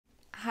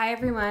Hi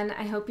everyone,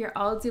 I hope you're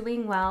all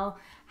doing well.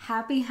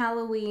 Happy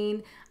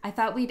Halloween. I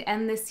thought we'd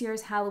end this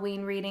year's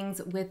Halloween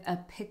readings with a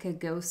pick a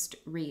ghost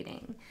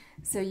reading.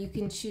 So you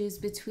can choose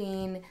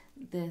between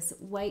this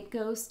white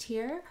ghost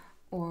here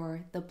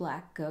or the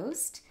black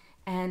ghost.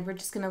 And we're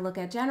just going to look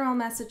at general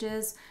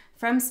messages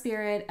from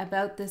Spirit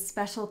about this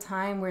special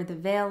time where the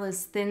veil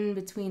is thin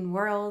between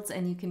worlds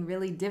and you can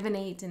really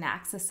divinate and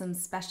access some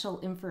special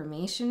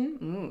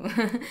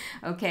information.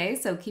 Okay,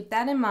 so keep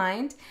that in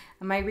mind.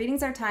 My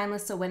readings are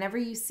timeless, so whenever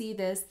you see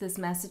this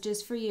message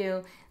is for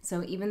you.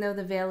 So even though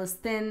the veil is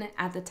thin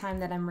at the time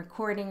that I'm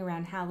recording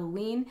around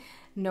Halloween,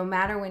 no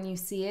matter when you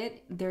see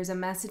it, there's a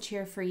message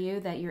here for you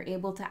that you're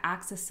able to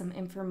access some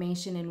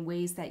information in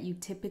ways that you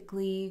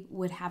typically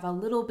would have a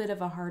little bit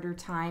of a harder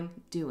time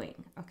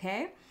doing,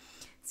 okay?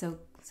 So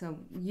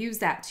use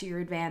that to your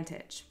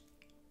advantage.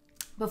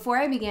 Before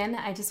I begin,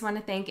 I just want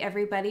to thank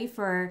everybody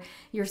for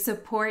your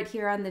support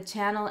here on the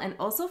channel and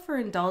also for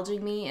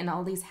indulging me in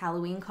all these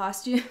Halloween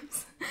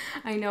costumes.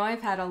 I know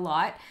I've had a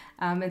lot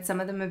and some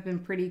of them have been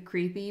pretty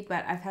creepy,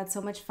 but I've had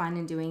so much fun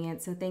in doing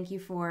it. So thank you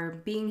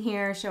for being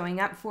here, showing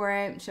up for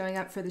it, showing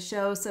up for the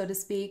show, so to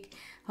speak.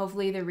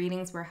 Hopefully the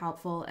readings were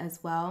helpful as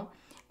well.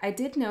 I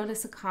did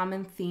notice a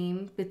common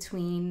theme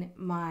between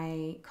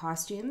my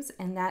costumes,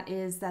 and that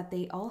is that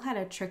they all had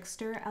a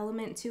trickster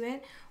element to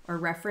it or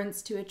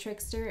reference to a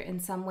trickster in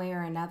some way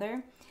or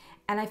another.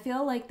 And I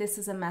feel like this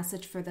is a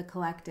message for the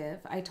collective.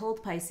 I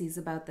told Pisces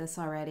about this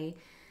already.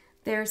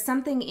 There's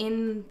something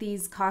in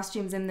these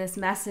costumes, in this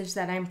message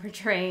that I'm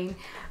portraying,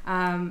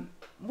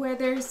 where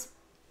there's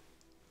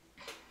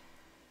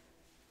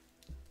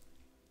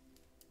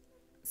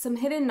some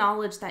hidden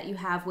knowledge that you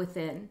have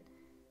within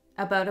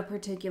about a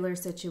particular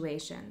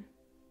situation.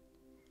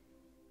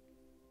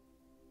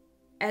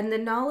 And the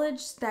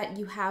knowledge that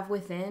you have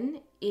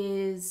within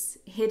is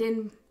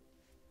hidden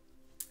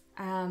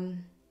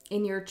in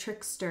your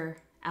trickster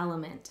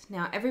element.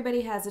 Now,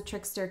 everybody has a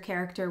trickster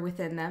character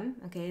within them,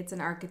 okay? It's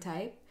an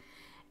archetype.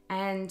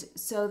 And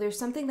so there's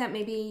something that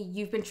maybe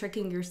you've been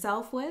tricking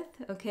yourself with,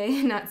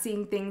 okay? Not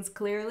seeing things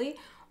clearly.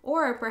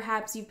 Or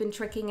perhaps you've been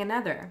tricking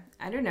another.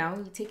 I don't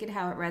know. You take it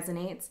how it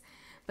resonates.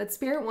 But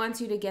Spirit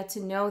wants you to get to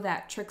know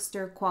that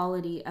trickster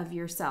quality of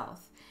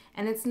yourself.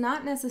 And it's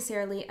not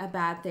necessarily a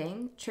bad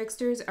thing.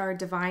 Tricksters are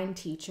divine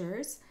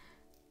teachers.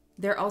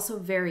 They're also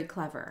very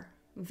clever,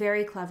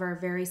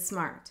 very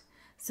smart.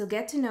 So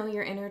get to know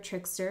your inner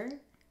trickster.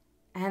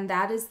 And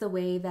that is the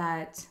way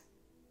that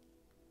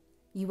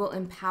you will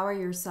empower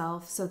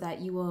yourself so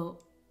that you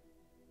will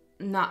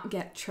not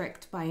get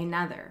tricked by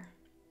another.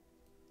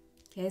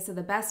 Okay, so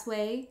the best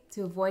way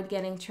to avoid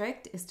getting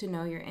tricked is to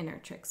know your inner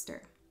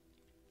trickster.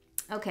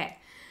 Okay,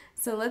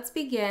 so let's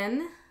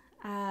begin.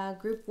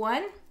 Group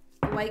 1,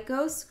 the white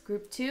ghost.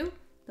 Group 2,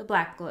 the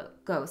black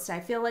ghost. I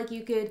feel like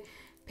you could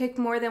pick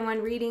more than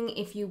one reading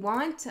if you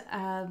want.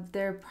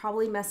 There are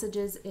probably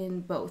messages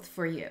in both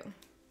for you.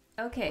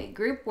 Okay,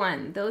 group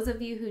 1, those of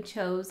you who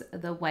chose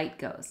the white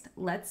ghost.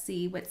 Let's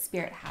see what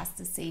Spirit has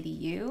to say to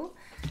you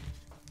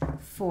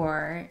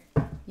for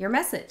your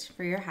message,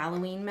 for your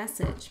Halloween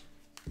message.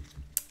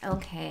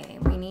 Okay,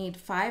 we need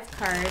 5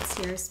 cards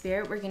here,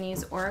 Spirit. We're going to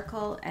use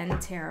Oracle and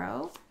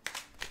Tarot.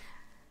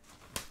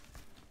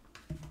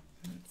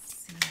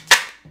 Let's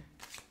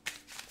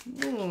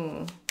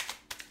see.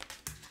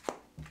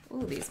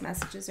 Ooh, these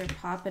messages are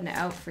popping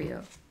out for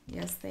you.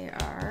 Yes, they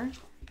are.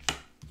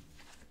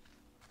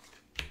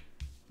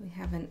 We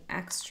have an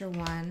extra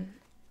one.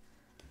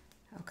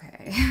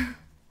 Okay.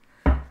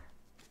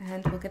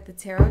 And we'll get the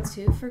Tarot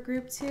too for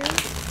group 2.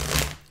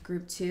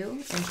 Group 2,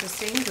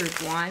 interesting.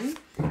 Group 1.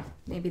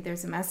 Maybe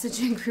there's a message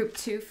in group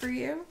 2 for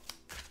you.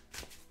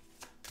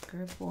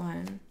 Group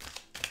 1.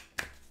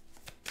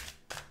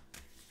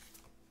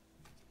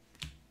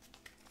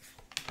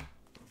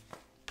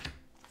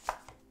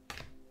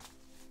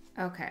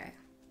 Okay.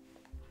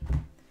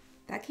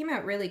 That came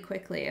out really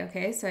quickly,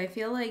 okay? So I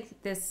feel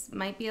like this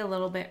might be a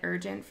little bit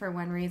urgent for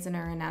one reason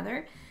or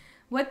another.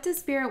 What does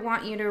Spirit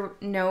want you to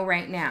know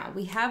right now?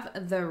 We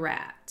have the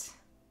Rat.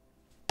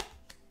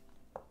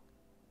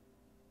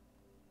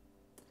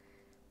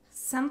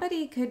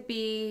 Somebody could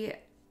be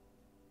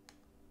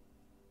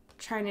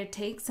trying to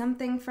take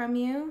something from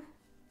you.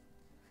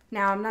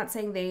 Now, I'm not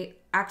saying they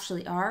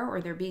actually are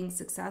or they're being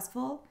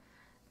successful,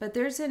 but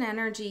there's an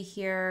energy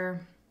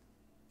here.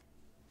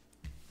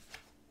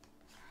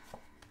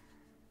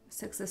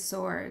 6 of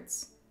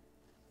Swords.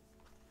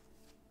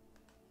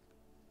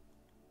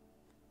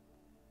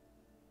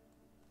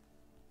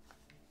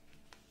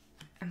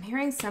 I'm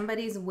hearing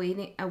somebody's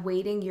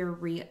awaiting your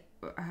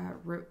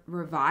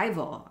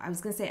revival. I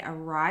was going to say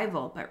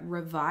arrival, but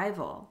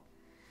revival.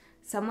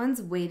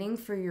 Someone's waiting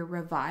for your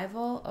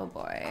revival. Oh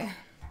boy.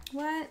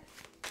 What?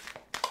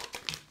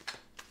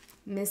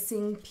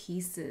 Missing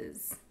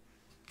pieces.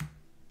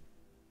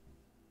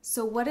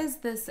 So what does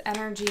this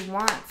energy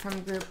want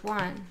from group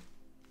 1?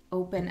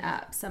 Open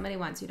up. Somebody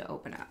wants you to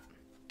open up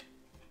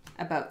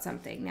about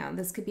something. Now,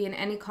 this could be in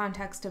any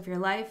context of your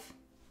life.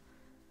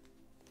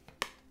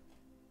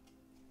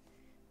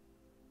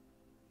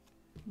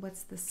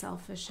 What's the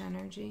selfish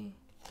energy?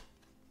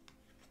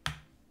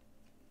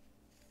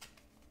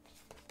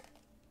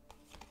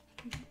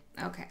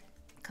 Okay,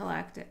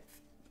 collective.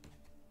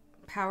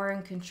 Power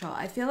and control.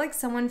 I feel like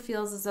someone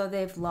feels as though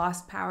they've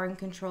lost power and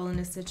control in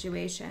a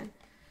situation.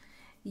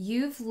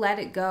 You've let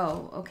it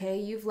go, okay?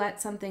 You've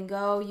let something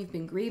go. You've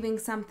been grieving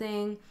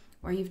something,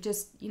 or you've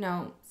just, you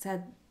know,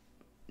 said,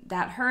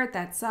 that hurt,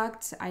 that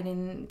sucked, I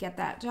didn't get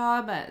that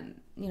job,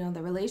 you know,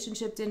 the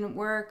relationship didn't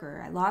work,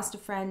 or I lost a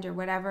friend or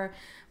whatever,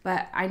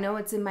 but I know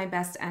it's in my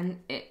best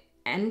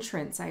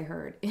entrance, I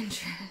heard.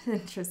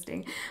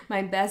 Interesting.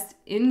 My best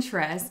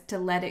interest to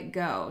let it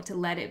go, to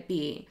let it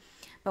be.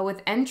 But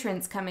with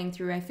entrance coming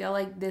through, I feel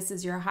like this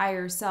is your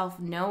higher self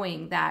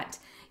knowing that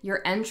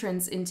your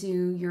entrance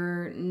into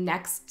your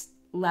next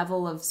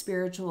level of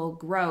spiritual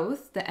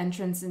growth, the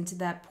entrance into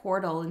that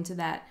portal, into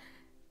that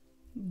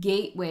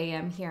gateway,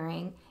 I'm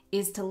hearing,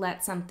 is to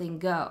let something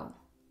go.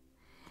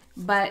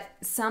 But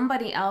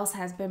somebody else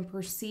has been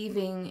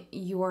perceiving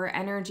your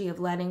energy of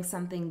letting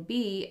something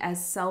be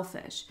as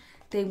selfish.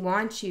 They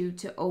want you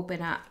to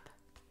open up.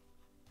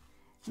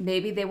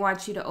 Maybe they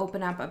want you to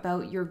open up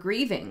about your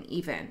grieving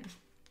even.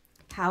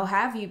 How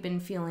have you been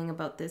feeling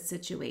about this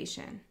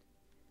situation?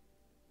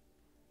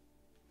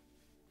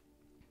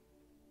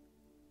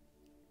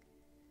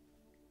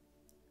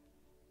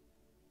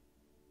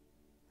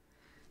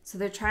 So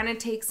they're trying to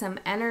take some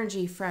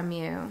energy from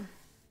you.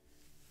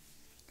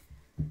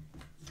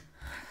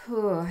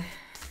 Whew.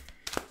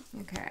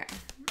 Okay.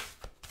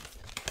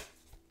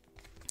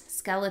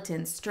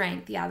 Skeleton,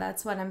 strength. Yeah,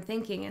 that's what I'm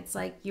thinking. It's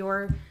like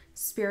your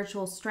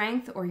spiritual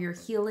strength or your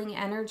healing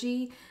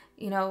energy.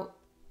 You know,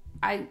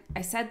 I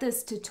said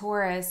this to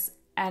Taurus,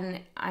 and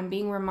I'm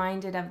being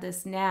reminded of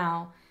this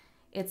now.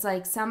 It's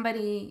like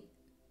somebody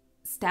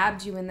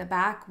stabbed you in the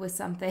back with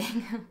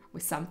something.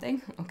 With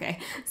something? Okay.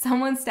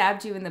 Someone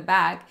stabbed you in the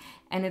back,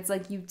 and it's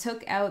like you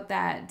took out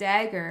that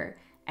dagger,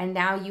 and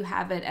now you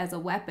have it as a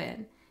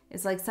weapon.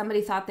 It's like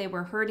somebody thought they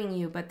were hurting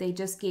you, but they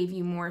just gave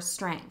you more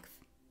strength.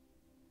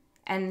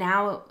 And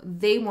now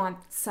they want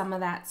some of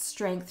that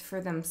strength for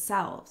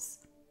themselves.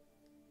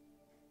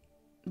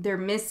 They're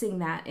missing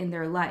that in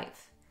their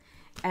life.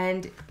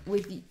 And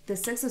with the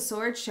Six of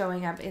Swords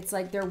showing up, it's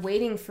like they're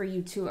waiting for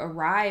you to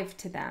arrive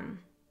to them.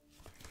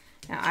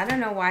 Now, I don't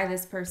know why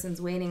this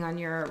person's waiting on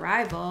your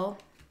arrival.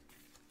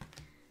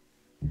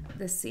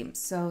 This seems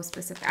so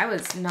specific. I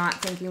was not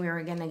thinking we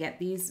were going to get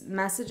these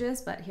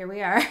messages, but here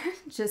we are.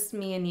 Just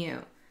me and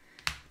you.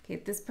 Okay,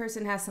 this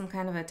person has some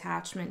kind of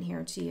attachment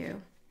here to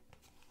you.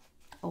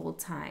 Old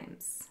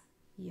times.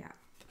 Yeah.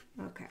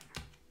 Okay.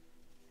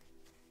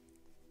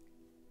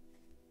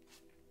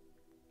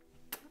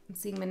 I'm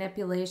seeing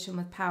manipulation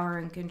with power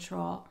and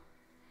control.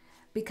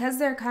 Because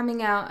they're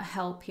coming out,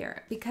 help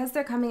here. Because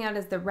they're coming out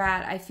as the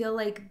rat, I feel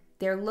like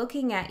they're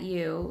looking at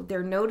you,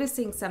 they're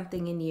noticing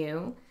something in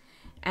you,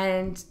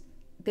 and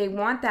they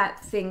want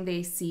that thing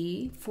they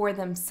see for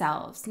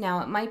themselves.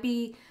 Now, it might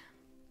be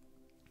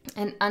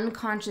an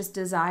unconscious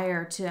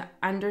desire to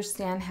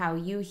understand how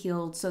you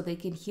healed so they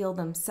can heal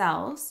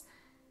themselves.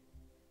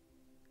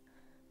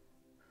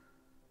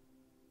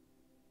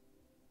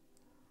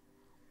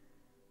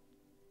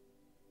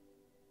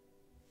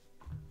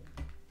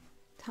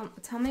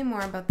 Tell me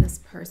more about this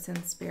person,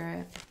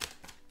 Spirit.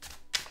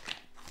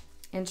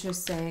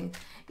 Interesting.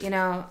 You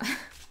know,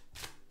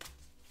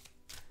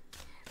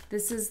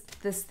 this is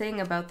this thing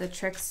about the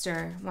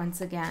trickster once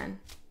again.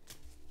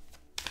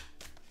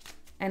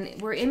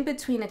 And we're in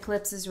between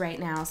eclipses right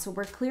now, so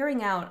we're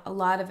clearing out a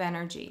lot of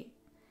energy.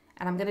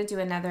 And I'm going to do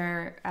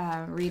another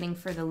reading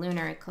for the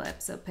lunar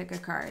eclipse, so pick a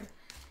card.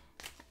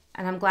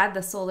 And I'm glad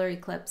the solar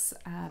eclipse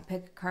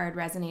pick a card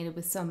resonated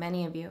with so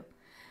many of you.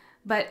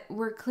 But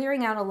we're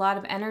clearing out a lot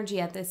of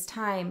energy at this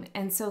time,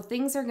 and so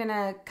things are going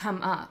to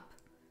come up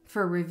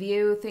for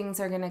review. Things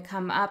are going to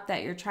come up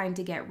that you're trying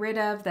to get rid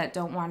of, that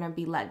don't want to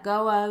be let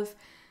go of.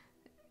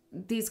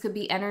 These could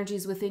be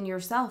energies within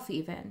yourself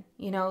even.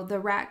 You know, the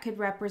rat could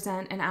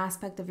represent an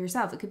aspect of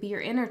yourself. It could be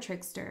your inner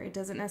trickster. It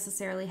doesn't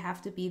necessarily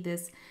have to be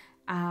this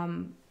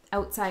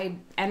outside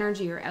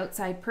energy or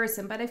outside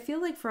person, but I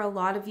feel like for a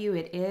lot of you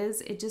it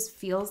is. It just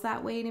feels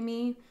that way to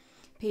me.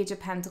 Page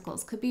of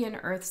Pentacles. Could be an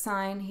earth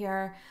sign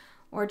here,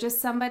 or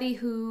just somebody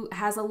who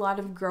has a lot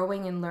of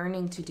growing and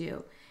learning to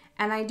do.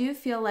 And I do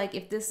feel like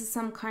if this is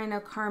some kind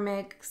of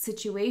karmic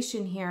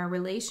situation here,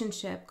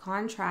 relationship,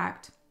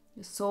 contract,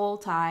 soul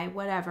tie,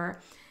 whatever,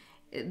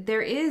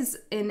 there is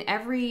in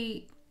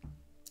every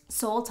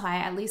soul tie,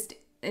 at least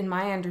in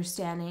my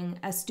understanding,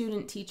 a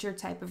student-teacher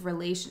type of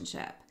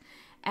relationship.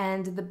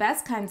 And the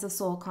best kinds of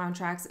soul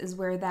contracts is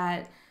where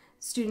that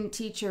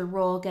student-teacher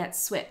role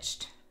gets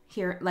switched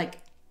here, like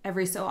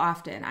every so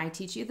often. I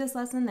teach you this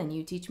lesson, then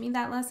you teach me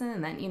that lesson,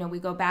 and then, you know, we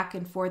go back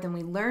and forth and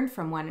we learn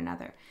from one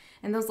another.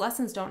 And those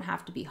lessons don't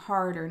have to be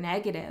hard or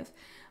negative.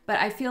 But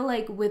I feel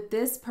like with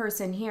this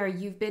person here,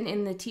 you've been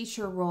in the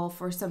teacher role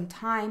for some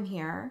time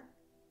here,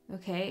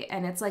 okay?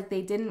 And it's like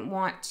they didn't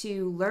want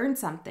to learn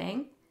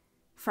something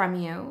from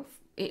you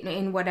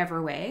in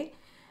whatever way.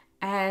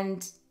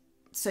 And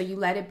so you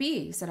let it be.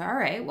 You said, all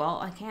right, well,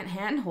 I can't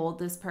handhold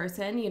this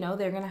person. You know,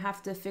 they're going to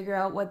have to figure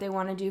out what they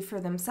want to do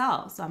for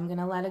themselves. So I'm going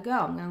to let it go.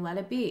 I'm going to let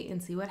it be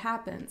and see what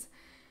happens.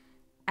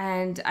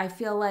 And I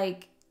feel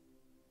like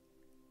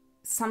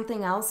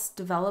something else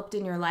developed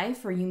in your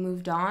life, or you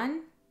moved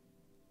on.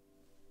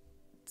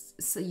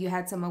 So you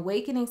had some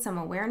awakening, some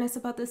awareness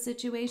about the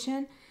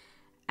situation.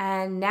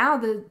 And now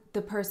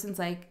the person's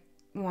like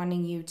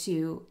wanting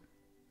to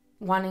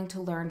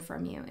learn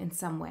from you in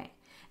some way.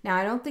 Now,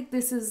 I don't think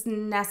this is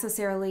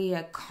necessarily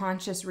a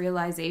conscious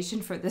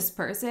realization for this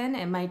person.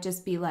 It might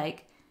just be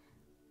like,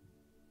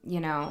 you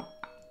know,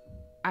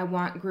 I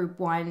want group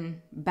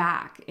one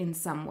back in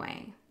some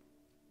way.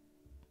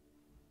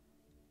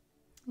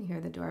 You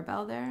hear the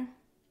doorbell there?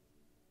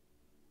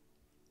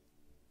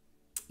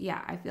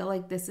 Yeah, I feel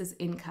like this is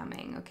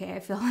incoming, okay? I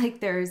feel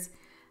like there's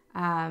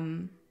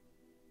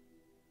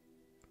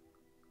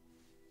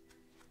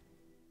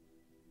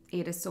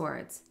Eight of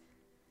Swords.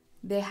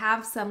 They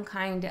have some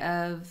kind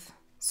of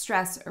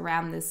stress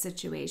around this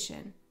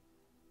situation.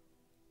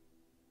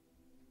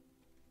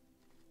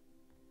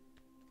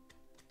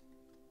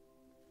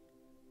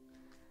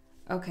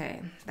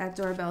 Okay, that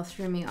doorbell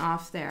threw me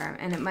off there,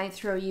 and it might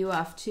throw you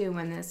off too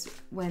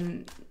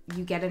when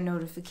you get a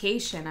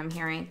notification, I'm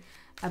hearing,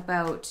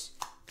 about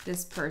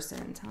this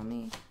person. Tell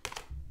me.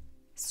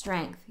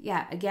 Strength.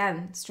 Yeah,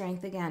 again,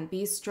 strength again.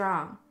 Be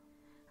strong.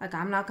 Like,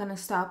 I'm not going to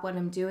stop what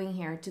I'm doing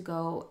here to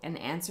go and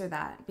answer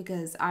that,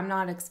 because I'm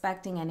not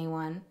expecting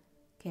anyone,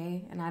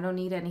 okay? And I don't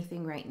need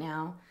anything right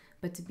now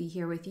but to be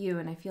here with you.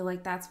 And I feel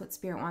like that's what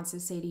Spirit wants to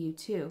say to you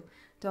too.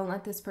 Don't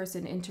let this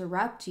person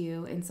interrupt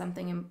you in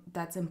something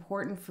that's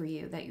important for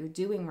you that you're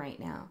doing right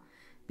now.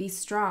 Be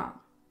strong.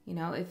 You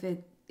know, if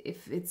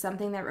it's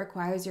something that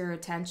requires your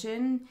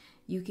attention,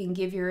 you can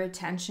give your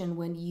attention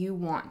when you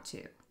want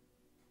to.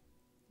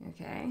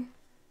 Okay?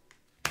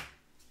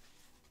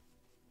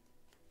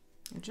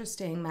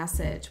 Interesting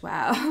message.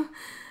 Wow.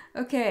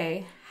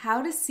 Okay.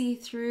 How to see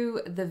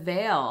through the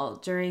veil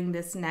during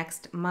this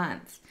next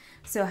month.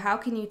 So how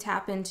can you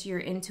tap into your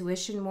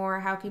intuition more?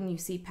 How can you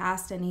see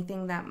past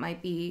anything that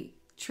might be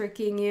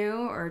tricking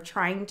you or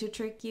trying to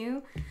trick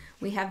you?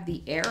 We have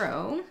the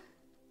Arrow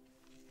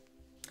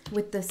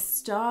with the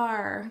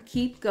Star.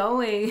 Keep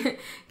going.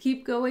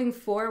 Keep going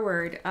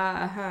forward.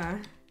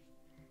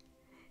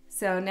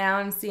 So now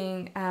I'm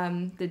seeing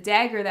the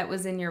dagger that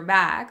was in your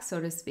back, so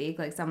to speak,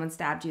 like someone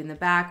stabbed you in the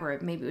back, or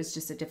maybe it was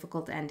just a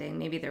difficult ending.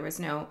 Maybe there was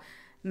no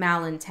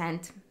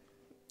malintent,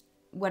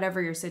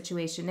 whatever your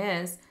situation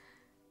is,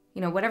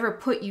 you know, whatever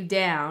put you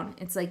down.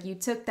 It's like you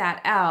took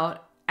that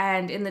out,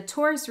 and in the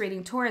Taurus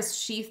reading, Taurus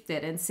sheathed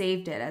it and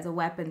saved it as a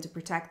weapon to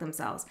protect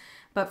themselves.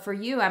 But for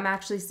you, I'm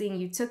actually seeing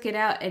you took it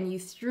out and you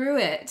threw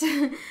it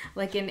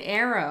like an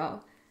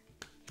arrow,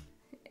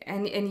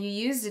 and you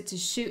used it to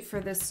shoot for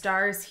the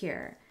stars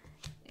here.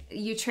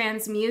 You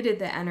transmuted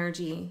the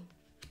energy.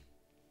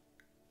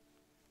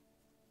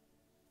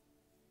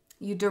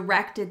 You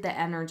directed the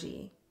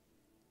energy.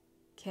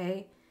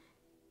 Okay?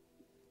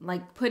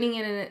 Like putting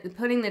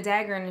the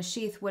dagger in a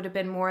sheath would have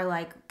been more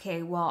like,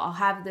 okay, well, I'll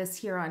have this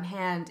here on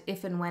hand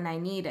if and when I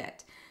need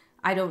it.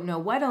 I don't know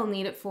what I'll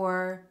need it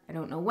for. I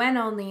don't know when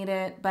I'll need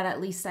it, but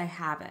at least I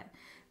have it.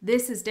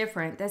 This is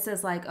different. This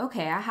is like,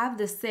 okay, I have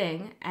this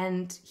thing,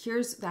 and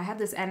I have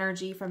this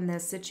energy from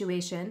this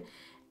situation,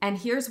 and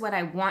here's what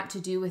I want to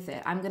do with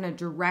it. I'm going to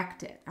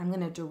direct it. I'm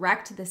going to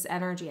direct this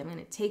energy. I'm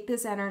going to take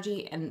this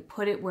energy and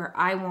put it where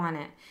I want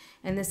it.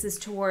 And this is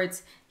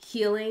towards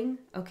healing.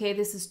 Okay,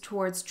 this is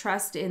towards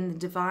trust in the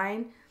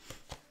divine.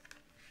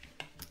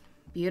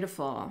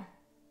 Beautiful.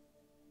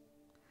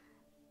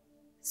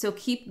 So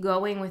keep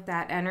going with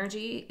that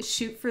energy.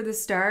 Shoot for the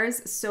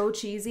stars. So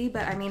cheesy,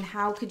 but I mean,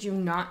 how could you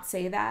not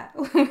say that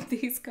with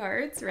these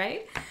cards,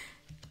 right?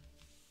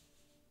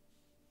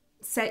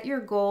 Set your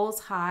goals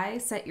high,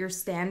 set your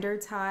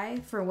standards high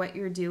for what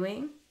you're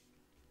doing.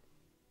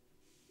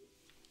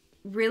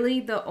 Really,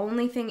 the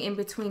only thing in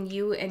between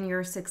you and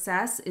your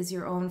success is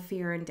your own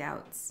fear and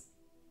doubts.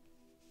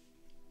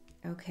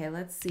 Okay,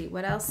 let's see.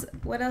 What else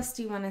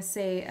do you want to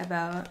say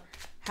about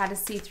how to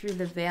see through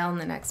the veil in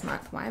the next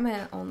month? Why am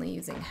I only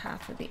using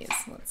half of these?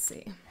 Let's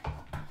see.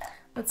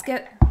 Let's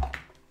get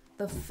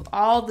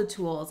all the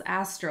tools,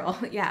 astral.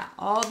 Yeah,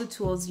 all the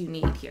tools you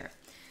need here.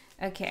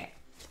 Okay.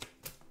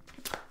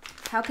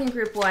 How can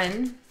group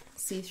one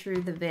see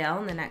through the veil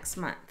in the next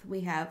month?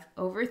 We have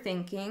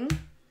overthinking,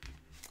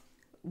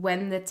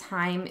 when the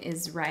time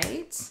is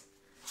right.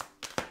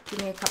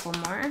 Give me a couple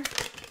more.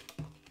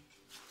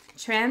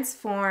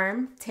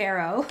 Transform,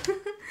 tarot,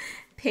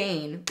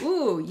 pain.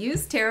 Ooh,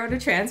 use tarot to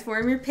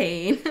transform your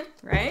pain,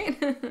 right?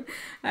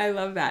 I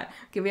love that.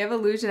 Okay, we have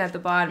illusion at the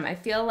bottom. I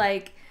feel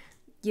like,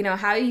 you know,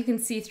 how you can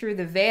see through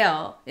the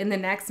veil in the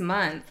next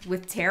month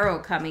with tarot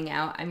coming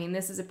out. I mean,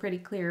 this is a pretty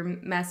clear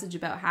message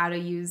about how to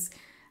use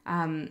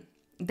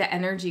the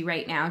energy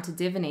right now to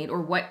divinate, or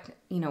what,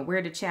 you know,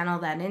 where to channel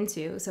that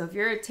into. So if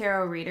you're a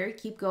tarot reader,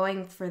 keep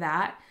going for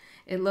that.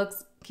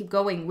 Keep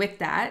going with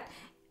that.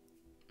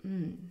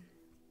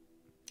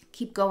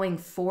 Keep going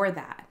for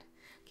that.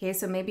 Okay,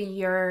 so maybe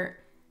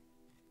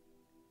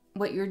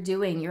what you're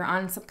doing, you're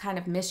on some kind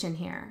of mission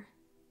here.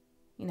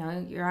 You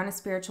know, you're on a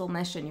spiritual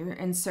mission. You're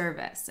in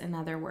service. In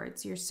other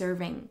words, you're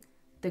serving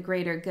the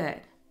greater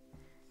good.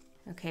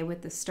 okay,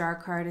 with the star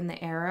card and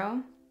the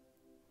arrow.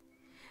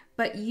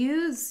 But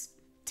use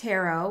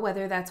tarot,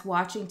 whether that's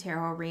watching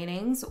tarot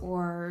readings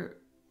or,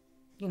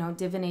 you know,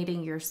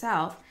 divinating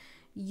yourself,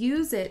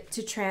 use it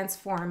to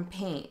transform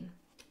pain,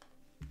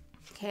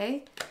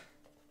 okay?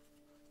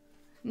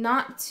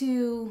 Not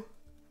to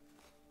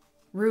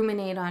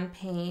ruminate on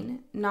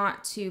pain,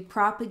 not to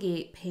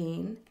propagate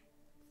pain,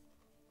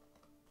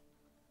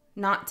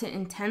 not to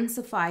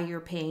intensify your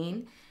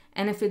pain.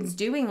 And if it's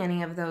doing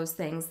any of those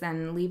things,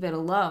 then leave it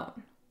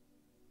alone.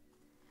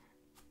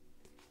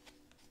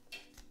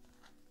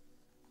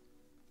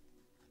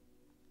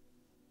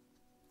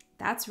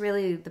 That's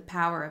really the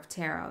power of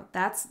tarot.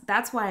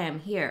 That's why I'm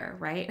here,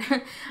 right?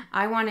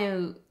 I want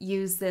to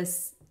use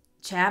this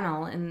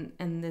channel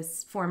and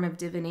this form of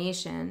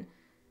divination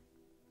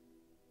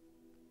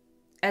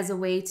as a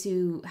way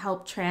to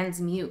help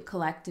transmute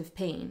collective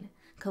pain,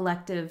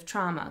 collective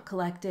trauma,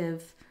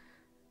 collective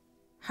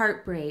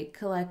heartbreak,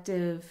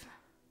 collective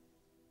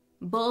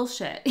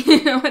bullshit.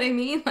 You know what I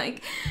mean?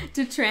 Like,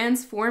 to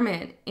transform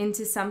it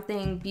into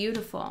something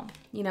beautiful,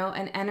 you know,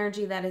 an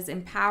energy that is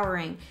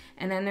empowering,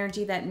 an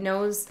energy that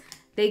knows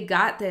they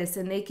got this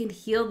and they can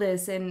heal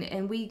this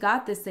and we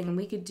got this thing and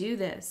we could do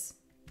this,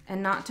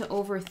 and not to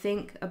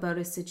overthink about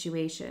a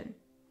situation.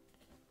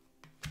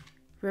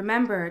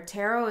 Remember,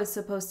 tarot is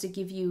supposed to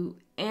give you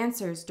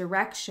answers,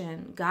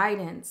 direction,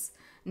 guidance,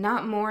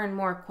 not more and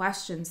more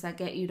questions that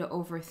get you to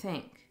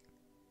overthink.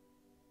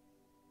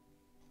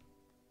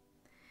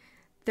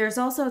 There's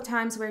also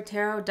times where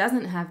tarot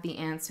doesn't have the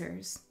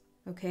answers,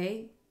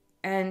 okay?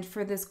 And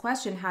for this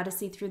question, how to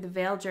see through the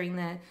veil during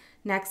the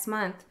next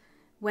month,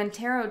 when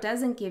tarot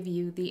doesn't give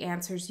you the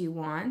answers you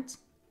want,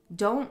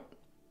 don't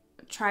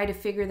try to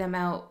figure them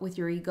out with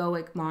your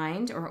egoic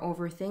mind or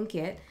overthink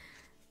it.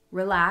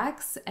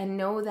 Relax and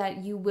know that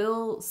you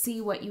will see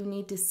what you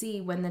need to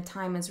see when the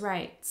time is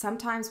right.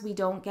 Sometimes we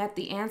don't get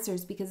the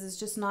answers because it's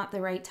just not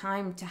the right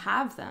time to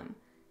have them.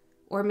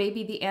 Or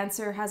maybe the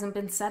answer hasn't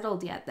been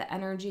settled yet. The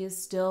energy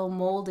is still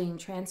molding,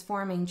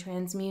 transforming,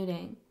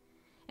 transmuting.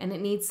 And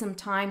it needs some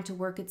time to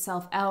work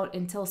itself out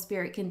until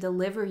Spirit can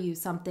deliver you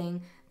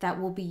something that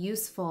will be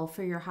useful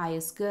for your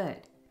highest good.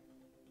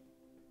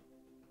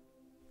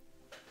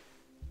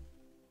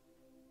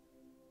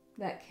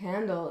 That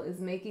candle is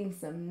making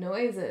some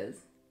noises.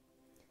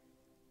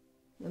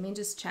 Let me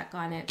just check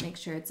on it, make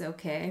sure it's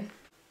okay.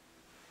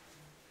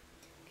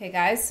 Okay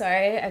guys,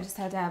 sorry, I just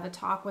had to have a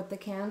talk with the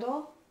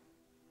candle.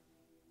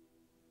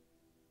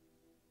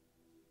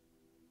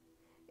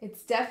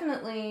 It's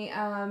definitely,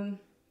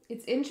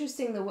 it's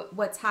interesting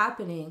what's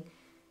happening.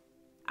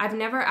 I've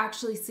never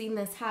actually seen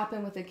this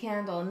happen with a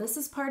candle, and this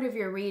is part of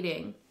your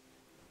reading.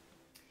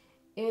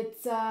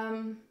 It's,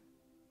 I'd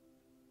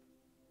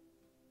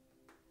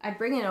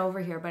bring it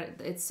over here, but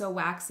it's so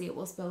waxy it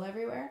will spill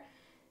everywhere.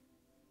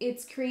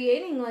 It's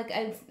creating like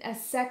a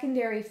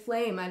secondary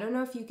flame. I don't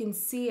know if you can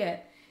see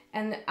it,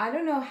 and I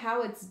don't know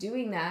how it's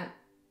doing that.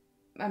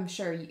 I'm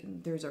sure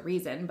there's a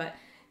reason, but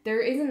there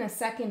isn't a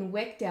second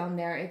wick down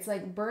there. It's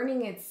like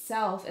burning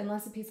itself,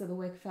 unless a piece of the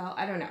wick fell.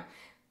 I don't know.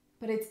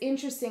 But it's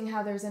interesting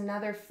how there's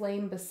another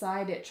flame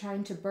beside it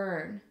trying to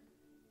burn.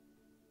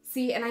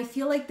 See, and I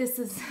feel like this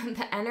is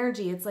the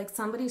energy. It's like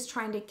somebody's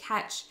trying to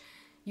catch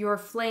your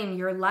flame,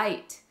 your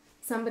light.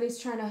 Somebody's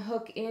trying to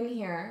hook in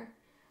here,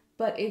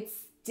 but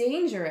it's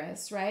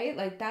dangerous, right?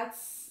 Like,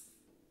 that's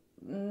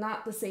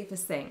not the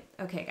safest thing.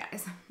 Okay,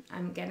 guys,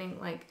 I'm getting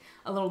like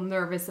a little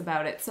nervous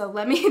about it. So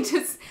let me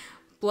just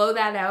blow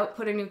that out,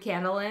 put a new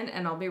candle in,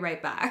 and I'll be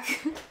right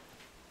back.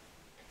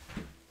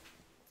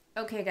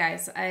 Okay,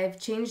 guys, I've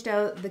changed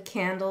out the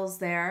candles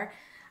there.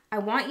 I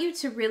want you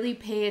to really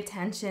pay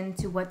attention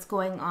to what's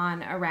going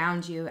on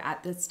around you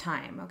at this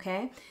time,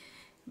 okay?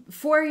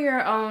 For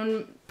your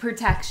own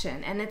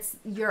protection. And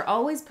you're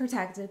always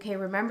protected, okay?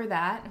 Remember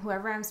that.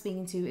 Whoever I'm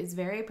speaking to is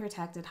very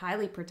protected,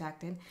 highly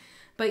protected.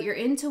 But your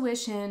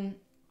intuition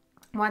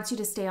wants you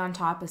to stay on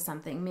top of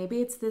something.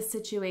 Maybe it's this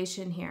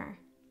situation here.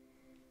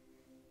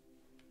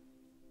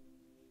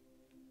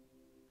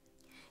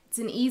 It's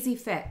an easy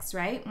fix,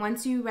 right?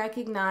 Once you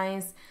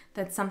recognize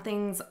that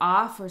something's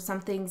off or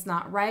something's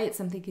not right,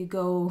 something could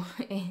go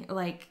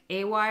like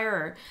AWire,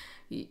 or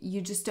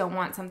you just don't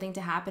want something to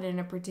happen in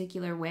a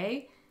particular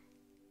way.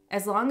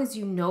 As long as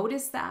you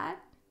notice that,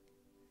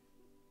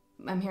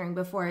 I'm hearing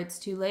before it's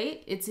too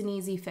late, it's an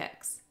easy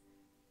fix.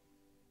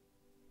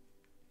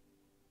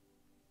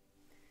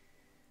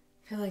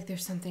 I feel like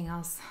there's something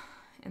else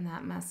in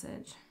that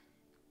message.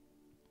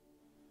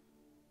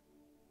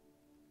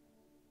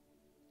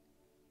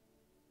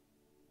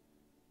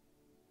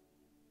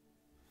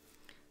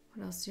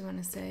 What else do you want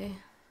to say?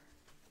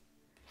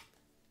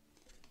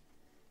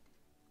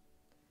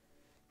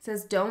 It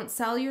says, don't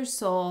sell your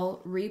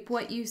soul, reap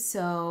what you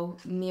sow,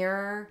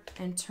 mirror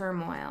and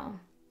turmoil.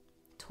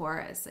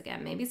 Taurus,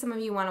 again, maybe some of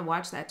you want to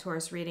watch that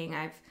Taurus reading.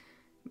 I've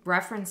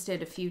referenced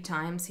it a few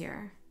times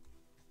here.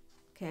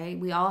 Okay,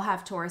 we all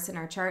have Taurus in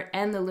our chart,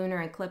 and the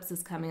lunar eclipse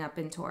is coming up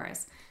in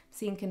Taurus. I'm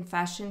seeing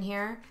confession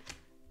here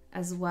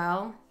as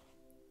well.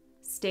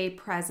 Stay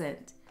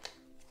present.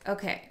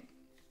 Okay.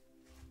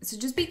 So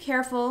just be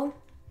careful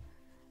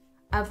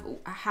of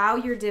how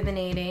you're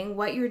divinating,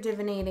 what you're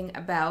divinating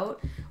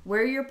about,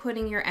 where you're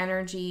putting your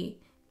energy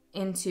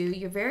into.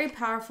 You're very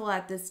powerful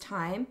at this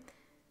time.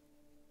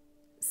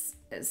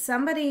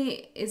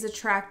 Somebody is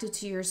attracted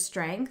to your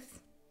strength.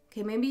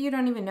 Okay, maybe you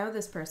don't even know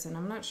this person.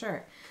 I'm not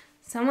sure.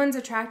 Someone's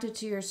attracted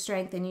to your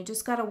strength, and you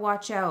just got to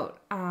watch out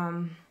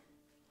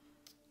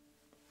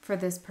for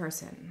this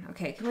person.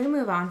 Okay, can we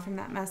move on from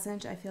that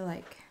message? I feel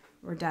like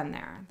we're done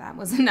there. That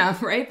was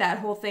enough, right? That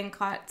whole thing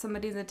caught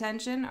somebody's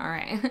attention. All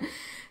right.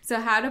 So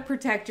how to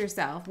protect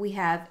yourself. We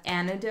have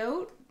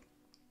antidote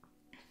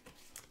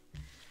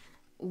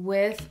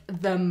with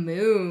the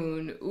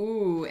moon.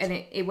 Ooh, and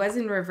it was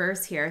in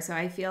reverse here. So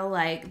I feel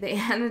like the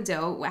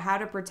antidote, how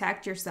to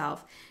protect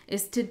yourself,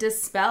 is to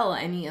dispel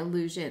any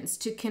illusions,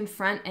 to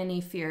confront any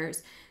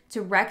fears,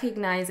 to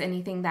recognize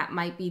anything that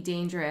might be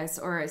dangerous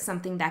or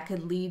something that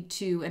could lead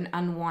to an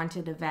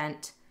unwanted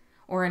event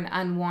or an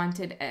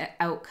unwanted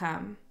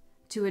outcome,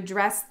 to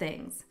address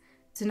things,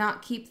 to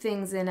not keep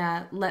things in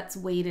a let's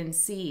wait and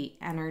see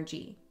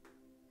energy.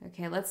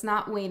 Okay, let's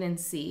not wait and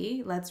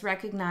see. Let's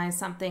recognize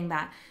something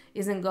that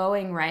isn't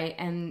going right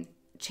and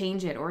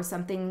change it, or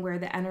something where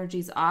the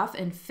energy's off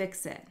and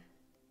fix it.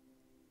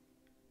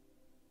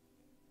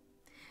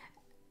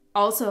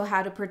 Also,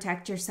 how to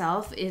protect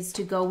yourself is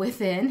to go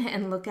within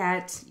and look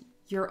at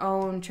your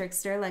own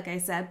trickster, like I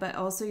said, but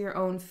also your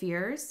own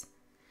fears.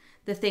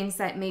 The things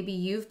that maybe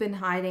you've been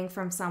hiding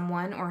from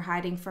someone or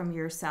hiding from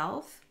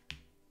yourself.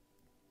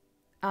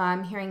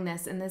 I'm hearing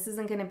this, and this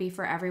isn't going to be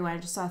for everyone. I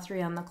just saw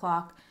 3 on the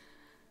clock.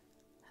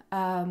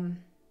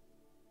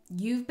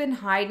 You've been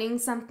hiding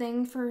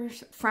something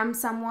from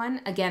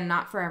someone. Again,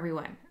 not for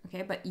everyone,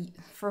 okay? But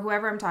for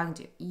whoever I'm talking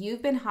to.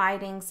 You've been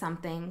hiding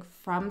something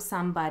from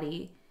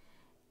somebody,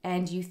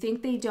 and you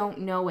think they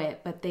don't know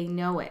it, but they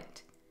know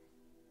it,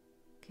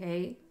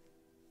 okay?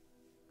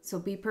 So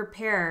be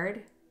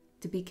prepared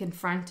to be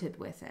confronted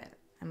with it,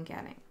 I'm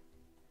getting.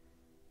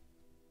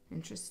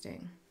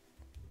 Interesting.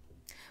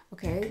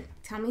 Okay,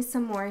 tell me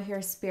some more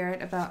here,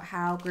 Spirit, about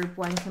how Group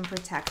 1 can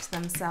protect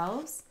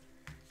themselves.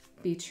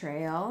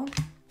 Betrayal.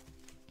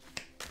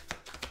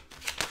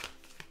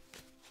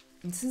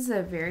 This is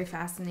a very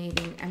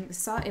fascinating, I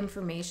saw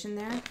information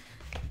there.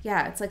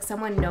 Yeah, it's like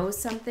someone knows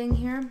something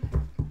here.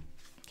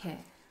 Okay.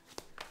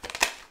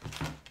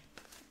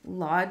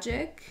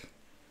 Logic.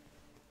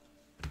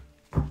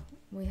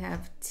 We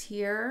have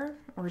tear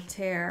or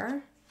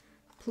tear,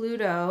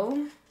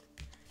 Pluto,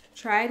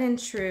 tried and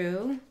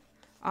true,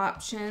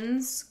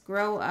 options,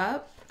 grow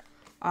up,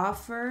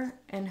 offer,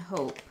 and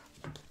hope.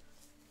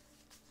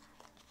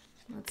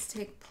 Let's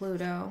take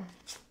Pluto.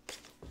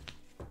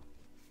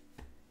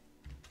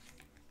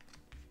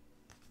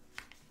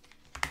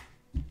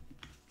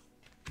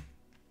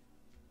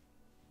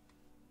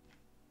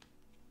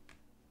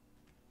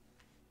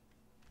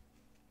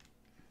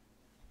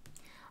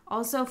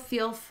 Also,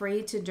 feel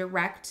free to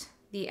direct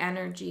the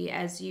energy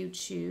as you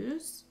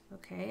choose,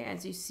 okay,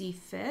 as you see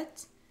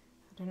fit.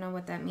 I don't know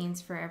what that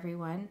means for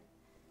everyone.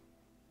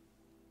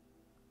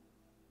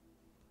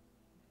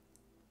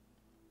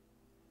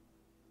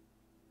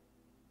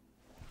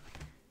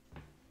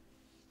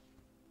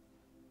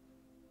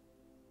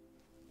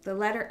 The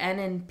letter N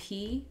and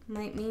P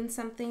might mean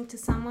something to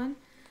someone.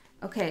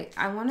 Okay,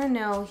 I want to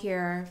know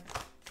here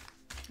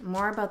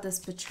more about this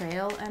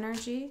betrayal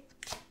energy.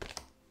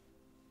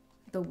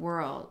 The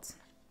World.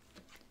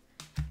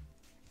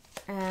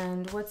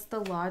 And what's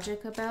the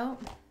logic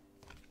about?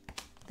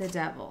 The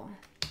Devil.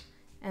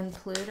 And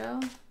Pluto.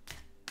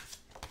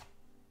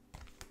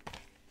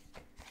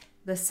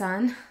 The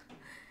Sun.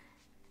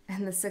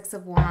 And the 6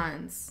 of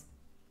Wands.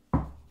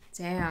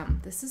 Damn,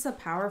 this is a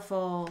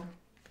powerful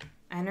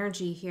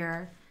energy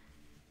here.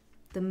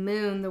 The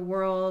Moon, the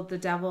World, the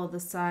Devil, the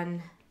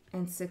Sun,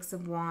 and 6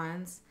 of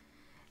Wands.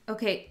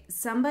 Okay,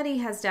 somebody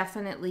has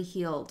definitely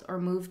healed or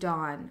moved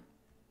on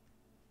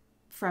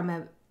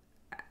from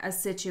a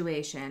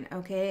situation,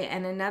 okay?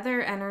 And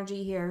another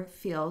energy here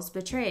feels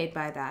betrayed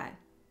by that.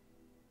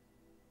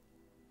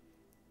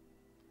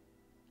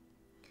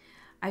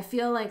 I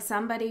feel like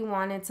somebody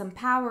wanted some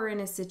power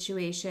in a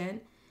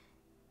situation,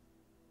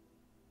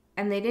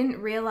 and they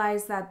didn't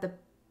realize that the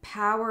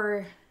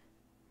power,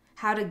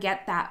 how to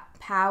get that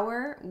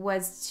power,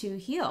 was to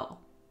heal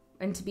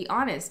and to be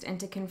honest and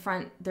to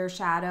confront their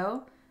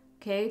shadow,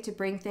 okay? To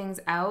bring things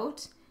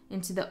out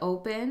into the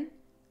open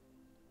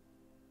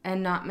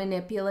and not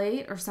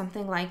manipulate or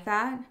something like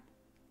that.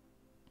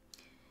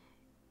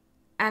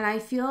 And I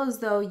feel as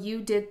though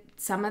you did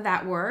some of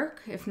that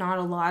work, if not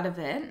a lot of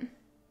it,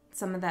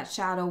 some of that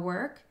shadow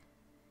work.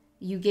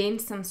 You gained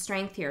some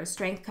strength here,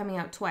 strength coming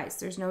out twice.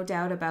 There's no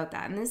doubt about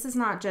that. And this is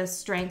not just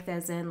strength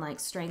as in like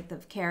strength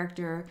of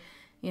character,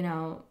 you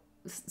know,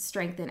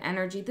 strength in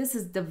energy. This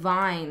is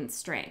divine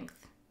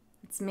strength.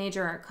 It's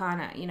major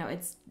arcana, you know,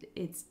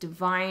 it's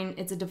divine.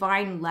 It's a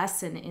divine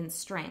lesson in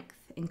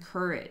strength and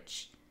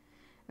courage.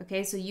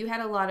 Okay, so you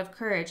had a lot of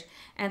courage,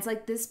 and it's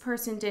like this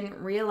person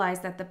didn't realize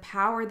that the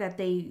power that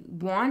they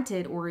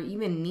wanted or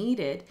even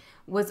needed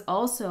was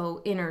also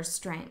inner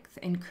strength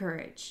and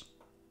courage.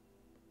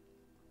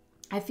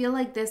 I feel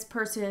like this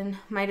person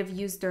might have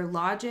used their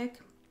logic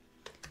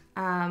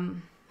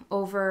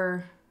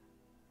over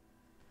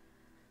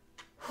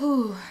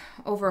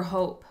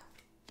hope,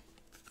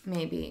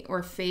 maybe,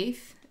 or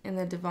faith in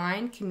the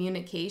divine.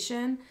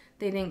 Communication.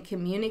 They didn't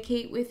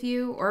communicate with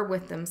you or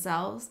with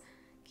themselves.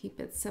 Keep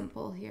it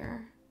simple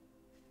here.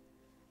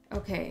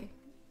 Okay.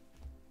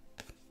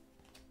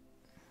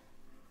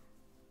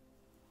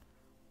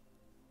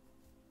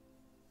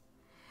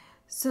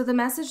 So the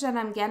message that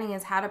I'm getting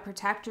is how to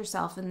protect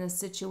yourself in this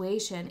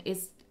situation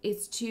is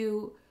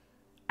to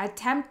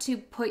attempt to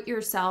put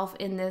yourself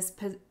in this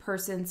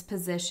person's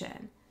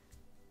position.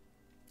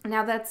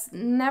 Now, that's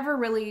never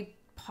really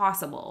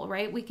possible,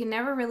 right? We can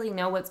never really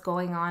know what's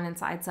going on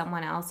inside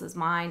someone else's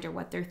mind or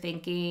what they're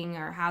thinking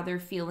or how they're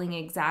feeling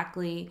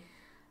exactly,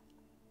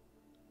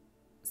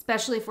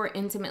 especially if we're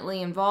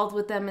intimately involved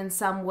with them in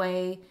some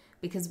way,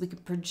 because we can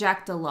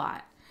project a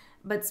lot.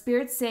 But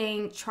Spirit's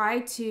saying try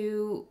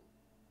to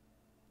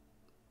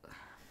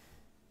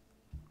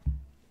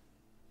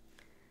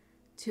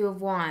Two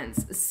of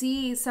Wands.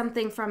 See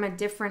something from a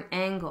different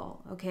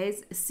angle, okay?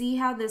 See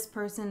how this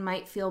person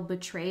might feel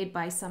betrayed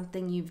by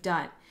something you've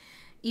done.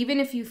 Even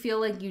if you feel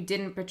like you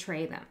didn't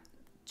betray them.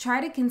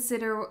 Try to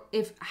consider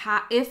if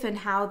and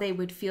how they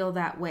would feel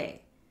that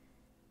way,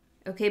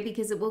 okay?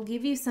 Because it will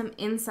give you some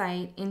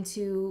insight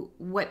into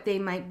what they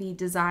might be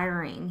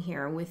desiring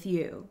here with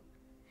you.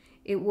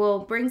 It will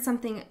bring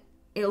something,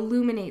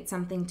 illuminate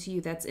something to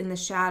you that's in the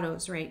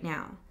shadows right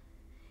now.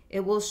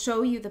 It will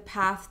show you the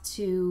path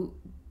to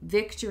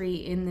victory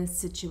in this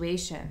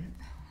situation.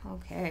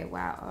 Okay,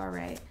 wow, all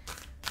right.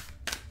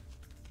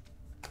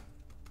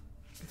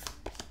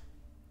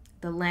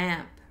 The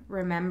lamp,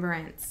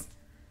 remembrance.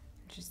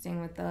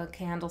 Interesting with the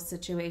candle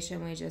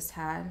situation we just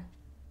had.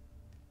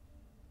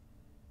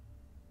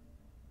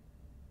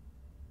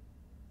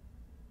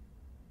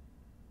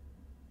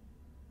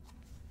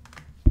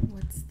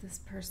 What's this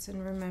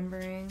person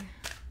remembering?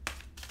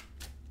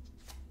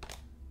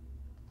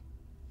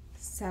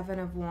 Seven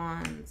of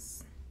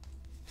Wands.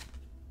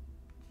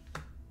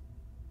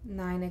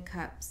 Nine of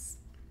Cups.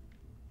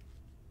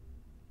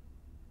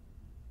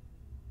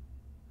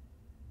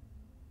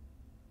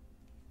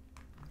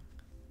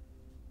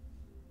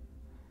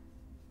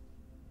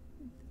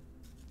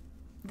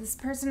 This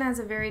person has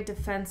a very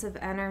defensive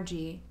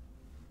energy.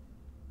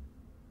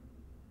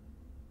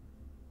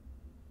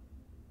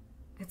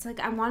 It's like,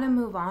 I want to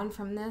move on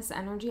from this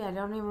energy. I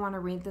don't even want to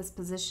read this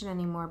position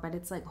anymore, but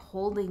it's like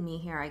holding me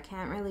here. I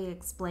can't really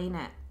explain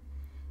it.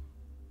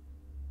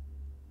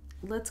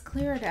 Let's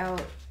clear it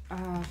out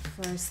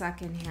for a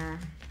second here.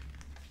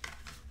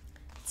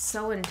 It's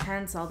so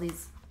intense, all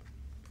these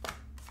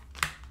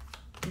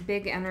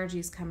big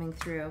energies coming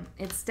through.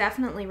 It's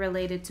definitely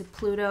related to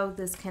Pluto,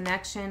 this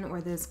connection or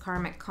this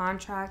karmic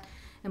contract.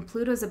 And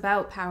Pluto's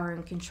about power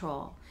and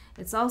control.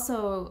 It's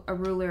also a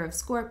ruler of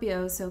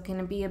Scorpio, so it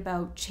can be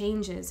about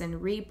changes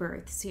and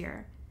rebirths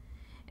here.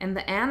 And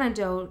the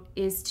antidote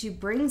is to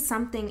bring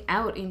something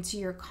out into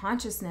your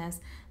consciousness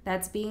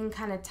that's being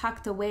kind of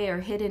tucked away or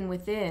hidden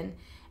within.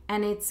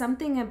 And it's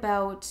something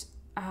about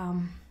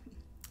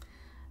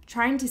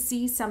trying to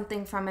see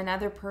something from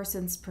another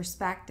person's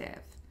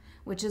perspective,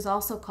 which is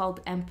also called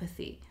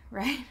empathy,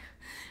 right?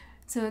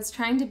 So it's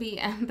trying to be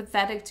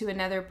empathetic to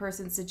another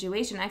person's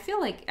situation. I feel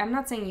like, I'm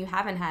not saying you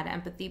haven't had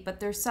empathy, but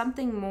there's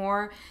something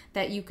more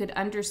that you could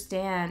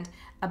understand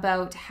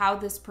about how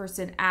this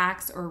person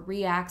acts or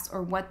reacts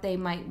or what they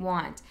might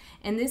want.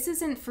 And this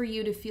isn't for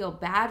you to feel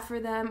bad for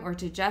them or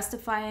to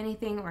justify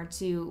anything or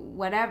to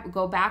whatever,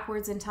 go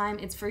backwards in time.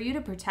 It's for you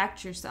to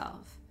protect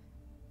yourself.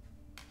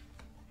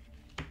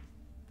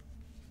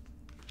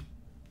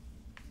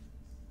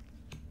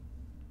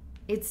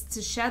 It's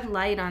to shed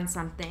light on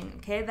something,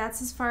 okay?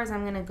 That's as far as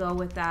I'm going to go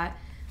with that.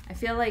 I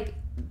feel like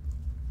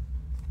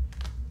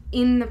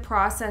in the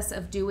process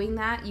of doing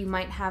that, you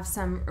might have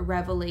some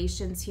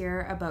revelations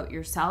here about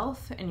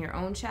yourself and your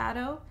own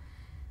shadow.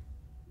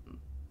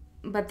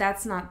 But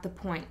that's not the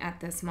point at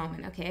this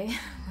moment, okay?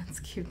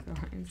 Let's keep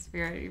going. It's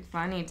very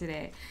funny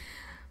today.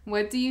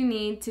 What do you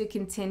need to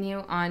continue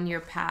on your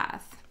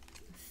path?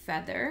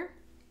 Feather.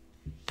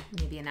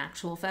 Maybe an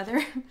actual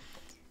feather.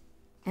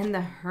 And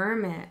the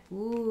Hermit.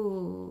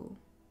 Ooh.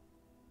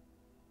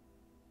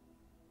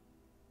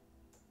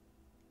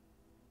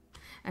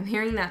 I'm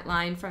hearing that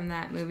line from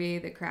that movie,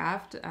 The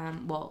Craft.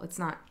 Well, it's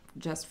not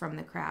just from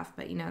The Craft,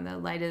 but you know, the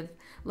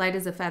light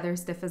as a feather,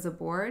 stiff as a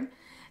board.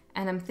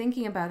 And I'm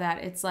thinking about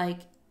that. It's like,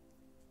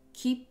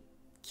 keep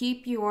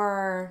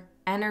your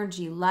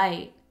energy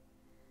light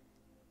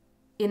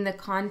in the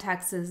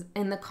contexts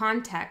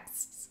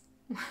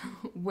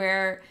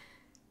where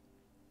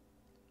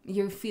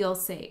you feel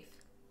safe.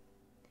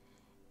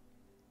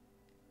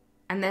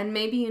 And then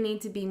maybe you need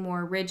to be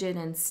more rigid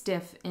and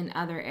stiff in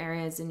other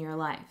areas in your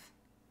life.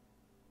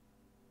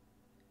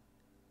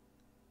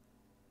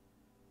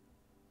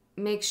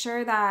 Make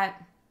sure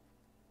that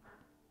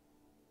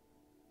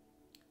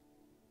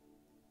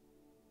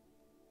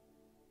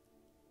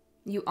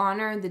you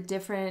honor the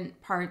different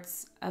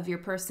parts of your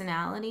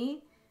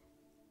personality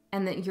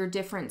and that your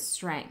different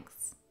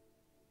strengths.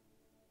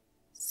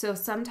 So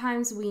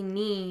sometimes we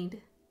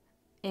need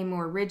a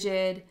more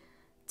rigid,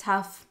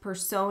 tough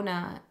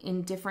persona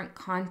in different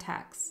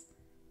contexts.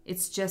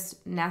 It's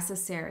just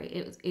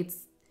necessary.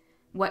 It's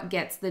what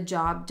gets the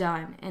job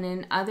done. And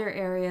in other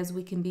areas,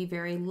 we can be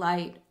very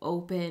light,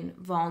 open,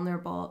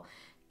 vulnerable,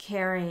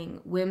 caring,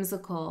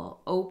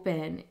 whimsical,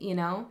 open, you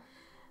know?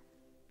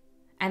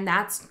 And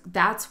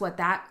that's what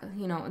that,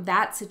 you know,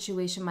 that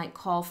situation might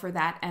call for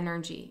that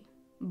energy.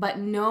 But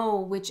know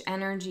which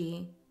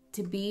energy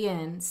to be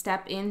in,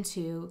 step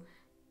into.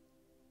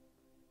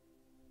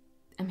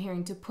 I'm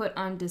hearing to put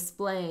on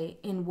display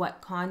in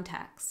what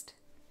context.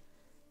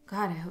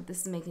 God, I hope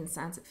this is making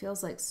sense. It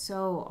feels like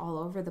so all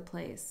over the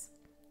place.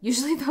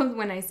 Usually those,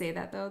 when I say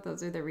that though,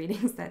 those are the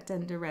readings that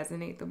tend to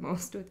resonate the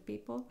most with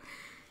people.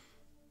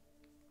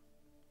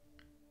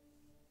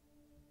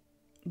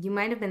 You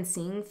might have been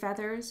seeing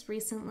feathers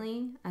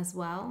recently as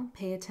well.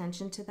 Pay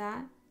attention to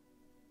that.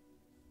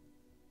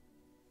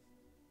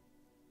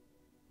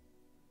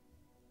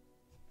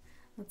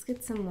 Let's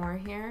get some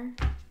more here.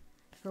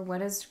 For what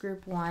does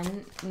group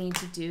 1 need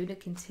to do to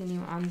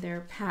continue on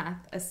their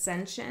path?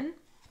 Ascension,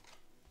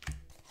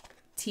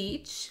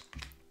 teach,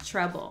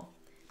 trouble,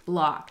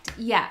 blocked.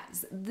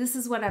 Yes, this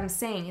is what I'm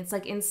saying. It's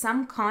like in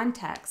some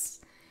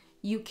contexts,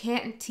 you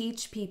can't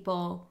teach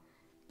people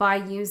by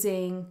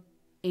using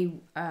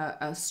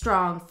a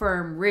strong,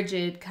 firm,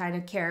 rigid kind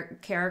of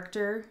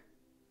character.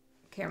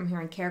 Okay, I'm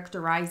hearing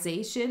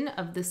characterization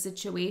of the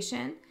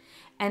situation.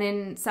 And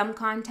in some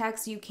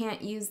contexts, you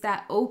can't use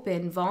that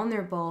open,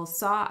 vulnerable,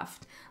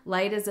 soft,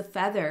 light as a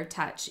feather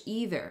touch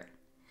either.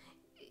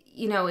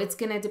 You know, it's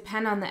going to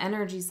depend on the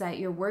energies that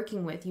you're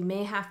working with. You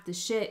may have to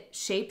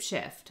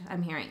shapeshift,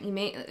 I'm hearing. You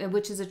may,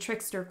 which is a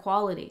trickster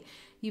quality.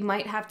 You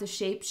might have to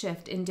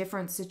shapeshift in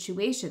different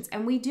situations.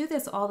 And we do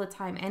this all the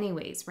time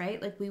anyways,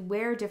 right? Like we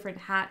wear different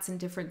hats in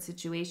different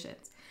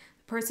situations.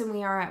 The person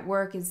we are at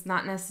work is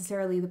not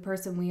necessarily the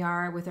person we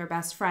are with our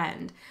best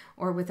friend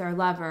or with our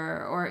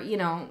lover or, you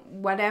know,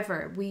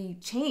 whatever. We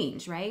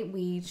change, right?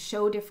 We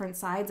show different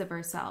sides of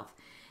ourselves.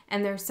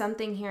 And there's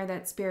something here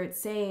that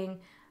Spirit's saying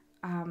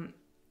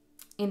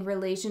in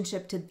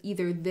relationship to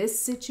either this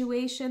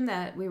situation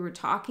that we were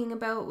talking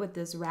about with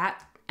this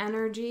rat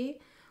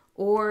energy,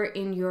 or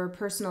in your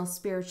personal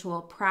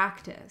spiritual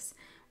practice,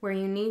 where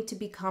you need to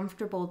be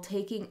comfortable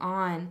taking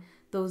on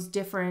those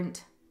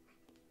different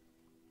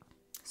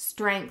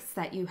strengths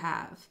that you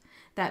have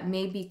that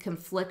may be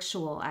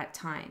conflictual at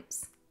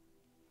times.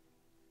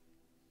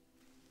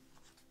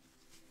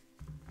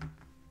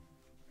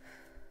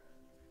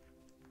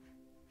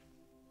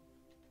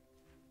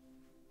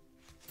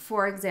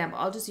 For example,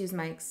 I'll just use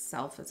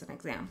myself as an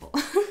example.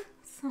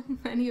 So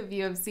many of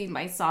you have seen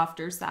my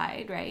softer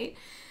side, right?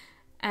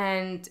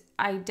 And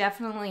I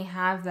definitely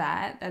have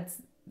that.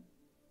 That's,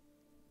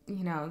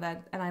 you know,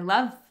 that, and I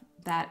love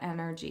that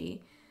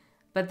energy.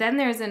 But then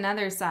there's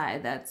another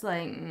side that's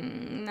like,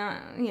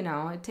 not, you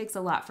know, it takes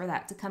a lot for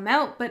that to come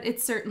out, but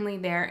it's certainly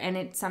there.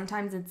 And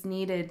sometimes it's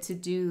needed to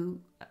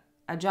do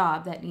a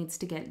job that needs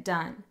to get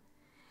done.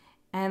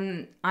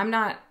 And I'm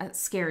not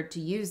scared to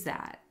use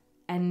that.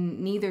 And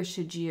neither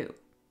should you.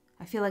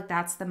 I feel like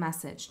that's the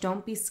message.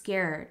 Don't be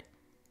scared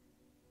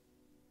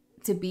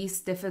to be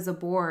stiff as a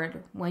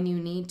board when you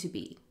need to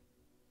be.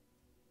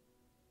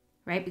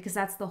 Right? Because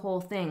that's the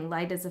whole thing.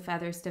 Light as a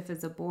feather, stiff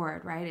as a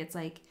board, right? It's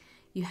like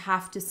you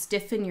have to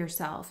stiffen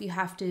yourself. You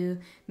have to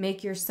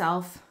make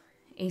yourself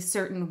a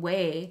certain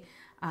way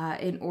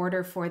in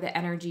order for the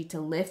energy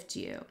to lift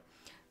you.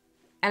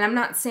 And I'm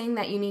not saying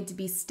that you need to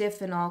be stiff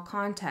in all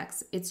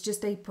contexts. It's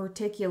just a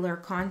particular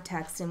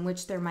context in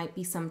which there might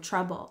be some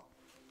trouble.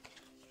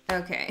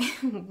 Okay.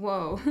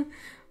 Whoa.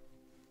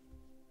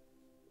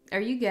 Are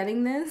you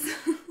getting this?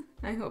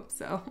 I hope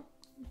so.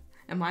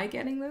 Am I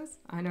getting this?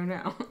 I don't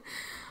know.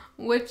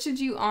 What should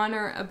you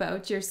honor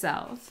about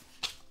yourself?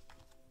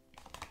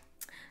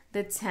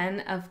 The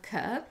 10 of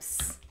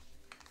Cups,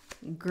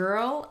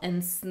 girl,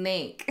 and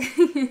snake.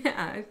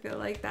 Yeah, I feel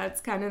like that's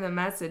kind of the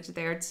message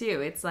there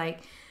too. It's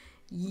like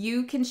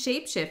you can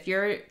shapeshift.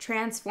 You're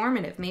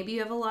transformative. Maybe you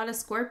have a lot of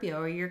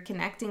Scorpio, or you're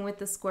connecting with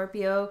the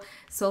Scorpio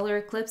solar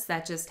eclipse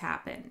that just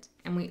happened.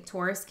 And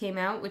Taurus came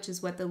out, which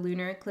is what the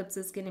lunar eclipse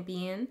is going to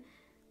be in.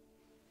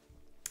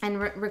 And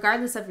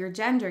regardless of your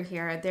gender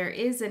here, there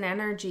is an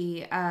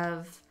energy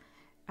of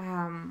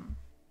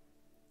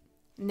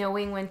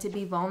knowing when to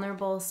be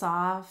vulnerable,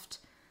 soft,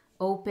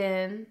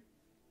 open,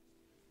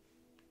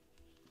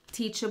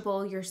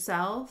 teachable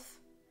yourself.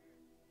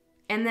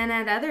 And then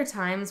at other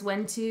times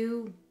when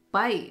to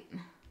bite.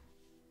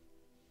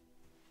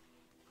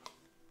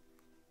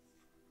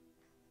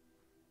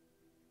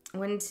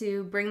 When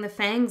to bring the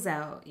fangs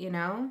out, you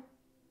know?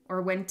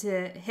 Or when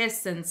to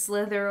hiss and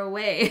slither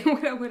away,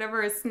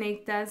 whatever a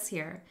snake does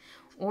here.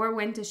 Or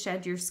when to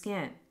shed your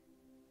skin.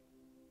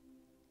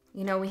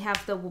 You know, we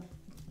have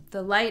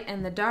the light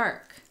and the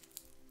dark.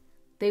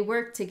 They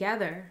work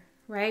together,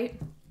 right?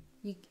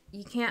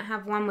 You can't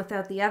have one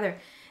without the other.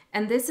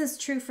 And this is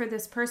true for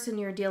this person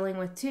you're dealing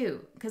with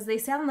too, because they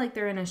sound like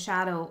they're in a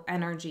shadow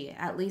energy,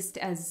 at least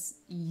as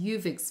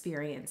you've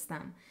experienced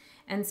them.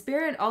 And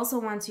Spirit also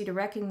wants you to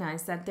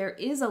recognize that there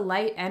is a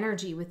light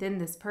energy within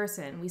this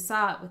person. We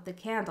saw it with the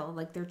candle,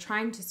 like they're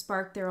trying to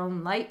spark their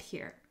own light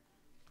here.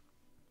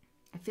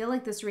 I feel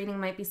like this reading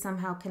might be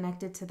somehow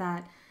connected to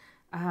that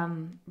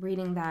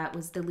reading that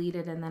was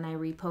deleted and then I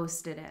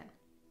reposted it.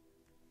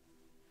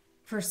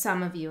 For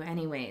some of you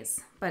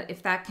anyways. But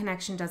if that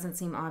connection doesn't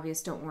seem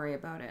obvious, don't worry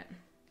about it.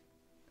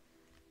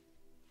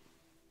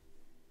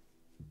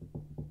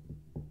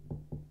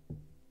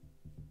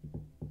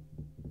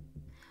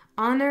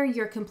 Honor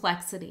your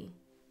complexity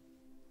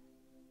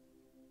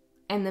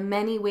and the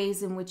many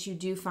ways in which you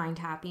do find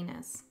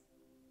happiness.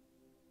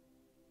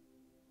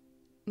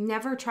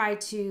 Never try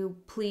to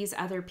please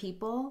other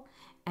people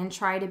and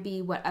try to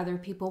be what other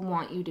people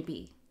want you to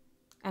be.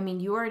 I mean,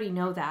 you already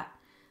know that.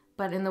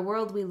 But in the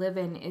world we live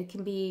in, it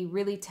can be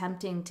really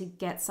tempting to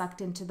get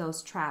sucked into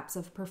those traps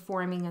of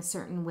performing a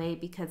certain way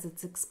because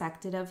it's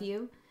expected of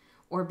you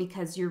or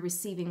because you're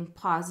receiving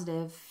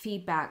positive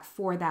feedback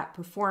for that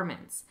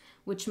performance,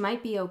 which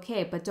might be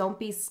okay, but don't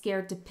be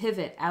scared to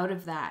pivot out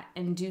of that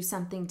and do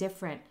something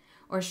different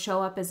or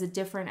show up as a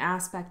different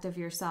aspect of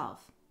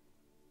yourself.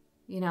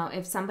 You know,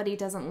 if somebody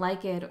doesn't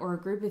like it or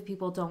a group of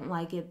people don't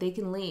like it, they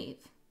can leave.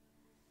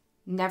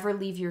 Never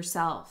leave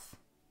yourself.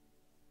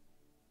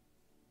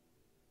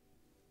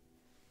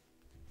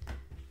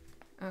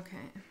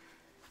 Okay.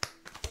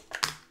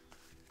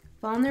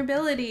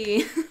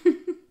 Vulnerability.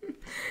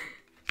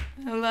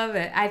 I love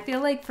it. I feel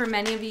like for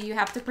many of you, you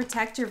have to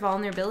protect your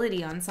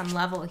vulnerability on some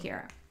level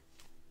here.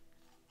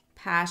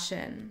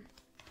 Passion.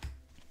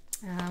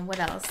 What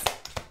else?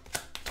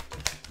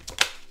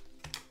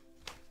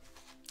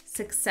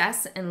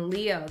 Success and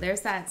Leo.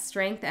 There's that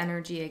strength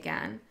energy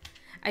again.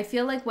 I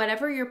feel like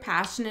whatever you're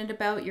passionate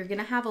about, you're going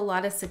to have a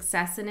lot of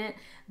success in it.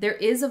 There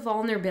is a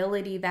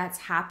vulnerability that's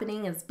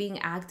happening, it's being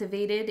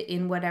activated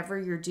in whatever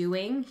you're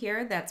doing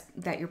here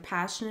that you're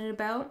passionate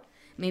about.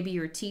 Maybe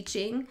you're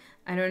teaching,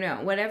 I don't know,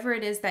 whatever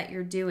it is that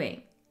you're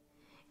doing.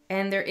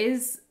 And there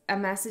is a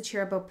message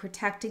here about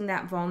protecting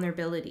that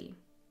vulnerability.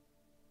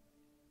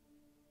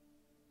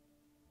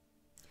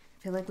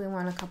 I feel like we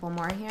want a couple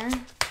more here.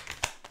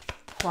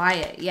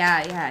 Quiet,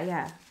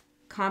 yeah.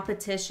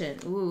 Competition,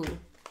 ooh.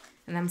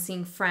 And I'm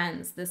seeing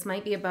friends. This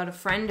might be about a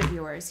friend of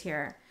yours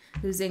here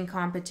who's in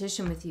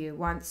competition with you,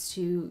 wants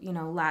to, you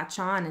know, latch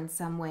on in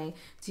some way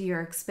to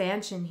your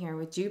expansion here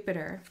with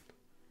Jupiter.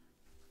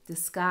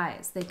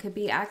 Disguise. They could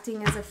be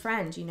acting as a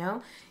friend, you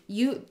know.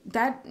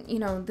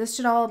 This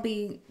should all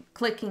be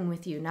clicking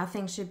with you.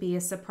 Nothing should be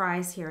a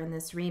surprise here in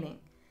this reading.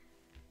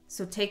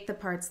 So take the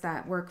parts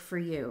that work for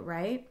you,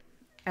 right?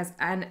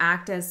 And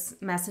act as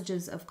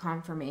messages of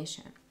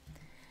confirmation.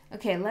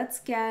 Okay, let's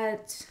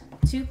get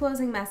 2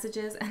 closing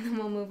messages and then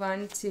we'll move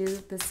on to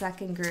the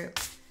second group.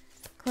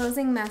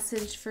 Closing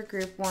message for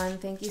group 1.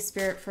 Thank you,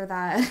 Spirit, for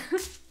that.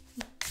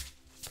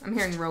 I'm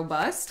hearing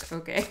robust.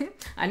 Okay.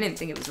 I didn't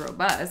think it was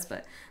robust,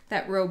 but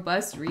that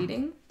robust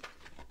reading.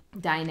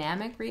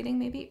 Dynamic reading,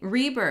 maybe.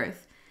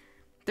 Rebirth.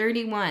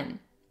 31,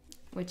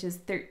 which is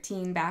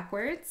 13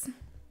 backwards.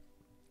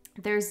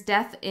 There's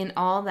death in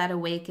all that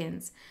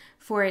awakens,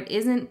 for it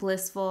isn't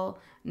blissful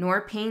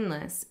nor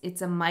painless.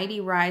 It's a mighty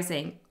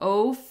rising.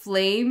 O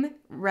flame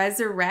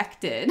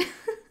resurrected.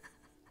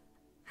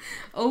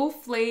 O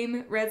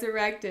flame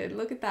resurrected.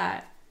 Look at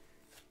that.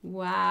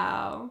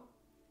 Wow.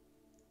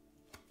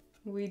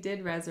 We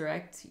did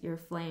resurrect your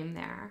flame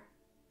there.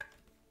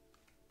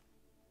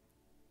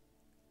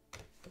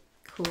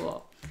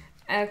 Cool.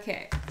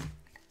 Okay.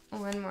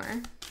 One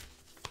more.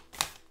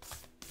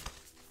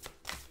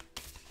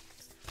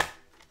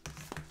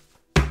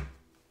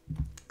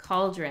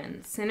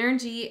 Cauldron,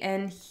 synergy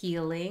and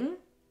healing.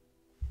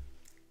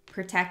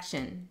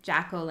 Protection,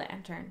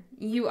 jack-o'-lantern.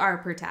 You are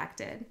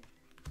protected.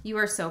 You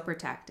are so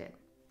protected.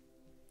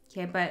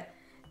 Okay, but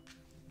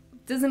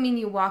it doesn't mean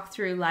you walk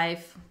through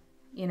life,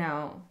 you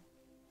know,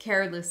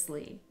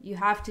 carelessly. You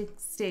have to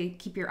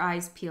keep your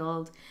eyes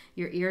peeled,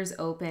 your ears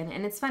open.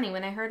 And it's funny,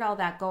 when I heard all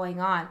that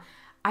going on,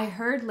 I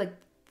heard like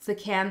the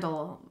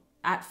candle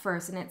at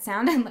first, and it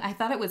sounded, I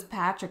thought it was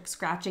Patrick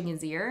scratching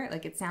his ear.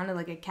 Like it sounded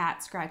like a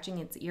cat scratching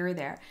its ear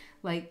there,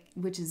 like,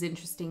 which is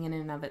interesting in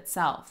and of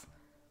itself.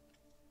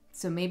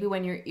 So maybe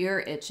when your ear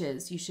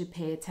itches, you should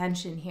pay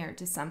attention here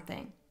to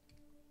something,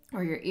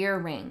 or your ear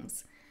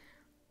rings.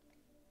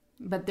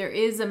 But there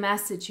is a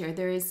message here.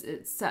 There is,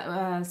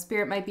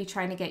 Spirit might be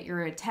trying to get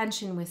your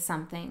attention with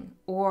something,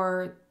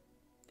 or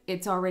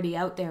it's already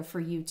out there for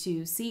you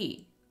to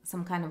see,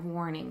 some kind of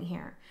warning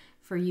here,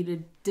 for you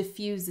to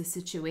diffuse the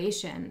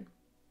situation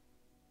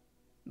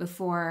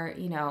before,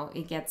 you know,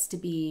 it gets to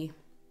be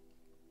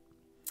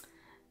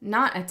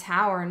not a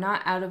tower,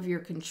 not out of your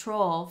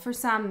control. For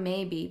some,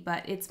 maybe,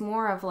 but it's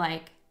more of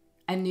like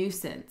a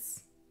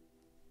nuisance.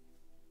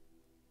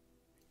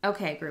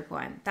 Okay, group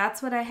 1,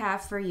 that's what I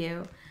have for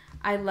you.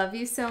 I love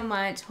you so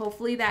much.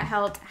 Hopefully that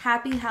helped.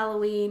 Happy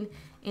Halloween.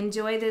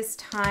 Enjoy this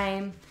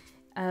time.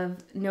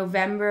 of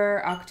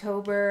November,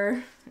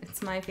 October.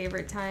 It's my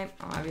favorite time,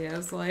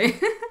 obviously.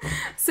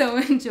 So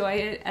enjoy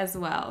it as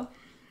well.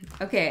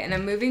 Okay, and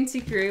I'm moving to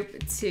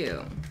group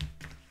 2.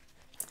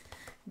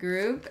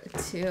 Group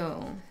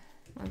 2.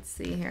 Let's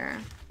see here.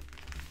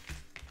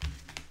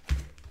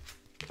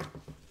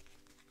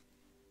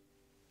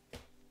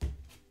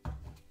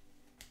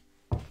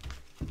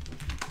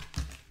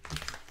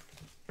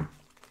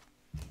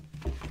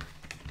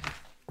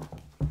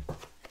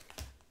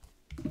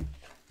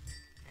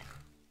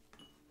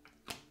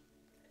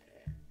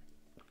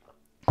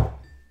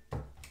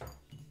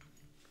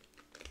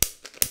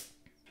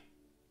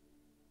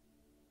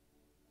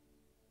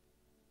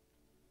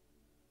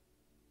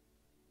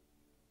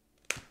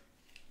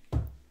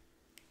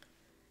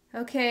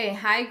 Okay,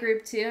 hi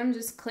group 2. I'm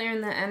just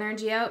clearing the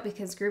energy out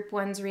because group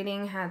 1's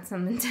reading had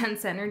some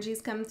intense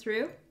energies come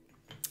through.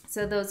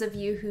 So those of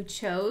you who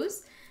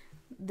chose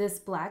this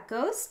black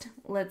ghost,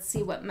 let's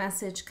see what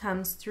message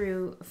comes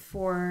through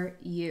for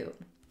you.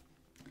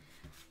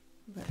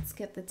 Let's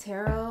get the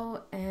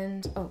tarot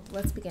and, oh,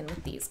 let's begin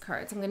with these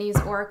cards. I'm going to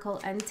use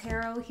Oracle and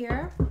Tarot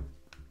here.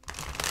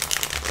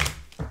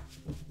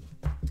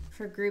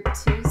 For group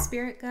 2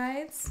 spirit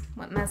guides,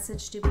 what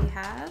message do we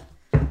have?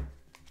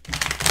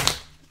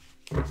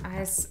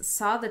 I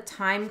saw the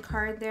time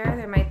card there.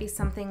 There might be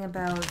something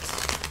about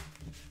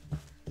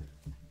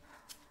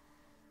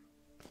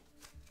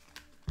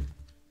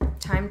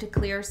time to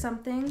clear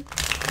something.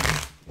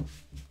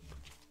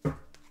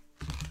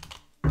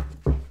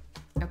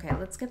 Okay,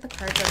 let's get the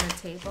cards on the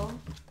table.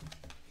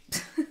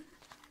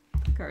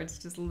 Cards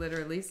just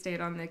literally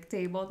stayed on the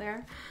table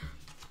there.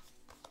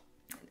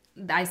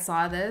 I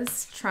saw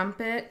this.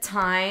 Trumpet,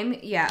 time.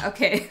 Yeah,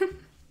 okay.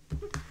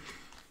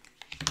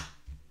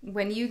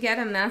 When you get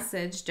a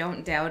message,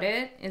 don't doubt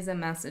it is a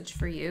message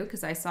for you,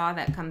 because I saw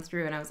that come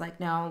through and I was like,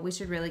 no, we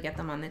should really get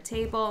them on the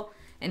table.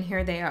 And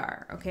here they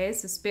are. Okay,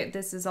 so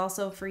this is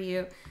also for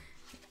you.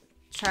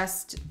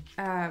 Trust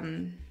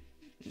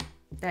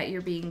that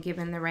you're being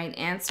given the right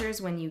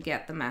answers when you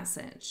get the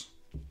message.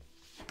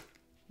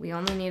 We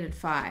only needed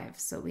 5,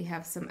 so we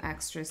have some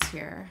extras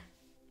here.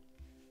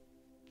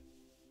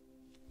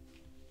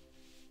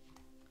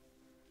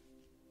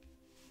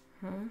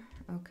 Huh?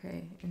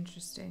 Okay,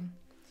 interesting.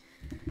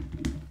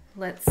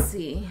 Let's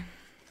see.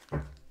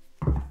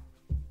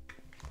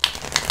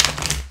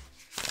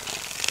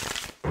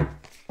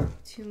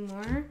 Two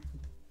more.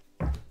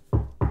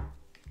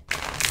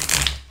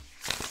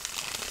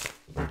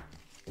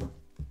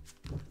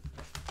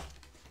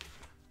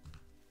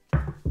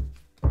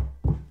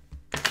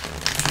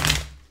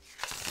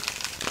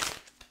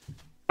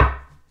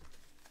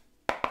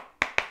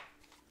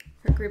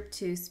 For group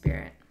 2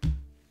 spirit.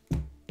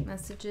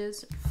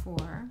 Messages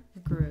for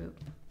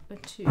group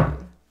 2.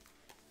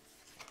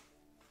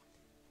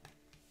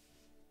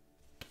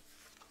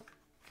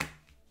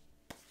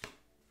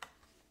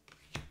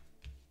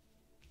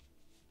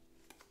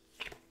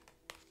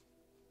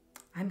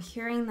 I'm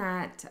hearing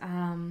that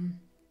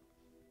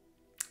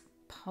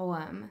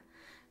poem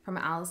from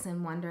Alice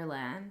in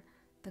Wonderland,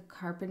 The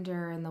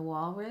Carpenter and the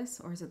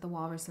Walrus, or is it The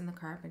Walrus and the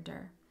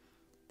Carpenter?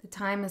 The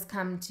time has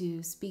come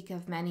to speak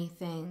of many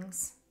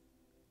things.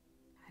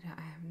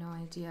 I have no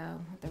idea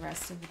what the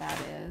rest of that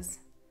is.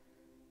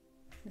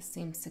 This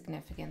seems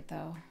significant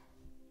though.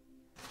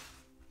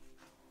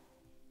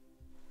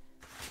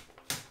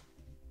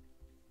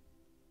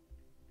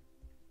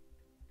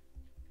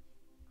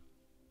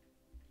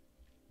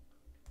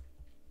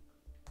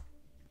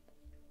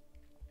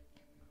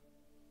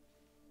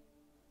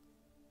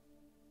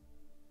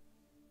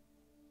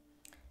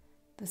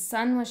 The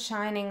sun was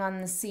shining on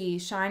the sea,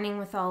 shining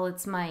with all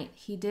its might.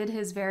 He did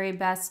his very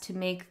best to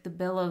make the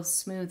billows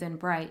smooth and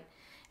bright.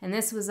 And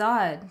this was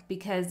odd,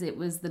 because it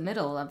was the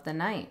middle of the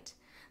night.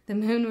 The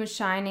moon was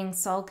shining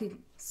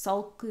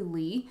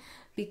sulkily,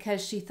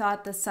 because she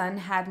thought the sun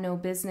had no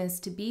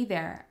business to be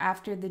there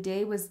after the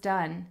day was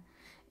done.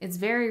 It's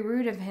very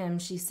rude of him,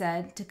 she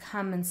said, to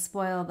come and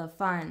spoil the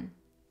fun.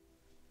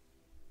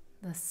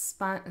 The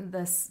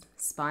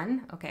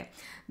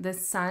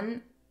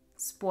sun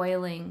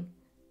spoiling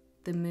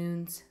the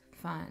moon's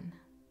fun.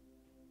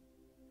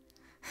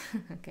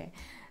 Okay.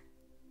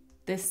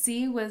 The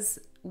sea was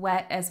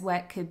wet as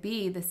wet could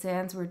be. The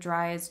sands were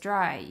dry as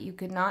dry. You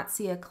could not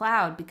see a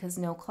cloud because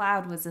no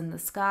cloud was in the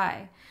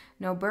sky.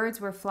 No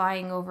birds were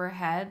flying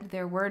overhead.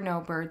 There were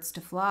no birds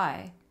to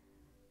fly.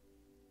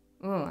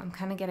 Ooh, I'm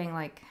kind of getting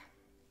like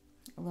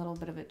a little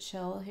bit of a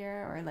chill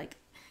here, or like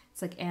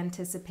it's like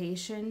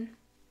anticipation.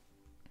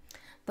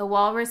 The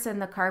walrus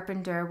and the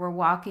carpenter were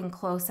walking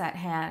close at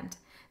hand.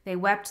 They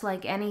wept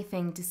like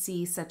anything to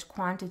see such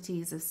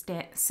quantities of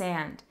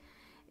sand.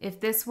 If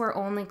this were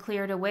only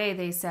cleared away,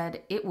 they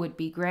said, it would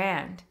be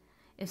grand.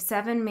 If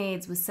 7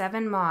 maids with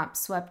 7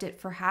 mops swept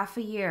it for half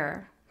a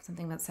year,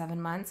 something about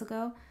 7 months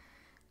ago,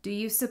 do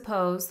you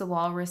suppose, the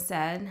walrus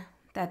said,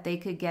 that they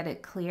could get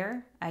it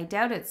clear? I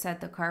doubt it,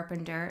 said the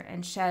carpenter,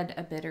 and shed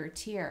a bitter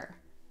tear.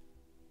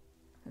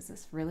 Is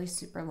this really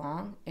super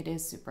long? It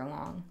is super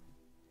long.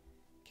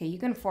 Okay, you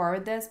can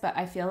forward this, but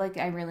I feel like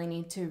I really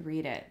need to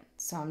read it.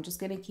 So I'm just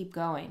going to keep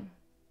going.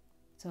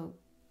 So,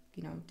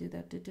 you know, do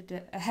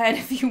the ahead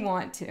if you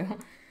want to.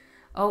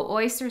 Oh,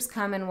 oysters,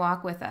 come and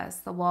walk with us.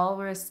 The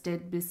walrus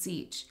did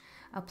beseech.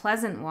 A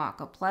pleasant walk,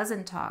 a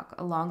pleasant talk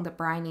along the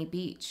briny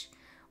beach.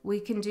 We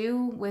can do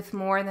with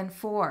more than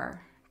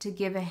 4 to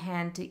give a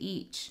hand to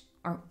each.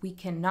 Or we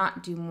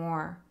cannot do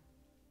more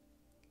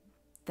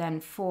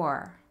than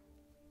 4.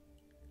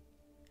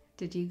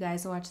 Did you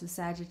guys watch the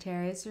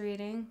Sagittarius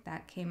reading?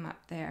 That came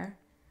up there.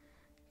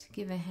 To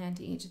give a hand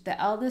to each.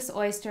 The eldest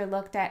oyster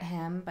looked at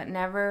him, but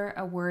never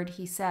a word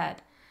he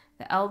said.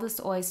 The eldest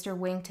oyster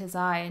winked his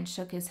eye and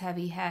shook his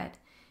heavy head,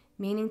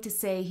 meaning to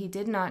say he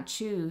did not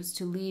choose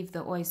to leave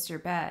the oyster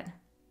bed.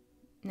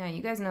 Now,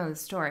 you guys know the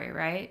story,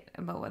 right?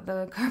 About what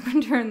the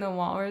carpenter and the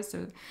walrus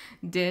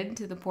did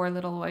to the poor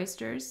little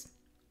oysters.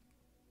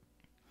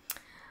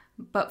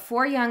 But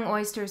 4 young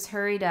oysters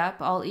hurried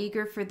up, all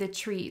eager for the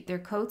treat. Their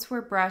coats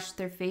were brushed,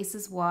 their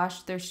faces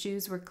washed, their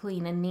shoes were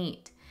clean and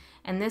neat.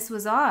 And this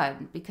was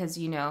odd, because,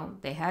 you know,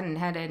 they hadn't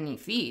had any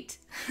feet.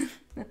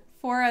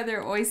 4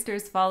 other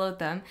oysters followed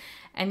them,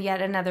 and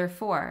yet another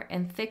 4.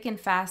 And thick and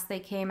fast they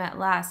came at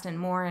last, and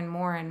more and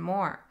more and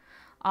more,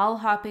 all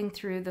hopping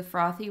through the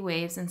frothy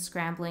waves and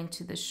scrambling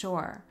to the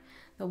shore.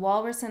 The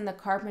walrus and the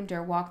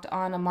carpenter walked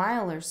on a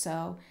mile or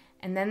so,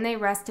 and then they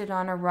rested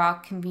on a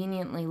rock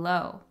conveniently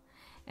low.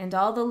 And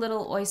all the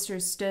little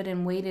oysters stood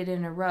and waited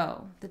in a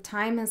row. The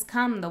time has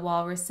come, the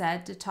walrus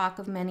said, to talk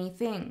of many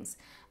things,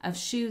 of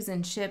shoes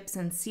and ships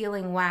and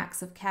sealing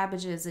wax, of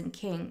cabbages and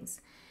kings,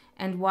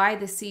 and why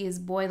the sea is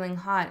boiling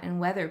hot and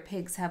whether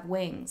pigs have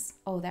wings.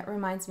 Oh, that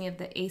reminds me of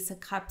the Ace of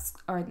Cups,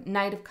 or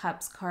Knight of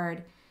Cups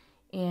card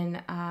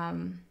in,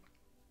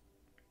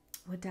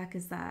 what deck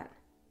is that?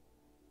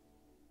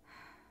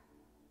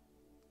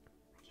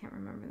 I can't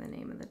remember the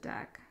name of the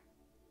deck.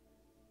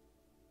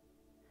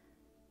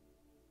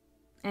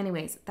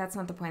 Anyways, that's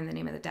not the point of the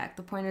name of the deck.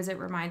 The point is it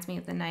reminds me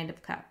of the Knight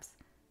of Cups.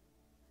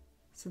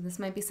 So this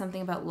might be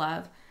something about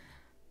love.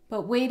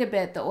 But wait a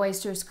bit, the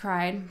oysters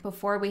cried,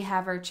 before we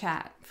have our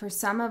chat. For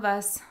some of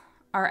us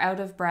are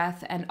out of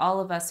breath and all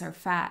of us are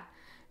fat.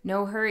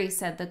 No hurry,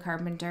 said the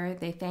carpenter.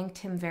 They thanked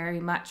him very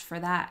much for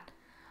that.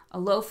 A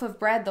loaf of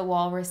bread, the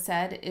walrus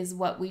said, is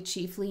what we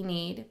chiefly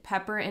need.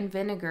 Pepper and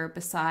vinegar,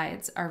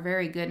 besides, are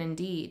very good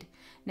indeed.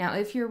 Now,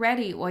 if you're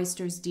ready,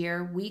 oysters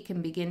dear, we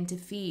can begin to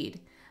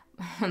feed.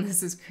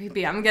 This is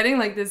creepy. I'm getting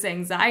like this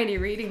anxiety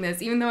reading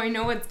this, even though I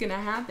know what's going to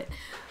happen.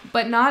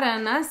 But not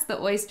on us,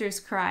 the oysters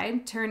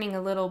cried, turning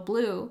a little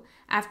blue.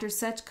 After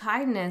such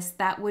kindness,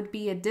 that would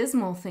be a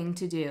dismal thing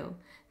to do.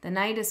 The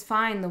night is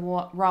fine, the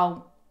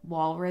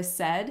walrus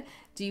said.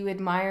 Do you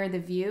admire the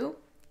view?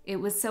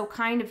 It was so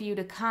kind of you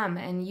to come,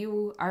 and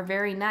you are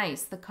very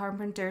nice. The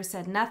carpenter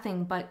said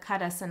nothing but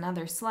cut us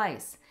another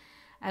slice.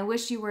 I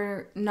wish you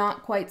were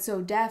not quite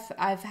so deaf.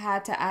 I've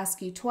had to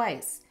ask you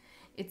twice.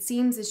 It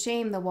seems a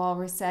shame, the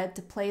walrus said,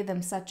 to play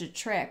them such a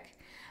trick,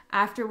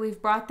 after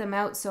we've brought them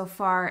out so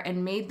far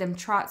and made them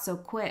trot so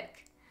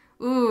quick.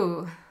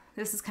 Ooh,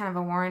 this is kind of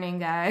a warning,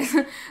 guys.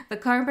 The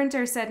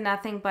carpenter said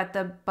nothing, but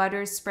the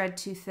butters spread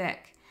too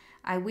thick.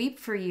 I weep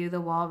for you, the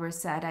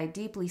walrus said. I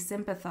deeply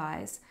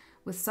sympathize.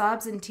 With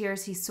sobs and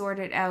tears he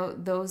sorted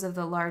out those of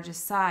the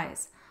largest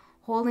size,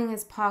 holding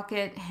his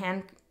pocket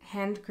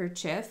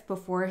handkerchief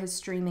before his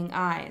streaming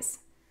eyes.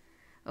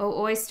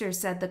 Oh, oysters,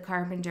 said the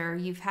carpenter,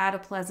 you've had a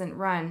pleasant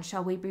run.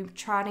 Shall we be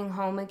trotting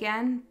home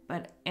again?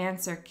 But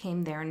answer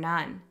came there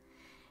none.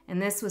 And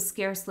this was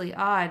scarcely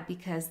odd,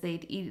 because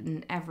they'd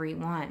eaten every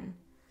one.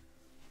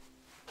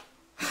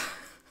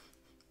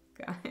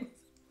 Guys.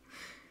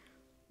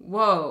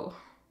 Whoa.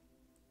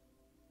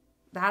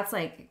 That's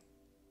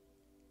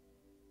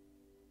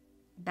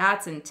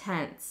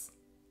intense.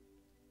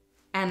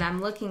 And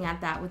I'm looking at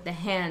that with the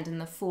hand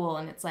and the Fool,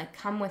 and it's like,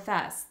 come with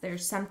us.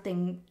 There's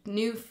something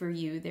new for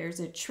you.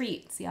 There's a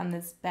treat. See, on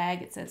this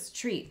bag it says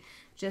treat,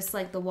 just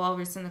like the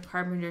walrus and the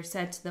carpenter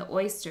said to the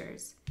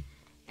oysters.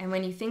 And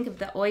when you think of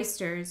the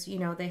oysters, you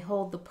know, they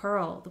hold the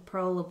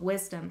pearl of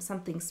wisdom,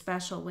 something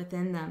special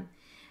within them.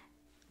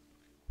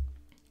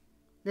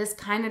 This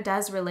kind of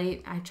does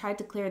relate. I tried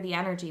to clear the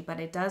energy, but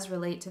it does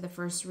relate to the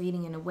first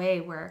reading in a way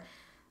where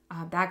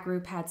that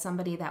group had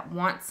somebody that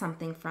wants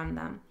something from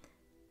them.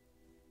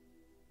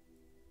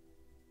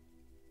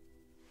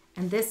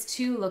 And this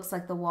too looks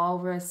like the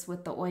walrus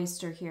with the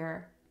oyster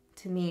here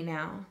to me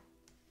now.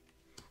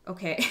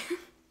 Okay.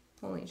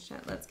 Holy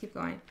shit. Let's keep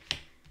going.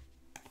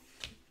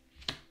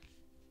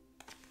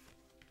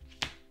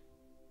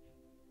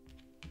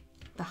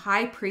 The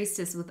high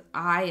priestess with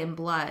eye and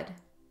blood.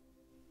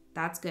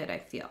 That's good, I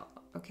feel.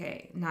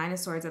 Okay. 9 of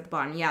Swords at the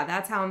bottom. Yeah,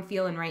 that's how I'm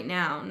feeling right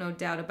now. No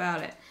doubt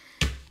about it.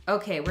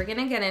 Okay, we're going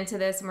to get into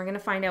this and we're going to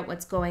find out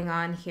what's going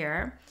on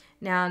here.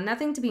 Now,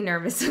 nothing to be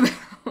nervous about.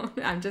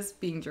 I'm just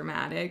being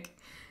dramatic.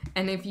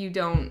 And if you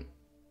don't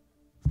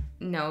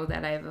know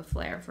that I have a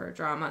flair for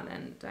drama,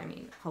 then, I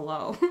mean,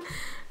 hello.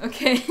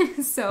 Okay,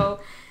 so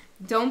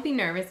don't be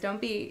nervous. Don't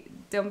be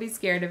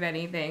scared of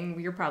anything.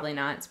 You're probably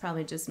not. It's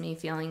probably just me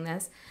feeling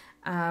this.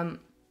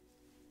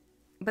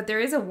 But there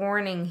is a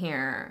warning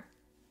here,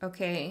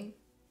 okay?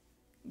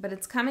 but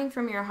it's coming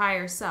from your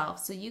higher self,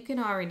 so you can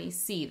already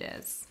see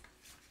this.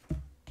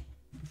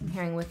 I'm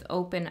hearing with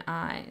open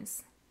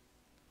eyes.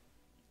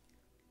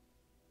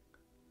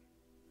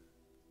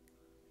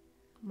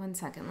 One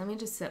second, let me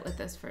just sit with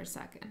this for a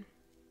second.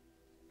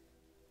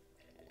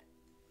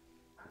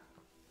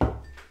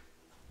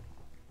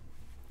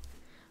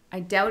 I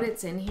doubt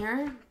it's in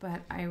here,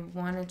 but I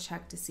want to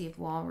check to see if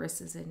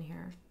Walrus is in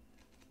here.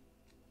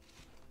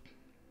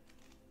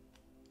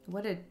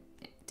 What a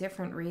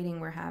different reading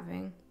we're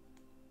having.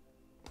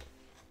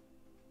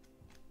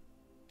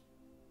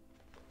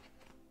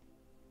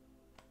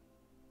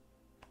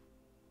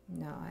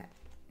 No,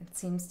 it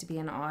seems to be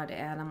an odd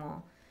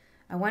animal.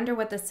 I wonder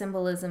what the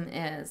symbolism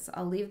is.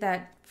 I'll leave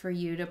that for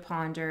you to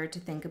ponder, to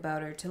think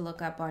about, or to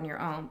look up on your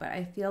own. But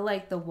I feel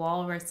like the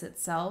walrus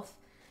itself,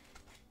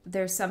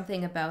 there's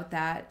something about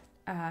that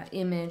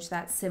image,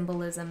 that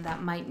symbolism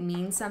that might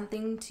mean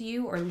something to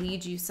you or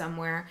lead you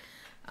somewhere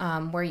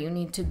where you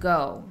need to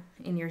go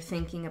in your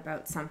thinking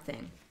about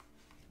something.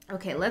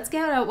 Okay, let's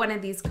get out one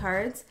of these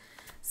cards.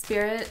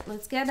 Spirit,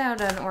 let's get out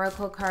an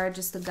oracle card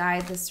just to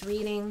guide this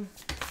reading.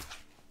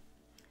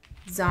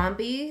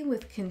 Zombie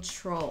with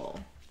control.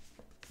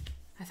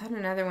 I thought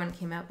another one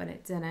came out, but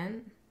it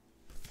didn't.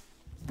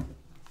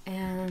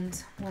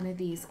 And one of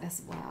these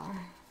as well.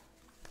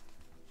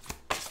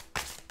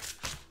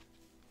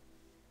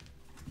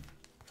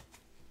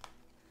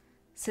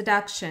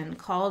 Seduction,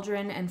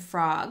 cauldron, and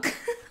frog.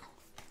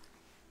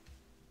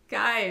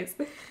 Guys,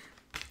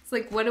 it's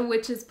like what do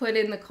witches put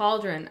in the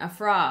cauldron? A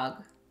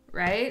frog,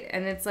 right?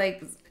 And it's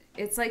like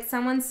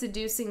someone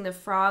seducing the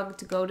frog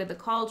to go to the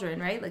cauldron,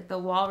 right? Like the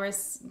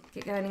walrus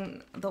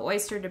getting the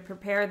oyster to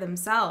prepare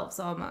themselves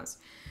almost.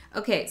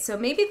 Okay, so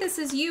maybe this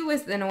is you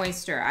with an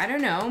oyster. I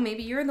don't know.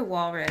 Maybe you're the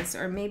walrus,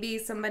 or maybe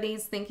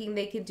somebody's thinking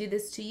they could do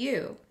this to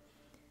you.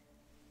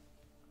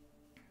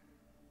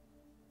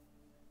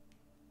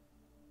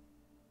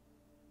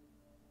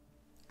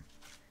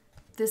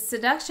 The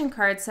seduction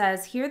card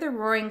says, hear the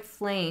roaring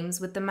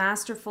flames with the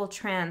masterful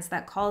trance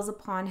that calls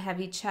upon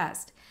heavy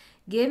chest.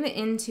 Give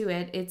into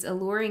it its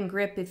alluring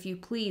grip if you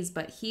please,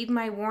 but heed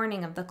my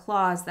warning of the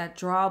claws that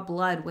draw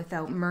blood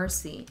without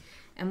mercy.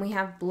 And we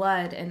have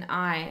blood and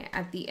eye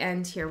at the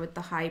end here with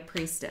the high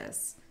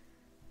priestess.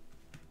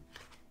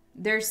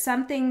 There's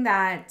something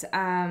that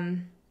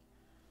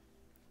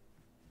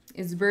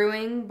is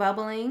brewing,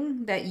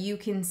 bubbling, that you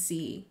can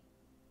see.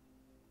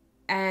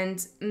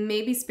 And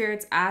maybe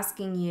Spirit's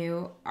asking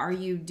you, are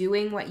you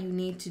doing what you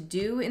need to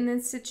do in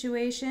this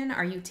situation?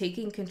 Are you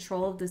taking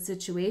control of the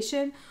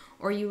situation?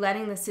 Or are you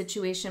letting the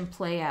situation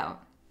play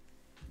out?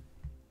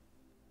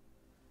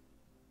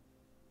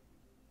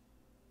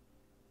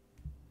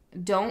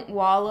 Don't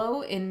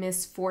wallow in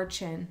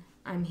misfortune,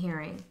 I'm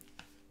hearing.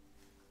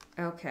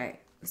 Okay,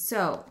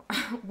 so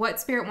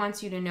what Spirit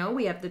wants you to know,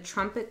 we have the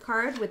Trumpet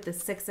card with the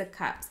Six of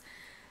Cups.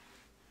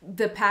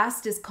 The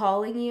past is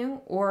calling you,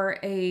 or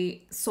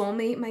a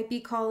soulmate might be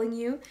calling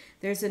you.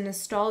 There's a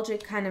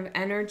nostalgic kind of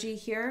energy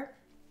here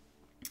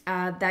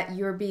that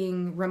you're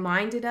being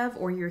reminded of,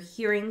 or you're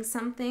hearing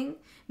something.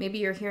 Maybe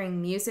you're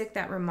hearing music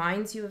that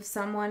reminds you of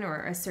someone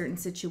or a certain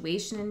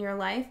situation in your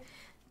life.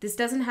 This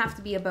doesn't have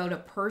to be about a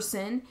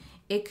person.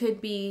 It could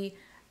be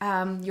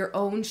your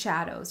own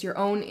shadows, your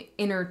own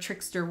inner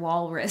trickster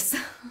walrus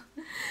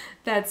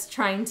that's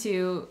trying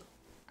to,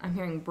 I'm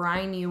hearing,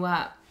 brine you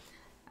up.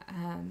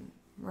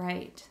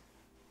 Right.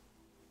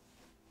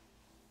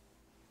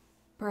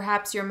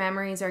 Perhaps your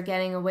memories are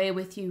getting away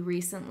with you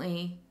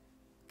recently,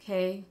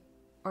 okay?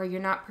 Or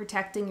you're not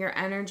protecting your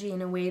energy in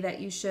a way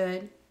that you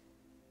should.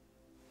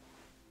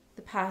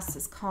 The past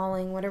is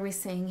calling. What are we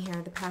saying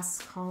here? The past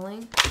is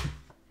calling.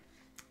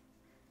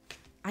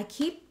 I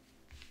keep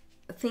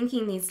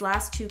thinking these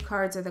last two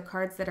cards are the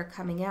cards that are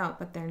coming out,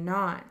 but they're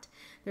not.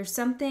 There's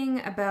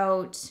something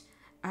about...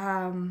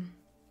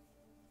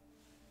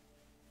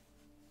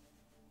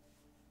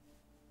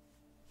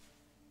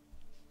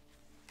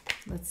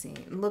 let's see,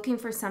 looking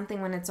for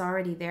something when it's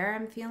already there,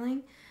 I'm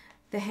feeling.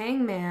 The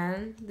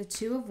Hangman, the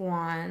Two of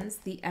Wands,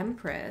 the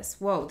Empress.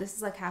 Whoa, this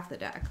is like half the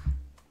deck.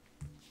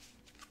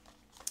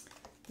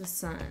 The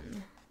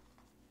Sun,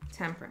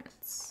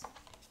 Temperance,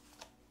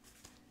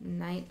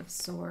 Knight of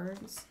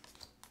Swords,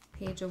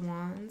 Page of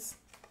Wands,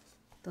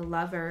 the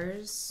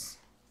Lovers,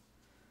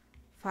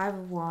 Five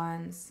of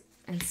Wands,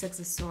 and Six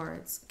of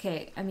Swords.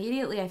 Okay,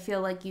 immediately I feel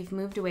like you've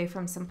moved away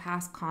from some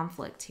past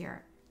conflict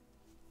here.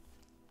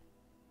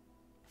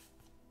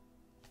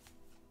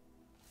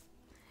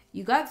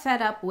 You got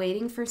fed up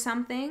waiting for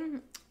something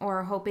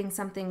or hoping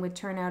something would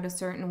turn out a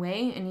certain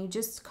way, and you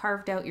just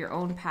carved out your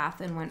own path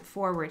and went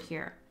forward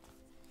here.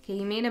 Okay,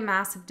 you made a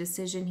massive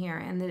decision here,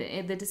 and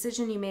the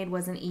decision you made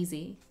wasn't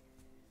easy.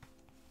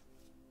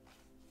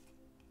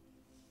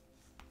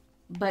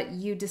 But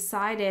you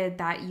decided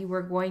that you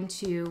were going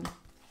to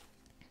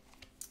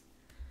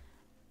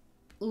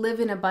live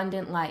an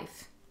abundant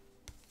life.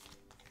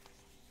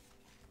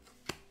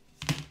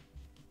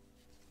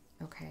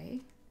 Okay.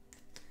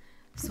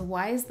 So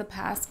why is the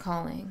past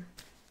calling?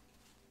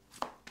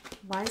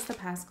 Why is the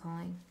past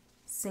calling?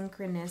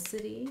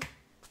 Synchronicity.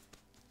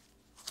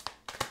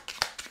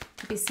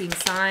 be seeing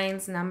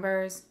signs,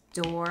 numbers,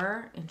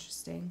 door.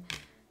 Interesting.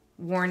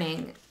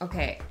 Warning.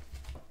 Okay.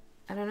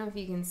 I don't know if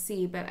you can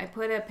see, but I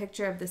put a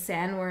picture of the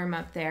sandworm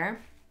up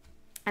there.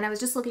 And I was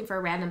just looking for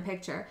a random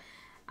picture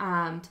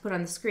to put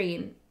on the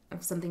screen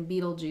of something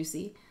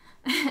Beetlejuicy.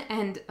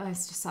 And I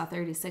just saw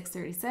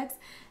 3636.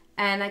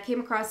 And I came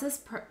across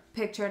this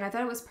picture and I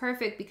thought it was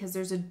perfect because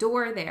there's a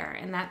door there.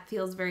 And that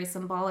feels very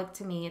symbolic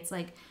to me. It's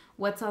like,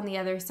 what's on the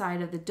other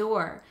side of the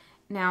door?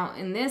 Now,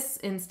 in this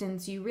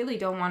instance, you really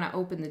don't want to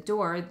open the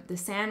door. The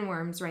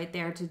sandworm's right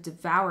there to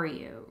devour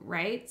you,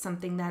 right?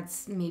 Something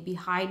that's maybe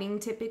hiding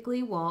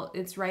typically. Well,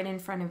 it's right in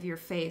front of your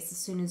face as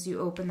soon as you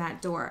open that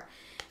door.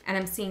 And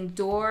I'm seeing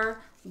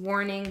door,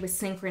 warning with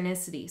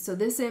synchronicity. So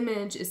this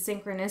image is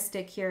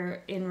synchronistic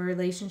here in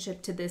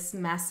relationship to this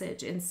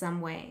message in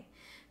some way.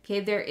 Okay,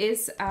 there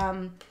is,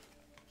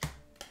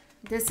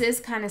 this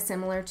is kind of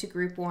similar to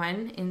group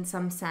 1 in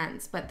some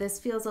sense, but this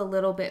feels a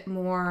little bit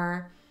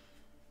more,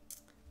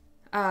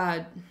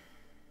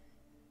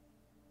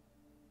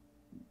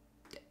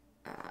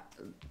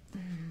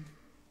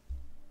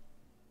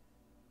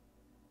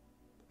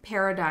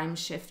 paradigm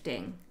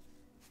shifting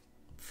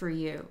for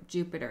you,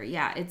 Jupiter.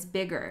 Yeah, it's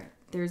bigger.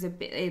 There's a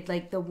bit,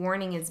 like the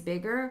warning is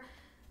bigger.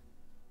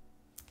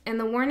 And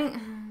the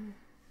warning,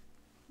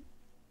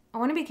 I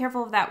want to be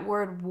careful of that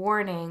word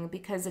warning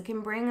because it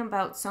can bring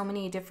about so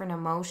many different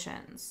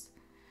emotions.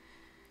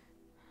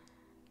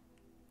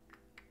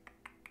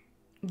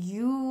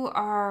 You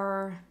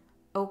are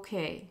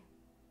okay,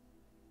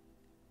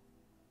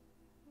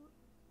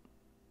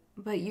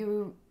 but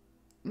you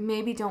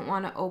maybe don't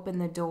want to open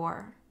the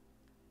door.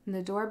 And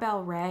the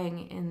doorbell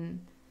rang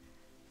in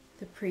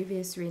the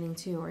previous reading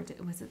too, or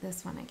was it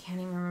this one? I can't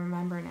even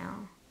remember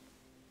now.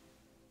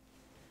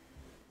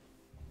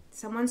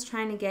 Someone's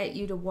trying to get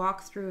you to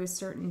walk through a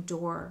certain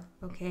door,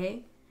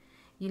 okay?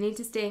 You need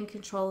to stay in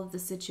control of the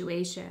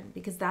situation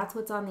because that's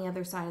what's on the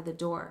other side of the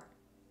door.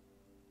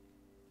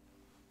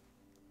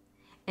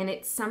 And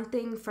it's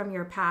something from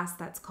your past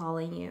that's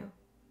calling you.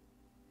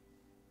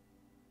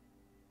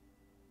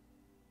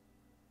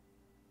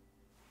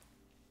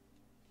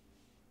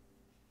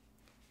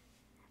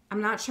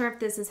 I'm not sure if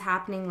this is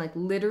happening like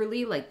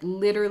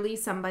literally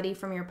somebody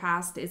from your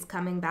past is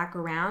coming back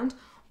around,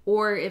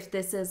 or if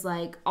this is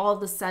like all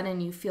of a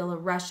sudden you feel a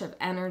rush of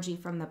energy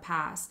from the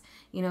past.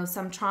 You know,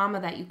 some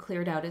trauma that you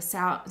cleared out is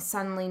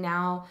suddenly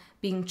now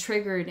being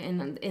triggered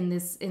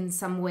in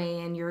some way,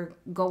 and you're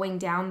going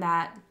down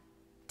that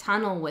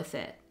tunnel with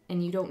it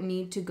and you don't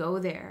need to go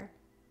there.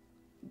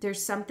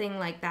 There's something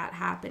like that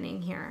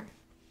happening here.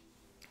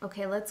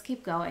 Okay, let's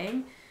keep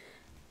going.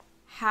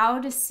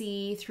 How to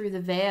see through the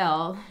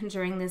veil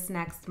during this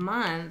next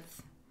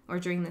month, or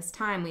during this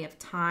time. We have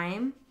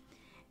time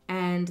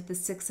and the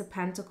 6 of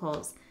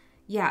Pentacles.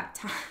 Yeah,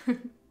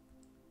 time.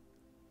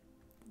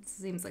 This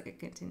seems like a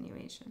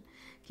continuation.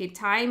 Okay,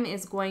 time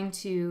is going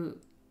to,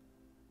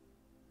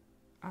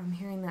 I'm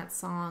hearing that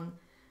song.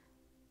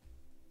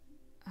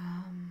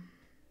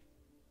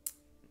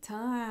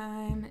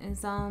 Time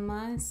is on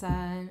my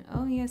side.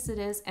 Oh, yes, it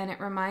is. And it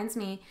reminds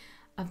me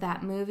of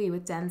that movie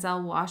with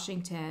Denzel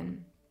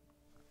Washington.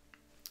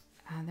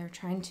 They're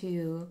trying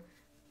to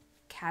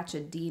catch a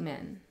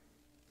demon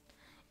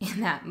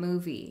in that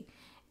movie.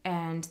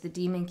 And the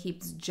demon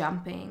keeps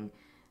jumping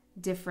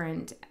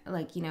different,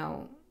 like, you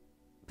know,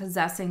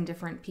 possessing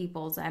different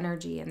people's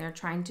energy. And they're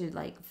trying to,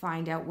 like,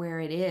 find out where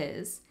it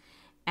is.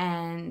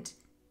 And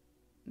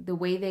the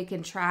way they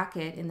can track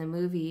it in the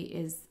movie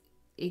is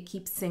it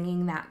keeps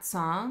singing that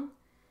song.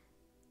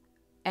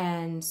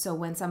 And so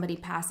when somebody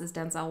passes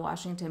Denzel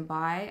Washington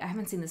by, I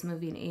haven't seen this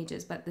movie in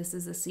ages, but this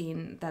is a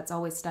scene that's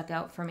always stuck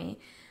out for me.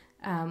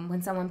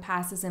 When someone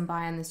passes him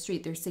by on the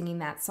street, they're singing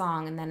that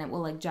song, and then it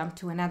will like jump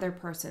to another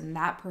person.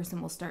 That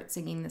person will start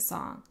singing the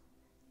song.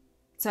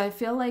 So I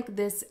feel like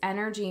this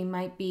energy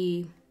might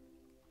be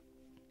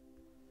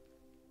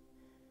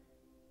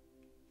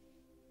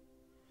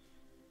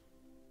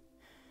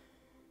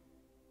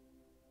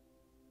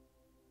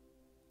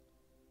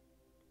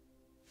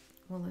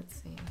well,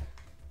 let's see.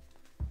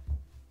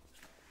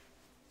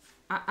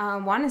 I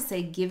want to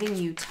say giving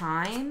you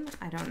time.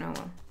 I don't know.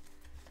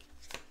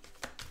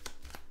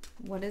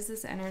 What is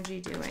this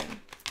energy doing?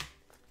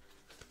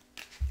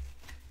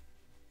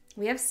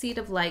 We have seed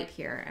of light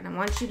here, and I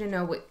want you to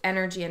know what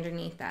energy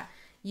underneath that.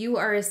 You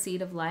are a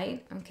seed of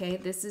light, okay?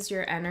 This is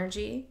your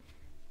energy.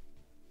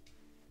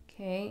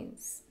 Okay,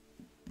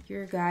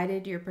 you're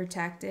guided, you're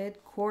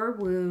protected. Core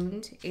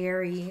wound,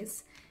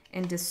 Aries,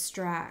 and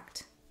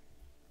distract.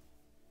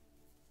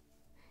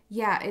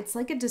 Yeah, it's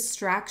like a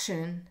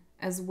distraction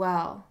as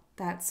well,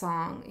 that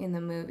song in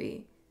the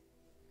movie.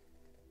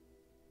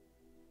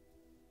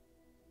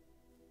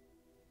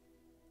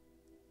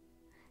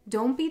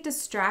 Don't be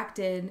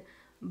distracted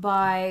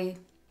by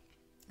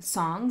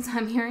songs,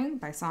 I'm hearing.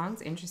 By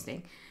songs,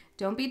 interesting.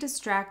 Don't be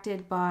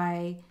distracted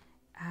by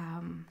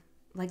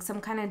like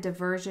some kind of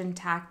diversion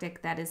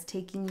tactic that is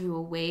taking you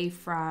away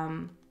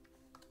from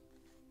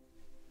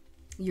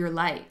your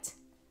light.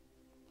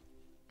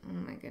 Oh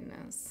my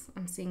goodness.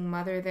 I'm seeing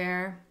Mother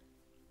there.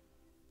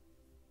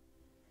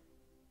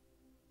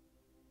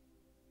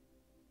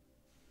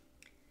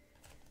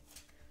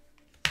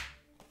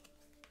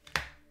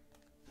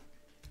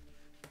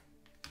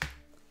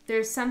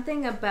 There's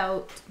something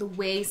about the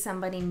way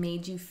somebody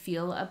made you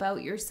feel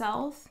about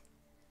yourself.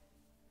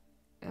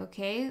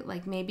 Okay,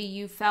 like maybe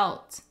you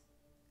felt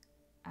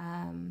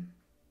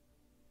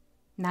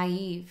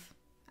naive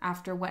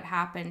after what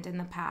happened in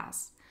the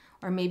past.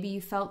 Or maybe you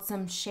felt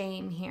some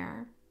shame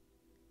here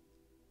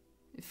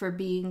for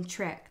being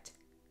tricked.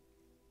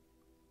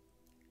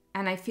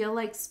 And I feel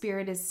like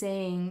Spirit is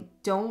saying,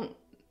 don't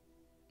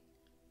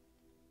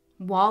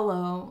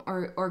wallow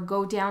or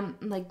go down.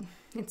 Like,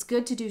 it's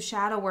good to do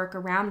shadow work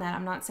around that.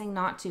 I'm not saying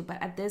not to,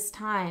 but at this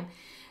time,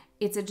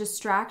 it's a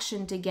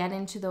distraction to get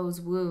into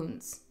those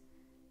wounds,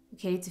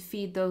 okay, to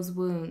feed those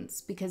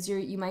wounds, because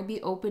you might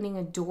be opening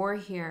a door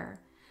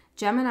here.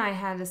 Gemini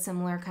had a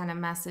similar kind of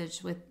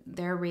message with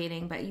their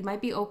reading, but you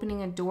might be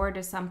opening a door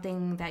to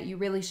something that you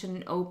really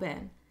shouldn't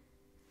open.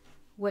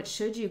 What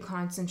should you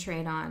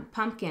concentrate on?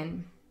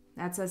 Pumpkin.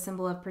 That's a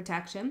symbol of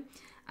protection.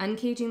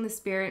 Uncaging the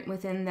spirit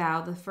within thou,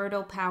 the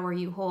fertile power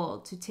you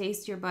hold. To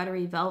taste your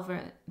buttery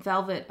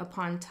velvet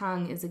upon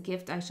tongue is a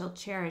gift I shall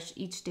cherish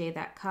each day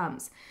that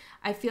comes.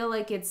 I feel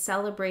like it's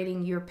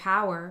celebrating your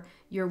power,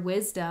 your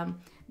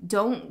wisdom.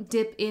 Don't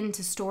dip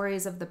into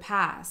stories of the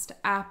past.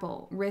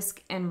 Apple,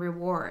 risk and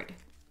reward.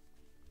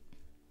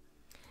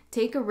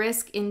 Take a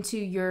risk into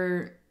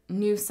your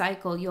new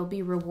cycle. You'll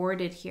be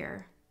rewarded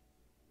here.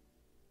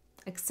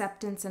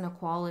 Acceptance and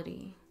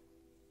equality.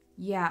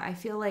 Yeah, I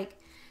feel like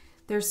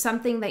there's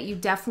something that you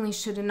definitely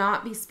should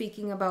not be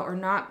speaking about, or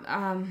not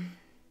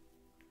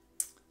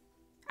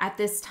at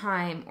this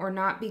time, or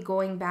not be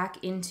going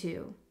back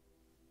into.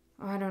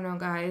 Oh, I don't know,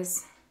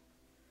 guys.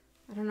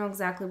 I don't know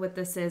exactly what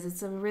this is.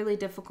 It's a really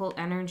difficult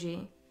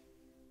energy.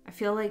 I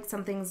feel like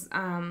something's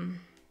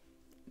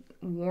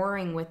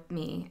warring with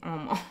me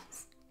almost.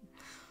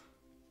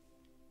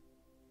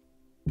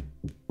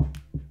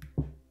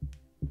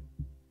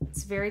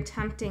 It's very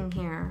tempting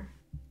here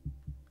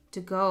to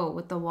go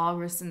with the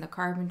walrus and the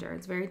carpenter.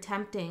 It's very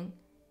tempting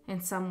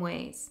in some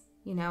ways,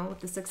 you know,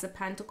 with the Six of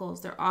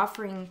Pentacles. They're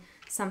offering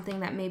something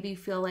that maybe you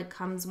feel like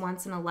comes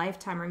once in a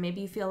lifetime, or maybe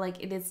you feel like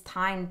it is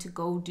time to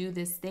go do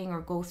this thing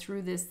or go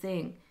through this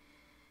thing.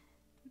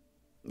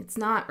 It's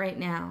not right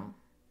now.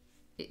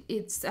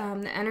 It's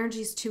the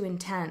energy's too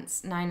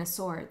intense. Nine of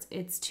Swords.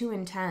 It's too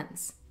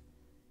intense.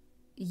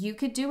 You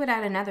could do it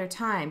at another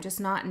time, just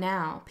not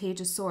now.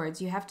 Page of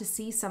Swords. You have to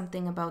see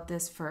something about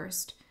this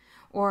first,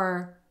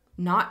 or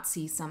not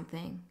see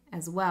something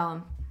as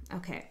well.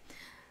 Okay,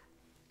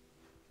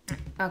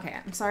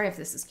 I'm sorry if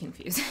this is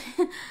confusing.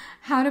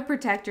 How to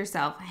protect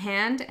yourself.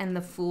 Hand and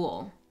the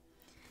Fool.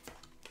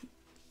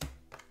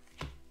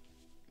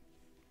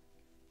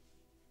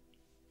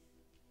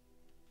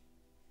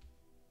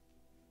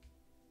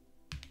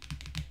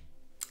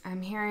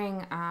 I'm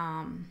hearing,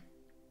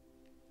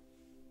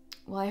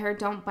 well, I heard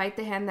don't bite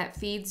the hand that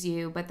feeds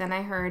you, but then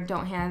I heard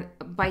don't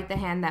bite the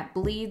hand that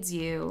bleeds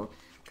you,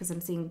 because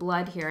I'm seeing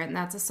blood here, and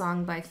that's a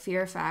song by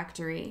Fear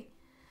Factory.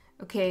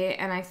 Okay,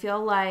 and I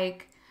feel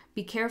like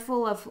be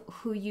careful of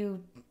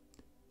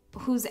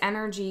whose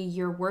energy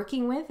you're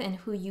working with and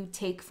who you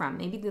take from.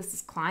 Maybe this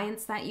is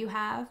clients that you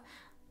have.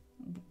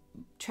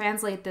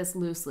 Translate this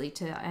loosely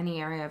to any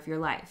area of your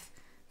life.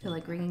 I feel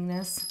like ringing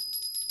this.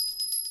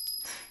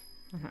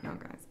 I don't know,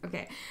 guys.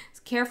 Okay,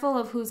 so careful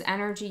of whose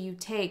energy you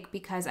take,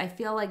 because I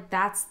feel like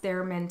that's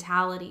their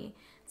mentality.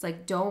 It's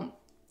like, don't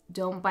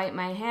bite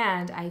my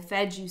hand. I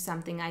fed you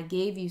something. I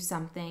gave you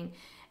something.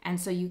 And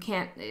so you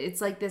can't,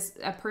 it's like this,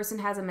 a person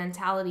has a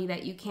mentality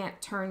that you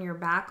can't turn your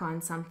back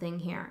on something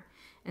here.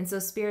 And so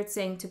Spirit's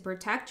saying to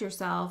protect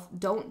yourself,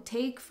 don't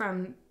take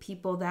from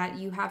people that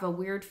you have a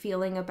weird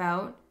feeling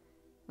about,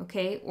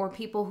 okay? Or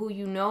people who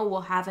you know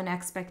will have an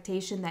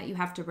expectation that you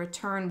have to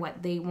return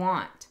what they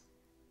want.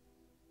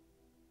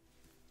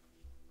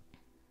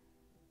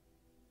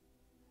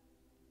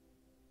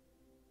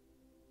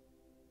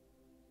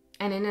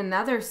 And in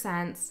another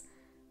sense,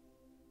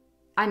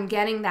 I'm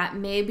getting that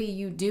maybe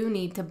you do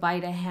need to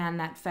bite a hand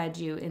that fed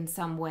you in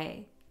some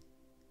way.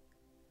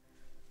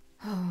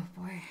 Oh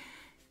boy.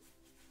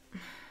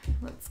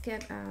 Let's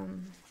get,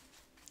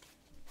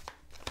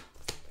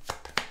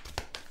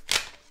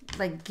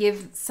 like,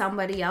 give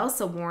somebody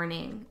else a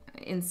warning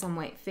in some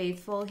way.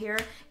 Faithful here.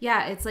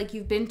 Yeah, it's like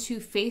you've been too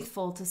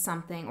faithful to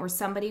something, or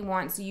somebody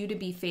wants you to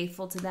be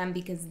faithful to them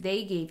because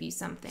they gave you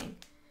something.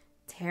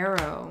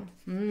 Tarot.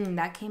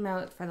 That came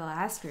out for the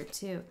last group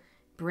too.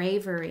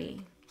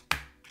 Bravery.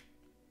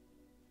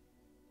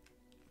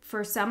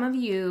 For some of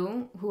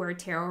you who are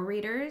tarot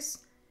readers,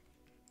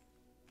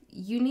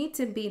 you need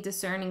to be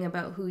discerning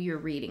about who you're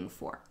reading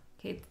for.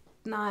 Okay,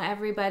 not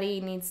everybody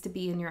needs to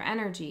be in your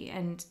energy,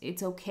 and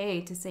it's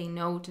okay to say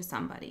no to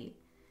somebody.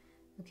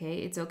 Okay,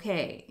 it's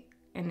okay.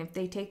 And if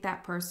they take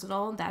that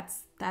personal,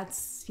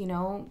 that's you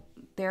know,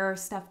 their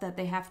stuff that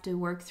they have to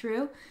work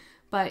through.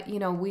 But, you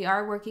know, we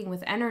are working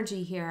with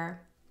energy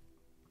here,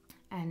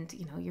 and,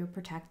 you know, you're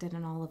protected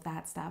and all of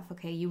that stuff.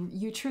 Okay,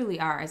 you truly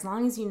are. As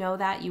long as you know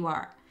that, you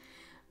are.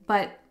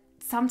 But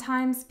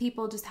sometimes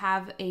people just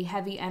have a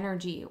heavy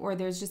energy, or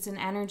there's just an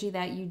energy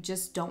that you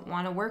just don't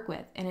want to work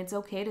with, and it's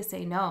okay to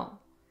say no.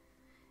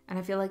 And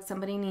I feel like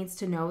somebody needs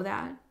to know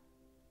that.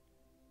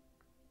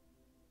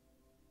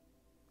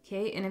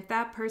 Okay, and if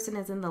that person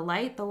is in the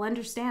light, they'll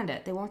understand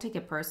it. They won't take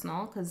it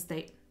personal because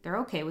they're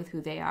okay with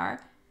who they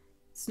are.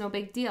 It's no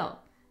big deal.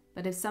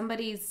 But if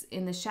somebody's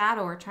in the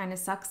shadow or trying to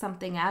suck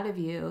something out of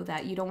you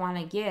that you don't want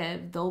to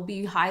give, they'll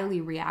be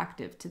highly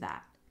reactive to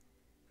that.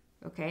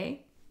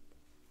 Okay?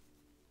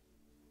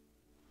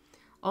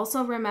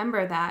 Also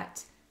remember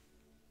that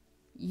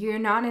you're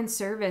not in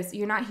service.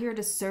 You're not here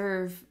to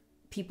serve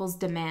people's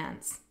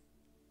demands.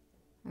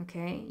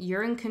 Okay?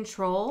 You're in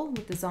control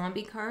with the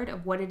zombie card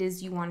of what it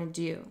is you want to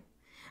do.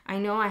 I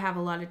know I have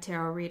a lot of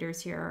tarot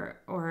readers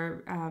here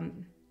or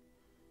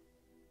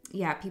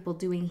people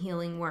doing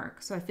healing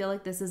work. So I feel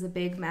like this is a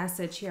big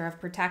message here of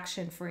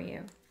protection for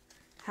you.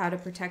 How to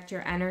protect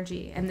your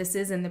energy. And this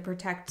is in the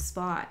protect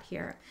spot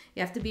here.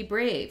 You have to be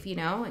brave, you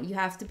know? You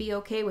have to be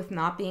okay with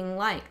not being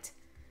liked.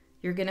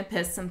 You're going to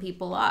piss some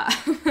people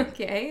off,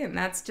 okay? And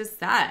that's just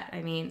that.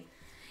 I mean,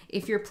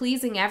 if you're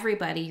pleasing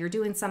everybody, you're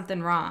doing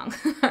something wrong,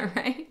 all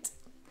right?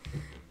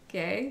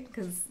 Okay?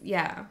 Because,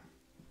 yeah.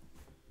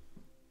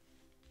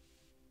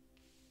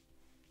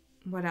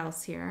 What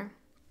else here?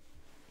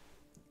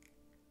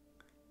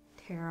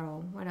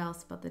 Tarot. What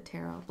else about the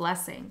tarot?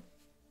 Blessing.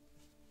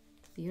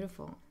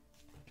 Beautiful.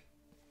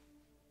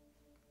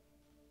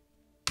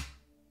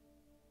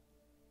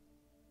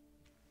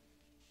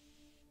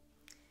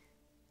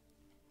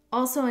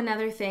 Also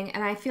another thing,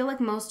 and I feel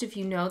like most of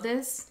you know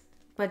this,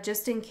 but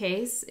just in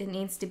case it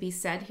needs to be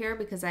said here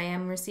because I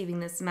am receiving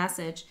this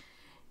message,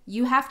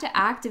 you have to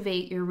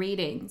activate your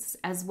readings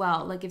as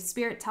well. Like if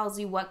Spirit tells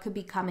you what could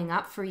be coming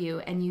up for you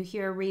and you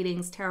hear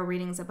readings, tarot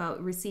readings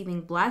about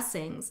receiving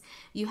blessings,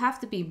 you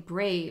have to be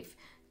brave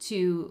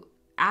to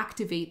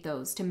activate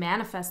those, to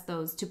manifest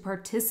those, to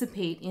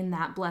participate in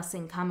that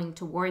blessing coming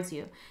towards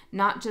you,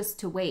 not just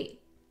to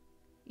wait.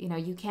 You know,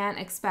 you can't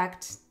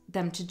expect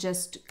them to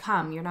just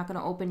come. You're not going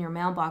to open your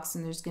mailbox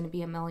and there's going to be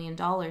 $1 million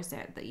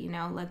there. That, you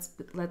know,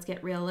 let's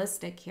get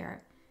realistic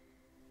here.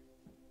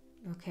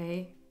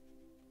 Okay?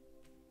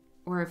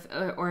 Or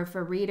if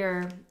a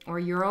reader or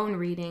your own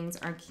readings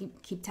are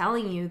keep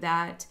telling you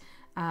that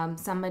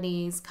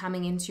somebody's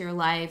coming into your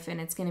life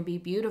and it's going to be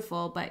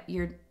beautiful, but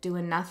you're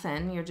doing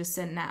nothing, you're just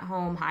sitting at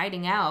home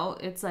hiding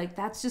out, it's like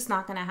that's just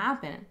not going to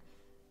happen.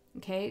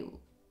 Okay?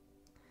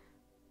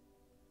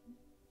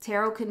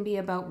 Tarot can be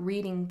about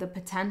reading the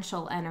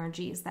potential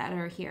energies that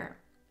are here.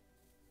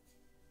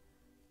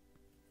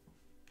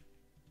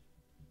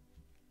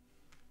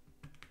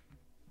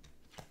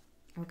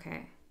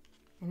 Okay.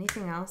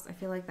 Anything else? I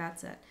feel like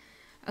that's it.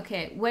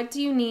 Okay, what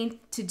do you need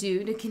to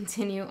do to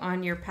continue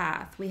on your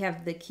path? We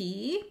have the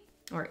key,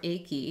 or a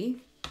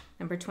key,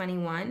 number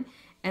 21,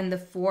 and the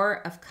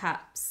 4 of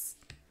Cups.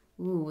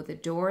 Ooh, the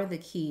door, the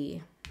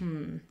key.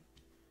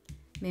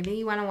 Maybe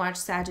you want to watch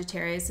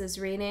Sagittarius's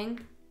reading.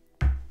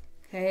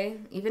 Okay,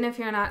 even if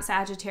you're not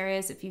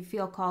Sagittarius, if you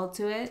feel called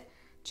to it,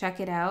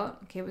 check it out.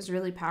 Okay, it was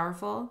really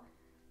powerful.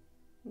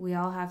 We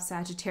all have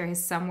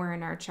Sagittarius somewhere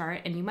in our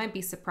chart, and you might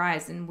be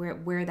surprised in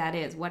where that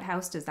is. What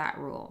house does that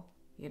rule?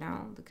 You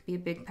know, it could be a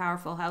big,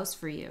 powerful house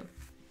for you.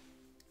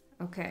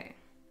 Okay.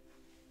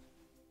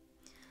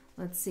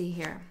 Let's see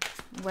here.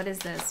 What is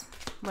this?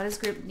 What does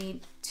group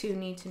need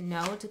to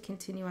know to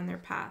continue on their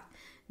path?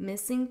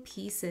 Missing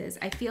pieces.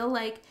 I feel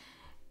like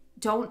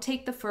don't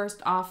take the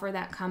first offer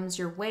that comes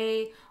your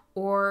way,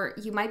 or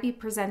you might be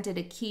presented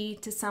a key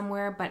to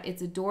somewhere, but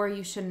it's a door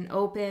you shouldn't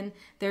open.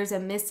 There's a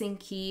missing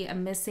key, a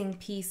missing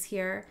piece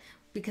here,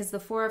 because the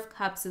 4 of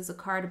Cups is a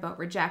card about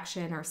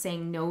rejection or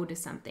saying no to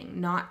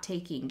something, not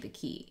taking the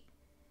key.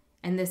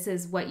 And this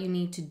is what you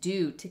need to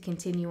do to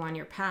continue on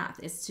your path,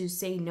 is to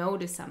say no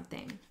to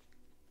something,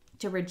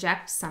 to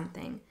reject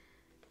something.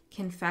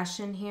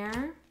 Confession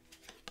here.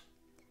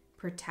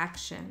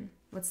 Protection.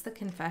 What's the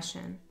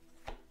confession?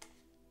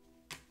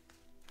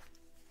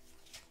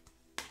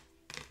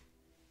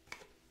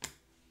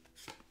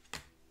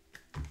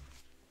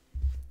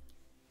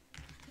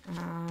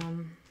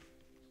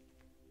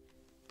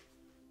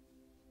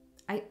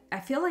 I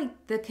feel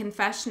like the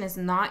confession is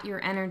not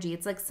your energy.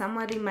 It's like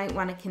somebody might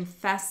want to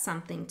confess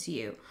something to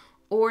you,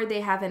 or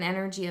they have an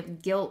energy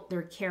of guilt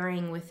they're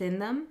carrying within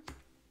them.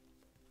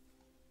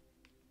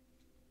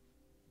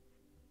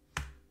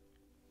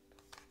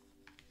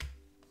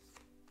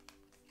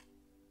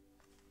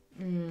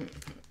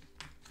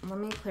 Let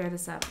me clear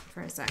this up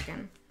for a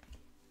second.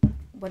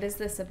 What is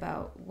this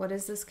about? What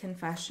is this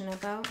confession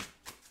about?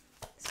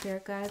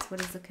 Spirit guides,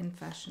 what is the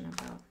confession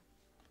about?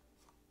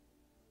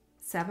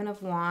 7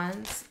 of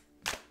Wands,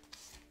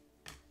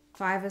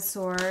 5 of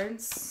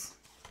Swords,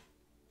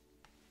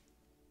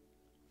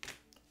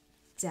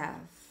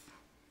 Death,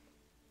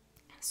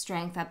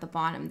 Strength at the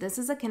bottom. This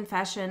is a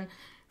confession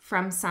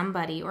from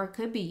somebody, or it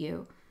could be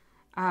you,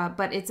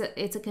 but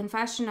it's a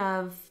confession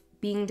of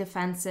being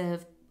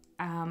defensive,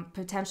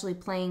 potentially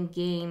playing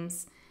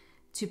games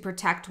to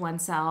protect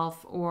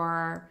oneself,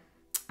 or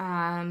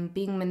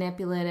being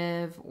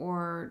manipulative,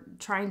 or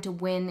trying to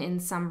win in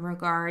some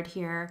regard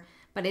here.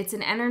 But it's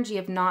an energy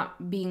of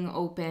not being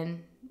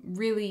open,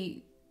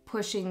 really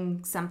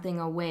pushing something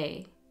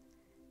away.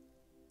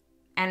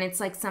 And it's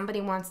like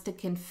somebody wants to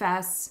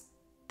confess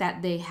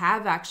that they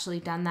have actually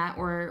done that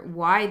or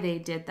why they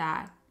did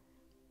that.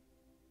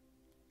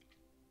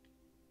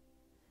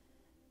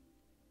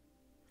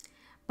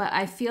 But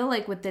I feel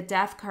like with the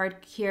Death card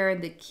here,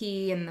 the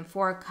Key, and the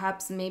Four of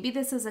Cups, maybe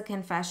this is a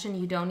confession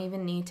you don't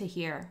even need to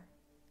hear.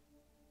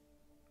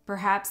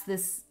 Perhaps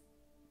this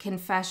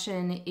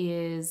confession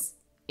is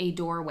a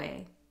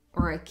doorway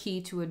or a key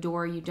to a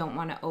door you don't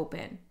want to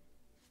open.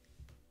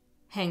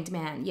 Hanged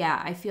Man.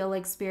 Yeah, I feel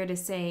like Spirit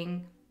is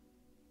saying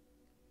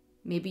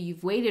maybe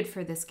you've waited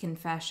for this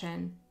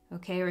confession,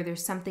 okay? Or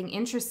there's something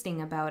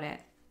interesting about it.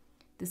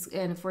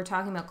 And if we're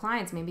talking about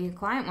clients, maybe a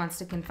client wants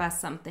to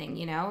confess something,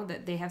 you know,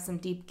 that they have some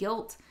deep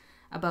guilt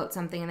about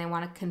something and they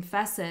want to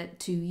confess it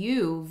to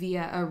you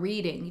via a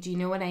reading. Do you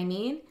know what I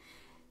mean?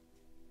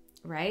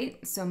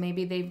 Right? So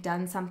maybe they've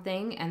done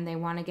something and they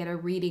want to get a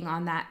reading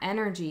on that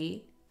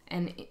energy.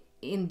 And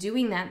in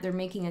doing that, they're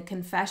making a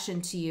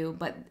confession to you,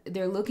 but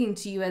they're looking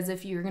to you as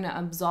if you're going to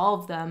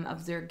absolve them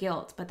of their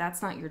guilt. But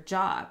that's not your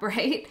job,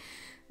 right?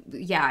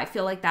 Yeah, I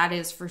feel like that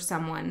is for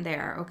someone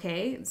there,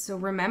 okay? So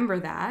remember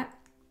that.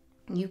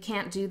 You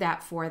can't do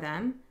that for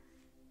them.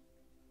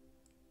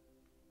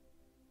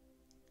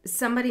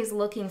 Someone's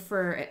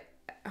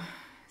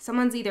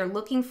either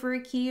looking for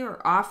a key or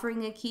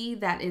offering a key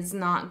that is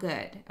not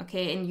good,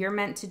 okay? And you're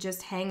meant to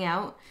just hang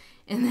out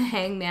in the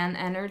Hangman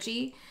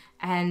energy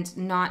and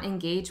not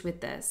engage with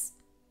this.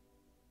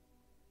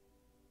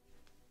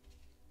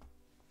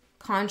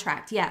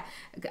 Contract, yeah.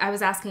 I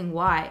was asking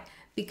why.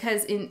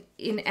 Because in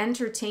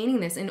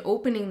entertaining this, in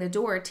opening the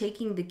door,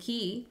 taking the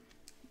key,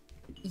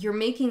 you're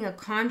making a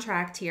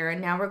contract here, and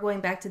now we're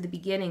going back to the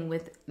beginning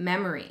with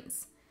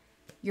memories.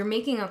 You're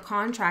making a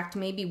contract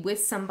maybe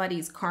with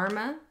somebody's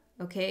karma,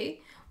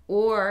 okay?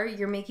 Or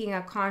you're making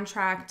a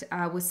contract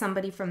with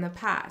somebody from the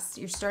past.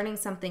 You're starting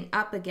something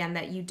up again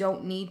that you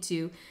don't need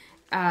to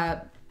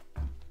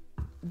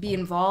be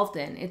involved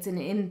in. It's an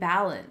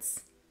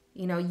imbalance.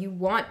 You know, you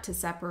want to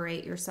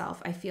separate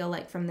yourself, I feel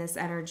like, from this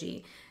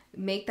energy.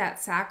 Make that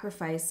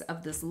sacrifice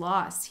of this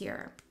loss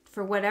here.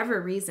 For whatever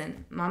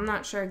reason. I'm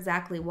not sure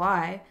exactly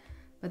why,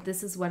 but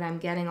this is what I'm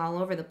getting all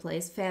over the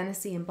place.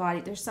 Fantasy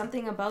embodied. There's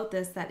something about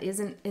this that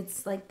isn't,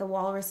 it's like the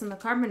walrus and the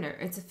carpenter.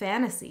 It's a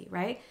fantasy,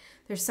 right?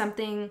 There's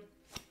something,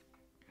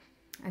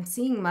 I'm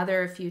seeing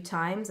mother a few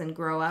times and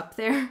grow up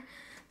there.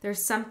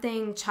 There's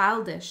something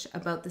childish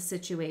about the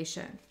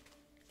situation,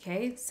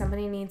 okay?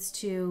 Somebody needs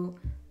to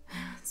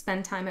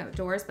spend time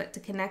outdoors, but to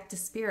connect to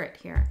spirit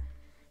here.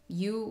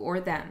 You or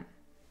them,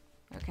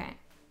 okay?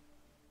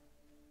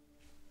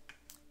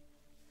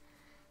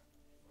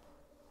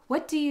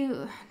 What do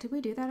you, did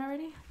we do that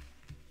already?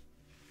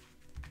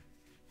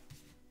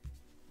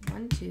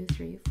 1, 2,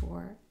 3,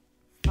 4,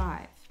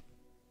 5.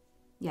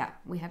 Yeah,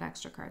 we had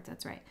extra cards,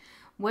 that's right.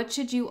 What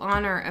should you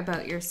honor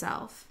about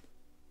yourself?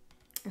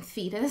 A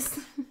fetus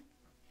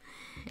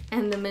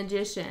and the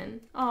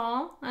Magician.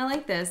 Oh, I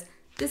like this.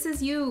 This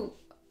is you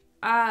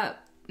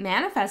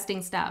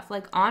manifesting stuff.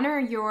 Like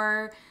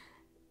honor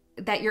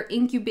that you're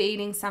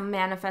incubating some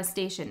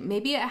manifestation.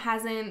 Maybe it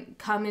hasn't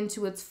come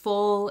into its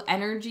full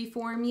energy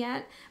form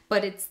yet,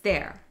 but it's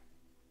there.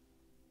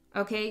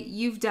 Okay?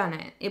 You've done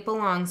it. It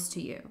belongs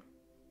to you.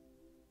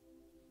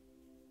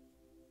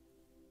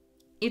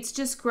 It's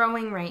just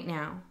growing right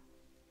now.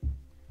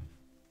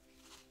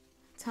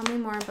 Tell me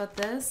more about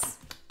this.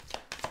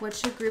 What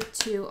should group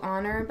 2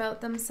 honor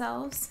about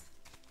themselves?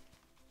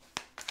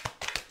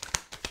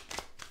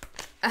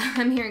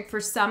 I'm hearing,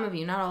 for some of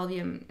you, not all of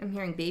you, I'm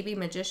hearing baby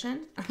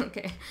magician.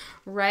 Okay.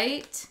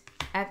 Right.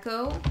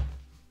 Echo.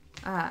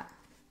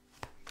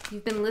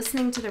 You've been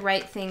listening to the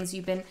right things.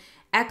 You've been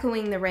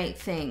echoing the right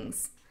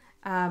things.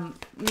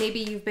 Maybe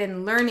you've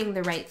been learning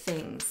the right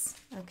things.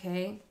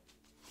 Okay.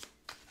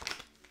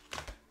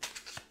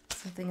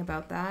 Something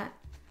about that.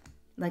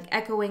 Like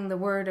echoing the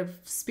word of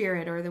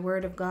spirit or the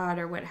word of God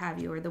or what have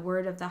you, or the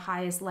word of the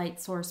highest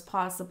light source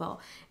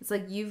possible. It's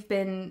like you've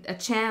been a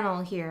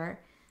channel here.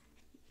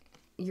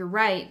 You're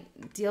right.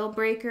 Deal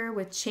breaker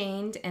with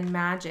chained and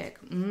magic.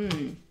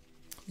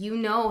 You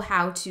know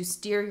how to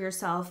steer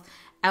yourself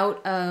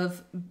out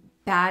of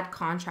bad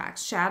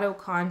contracts, shadow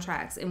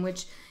contracts in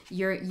which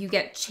you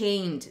get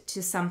chained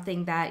to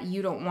something that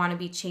you don't want to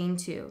be chained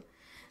to.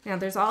 Now,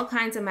 there's all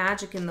kinds of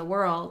magic in the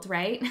world,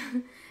 right?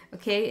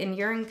 Okay, and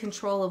you're in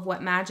control of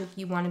what magic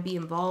you want to be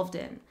involved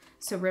in.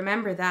 So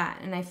remember that.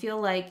 And I feel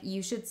like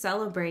you should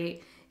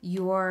celebrate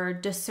your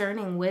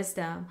discerning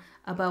wisdom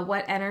about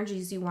what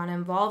energies you want to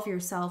involve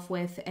yourself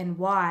with and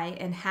why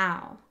and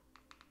how.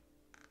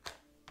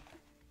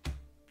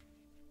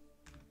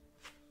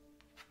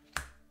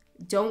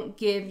 Don't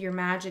give your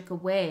magic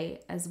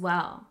away as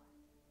well.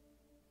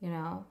 You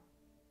know,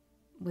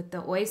 with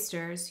the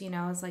oysters, you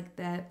know, it's like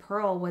the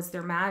pearl was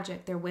their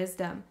magic, their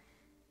wisdom.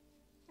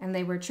 And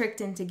they were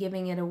tricked into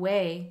giving it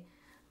away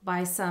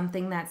by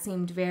something that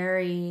seemed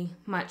very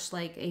much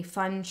like a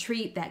fun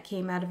treat that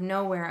came out of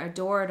nowhere, a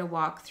door to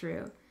walk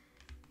through.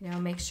 You know,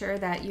 make sure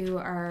that you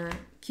are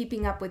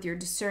keeping up with your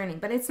discerning.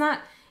 But it's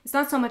not it's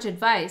not so much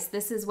advice.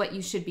 This is what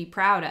you should be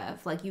proud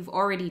of. Like, you've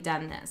already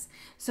done this.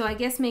 So I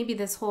guess maybe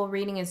this whole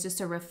reading is just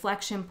a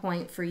reflection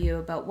point for you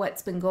about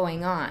what's been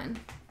going on.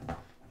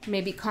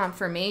 Maybe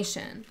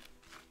confirmation.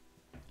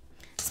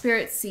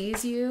 Spirit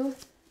sees you,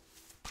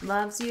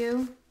 loves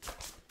you.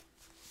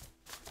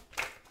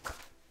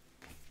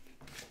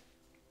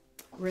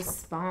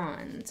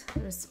 Respond.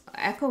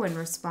 Echo and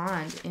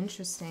respond.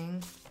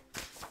 Interesting.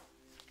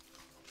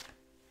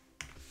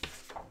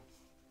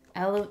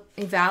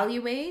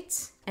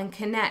 Evaluate and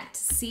connect.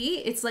 See,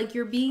 it's like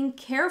you're being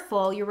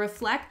careful. You're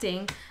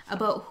reflecting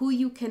about who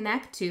you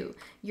connect to.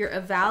 You're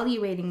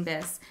evaluating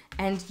this,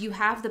 and you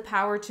have the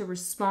power to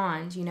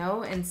respond, you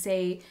know, and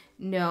say,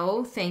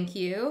 no, thank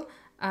you,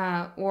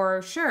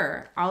 or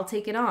sure, I'll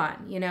take it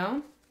on, you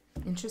know.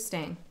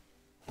 Interesting.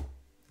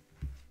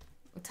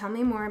 Tell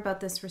me more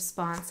about this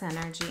response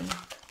energy.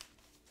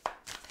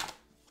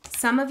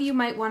 Some of you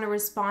might want to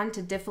respond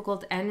to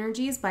difficult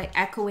energies by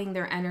echoing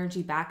their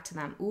energy back to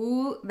them.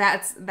 Ooh,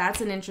 that's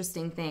an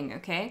interesting thing,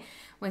 okay?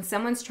 When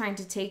someone's trying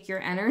to take your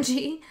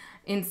energy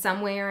in some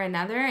way or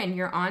another and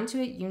you're onto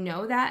it, you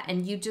know that,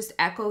 and you just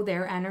echo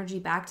their energy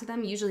back to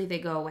them, usually they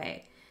go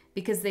away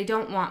because they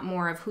don't want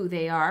more of who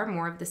they are,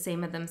 more of the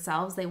same of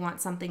themselves. They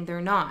want something they're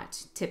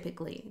not,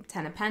 typically.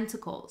 10 of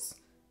Pentacles,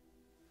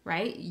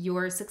 right?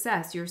 Your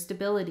success, your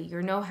stability,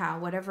 your know-how,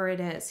 whatever it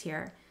is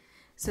here.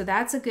 So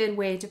that's a good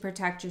way to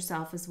protect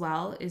yourself as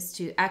well, is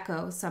to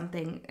echo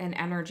something, an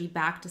energy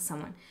back to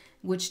someone,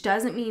 which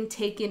doesn't mean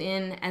take it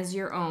in as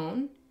your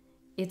own.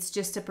 It's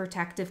just a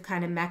protective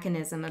kind of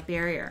mechanism, a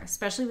barrier,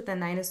 especially with the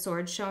Knight of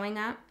Swords showing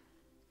up,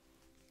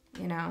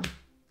 you know.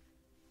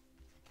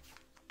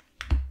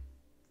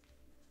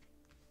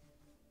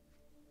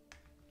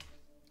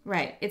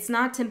 Right. It's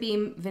not to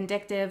be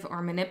vindictive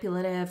or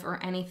manipulative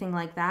or anything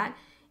like that.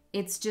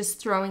 It's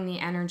just throwing the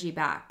energy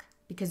back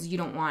because you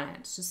don't want it.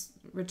 It's just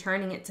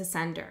returning it to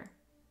sender.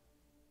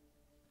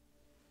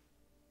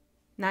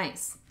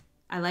 Nice.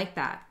 I like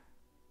that.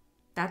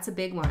 That's a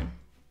big one.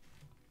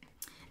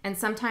 And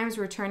sometimes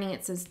returning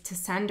it to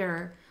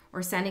sender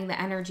or sending the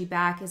energy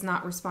back is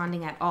not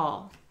responding at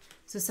all.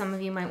 So some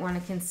of you might want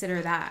to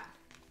consider that.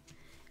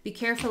 Be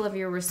careful of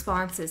your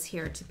responses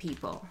here to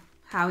people,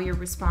 how you're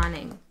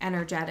responding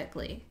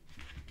energetically.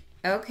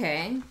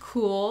 Okay,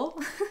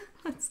 cool.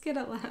 Let's get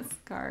a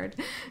last card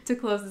to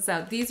close this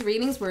out. These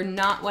readings were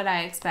not what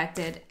I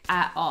expected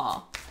at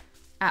all.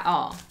 At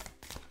all.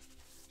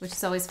 Which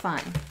is always fun.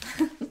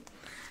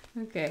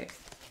 Okay.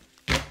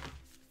 Let's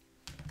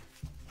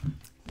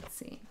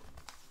see.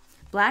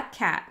 Black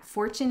Cat,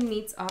 fortune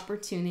meets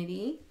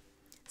opportunity.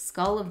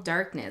 Skull of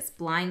darkness,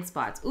 blind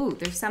spots. Ooh,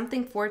 there's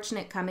something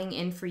fortunate coming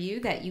in for you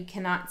that you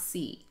cannot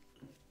see.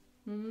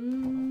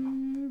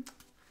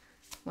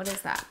 What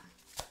is that?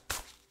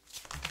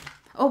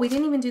 Oh, we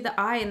didn't even do the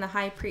eye and the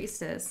High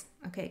Priestess.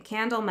 Okay,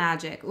 candle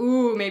magic.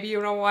 Ooh, maybe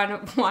you don't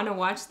want to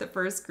watch the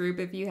first group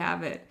if you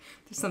have it.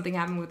 There's something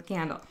happening with the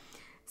candle.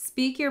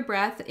 Speak your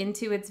breath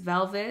into its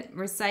velvet.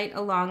 Recite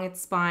along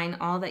its spine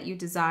all that you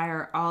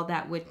desire, all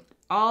that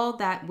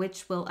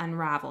which will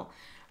unravel.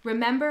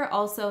 Remember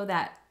also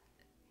that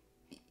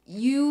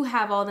you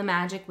have all the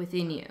magic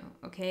within you,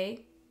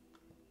 okay?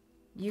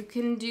 You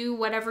can do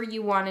whatever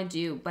you want to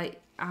do,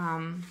 but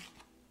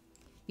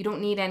you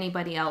don't need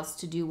anybody else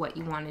to do what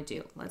you want to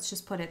do. Let's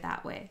just put it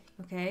that way,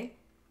 okay?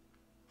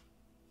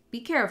 Be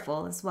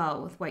careful as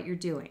well with what you're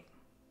doing.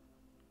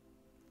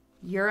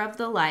 You're of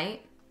the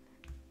light,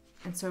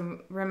 and so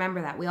remember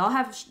that. We all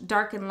have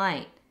dark and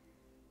light.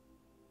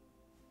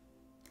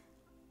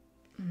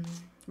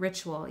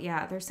 Ritual,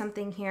 yeah, there's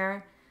something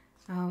here.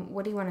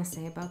 What do you want to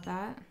say about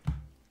that?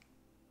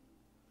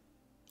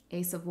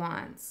 Ace of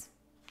Wands.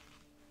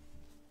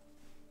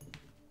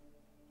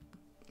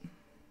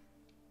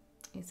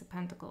 Ace of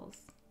Pentacles.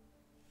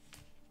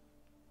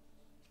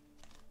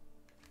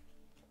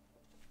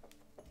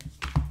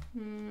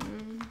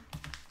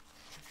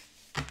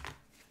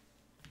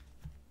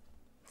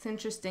 It's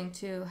interesting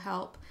to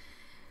help.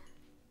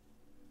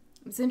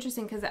 It's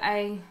interesting because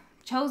I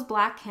chose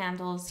black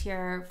candles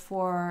here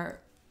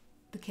for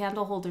the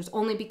candle holders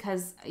only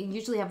because I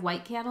usually have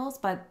white candles,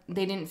 but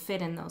they didn't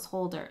fit in those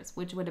holders,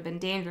 which would have been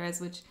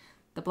dangerous, which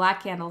the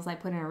black candles I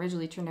put in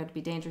originally turned out to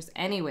be dangerous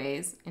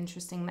anyways.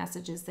 Interesting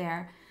messages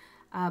there.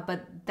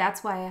 But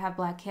that's why I have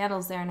black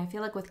candles there. And I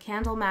feel like with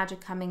candle magic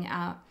coming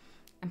out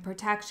and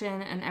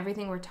protection and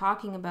everything we're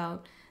talking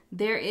about,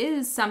 there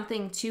is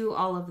something to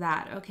all of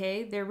that,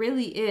 okay? There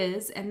really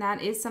is. And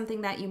that is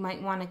something that you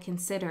might want to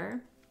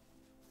consider.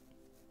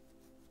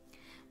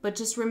 But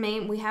just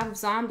remain, we have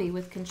zombie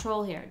with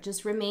control here.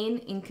 Just remain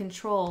in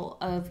control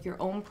of your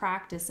own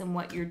practice and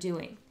what you're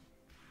doing.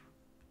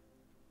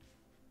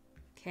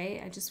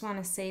 Okay, I just want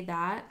to say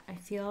that, I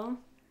feel.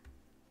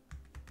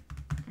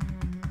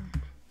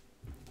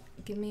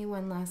 Give me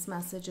one last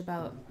message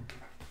about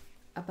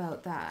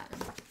that.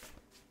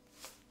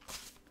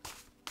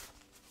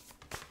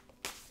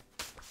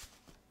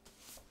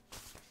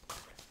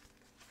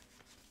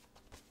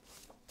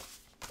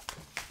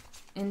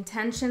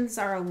 Intentions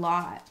are a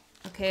lot.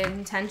 Okay,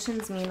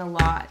 intentions mean a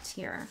lot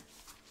here.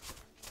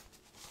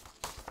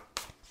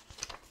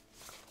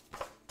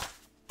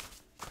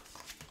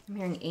 I'm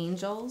hearing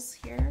angels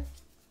here.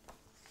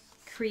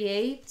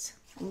 Create,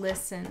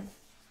 listen.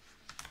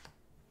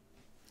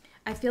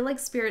 I feel like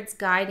Spirit's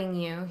guiding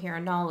you here.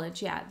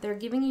 Knowledge, yeah. They're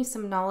giving you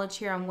some knowledge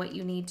here on what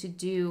you need to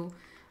do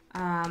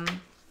to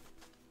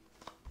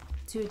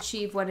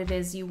achieve what it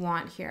is you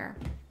want here.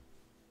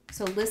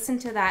 So listen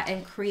to that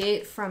and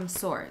create from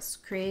source.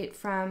 Create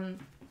from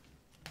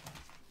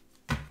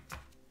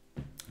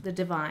the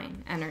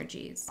divine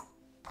energies.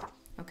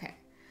 Okay.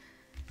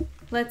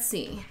 Let's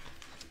see.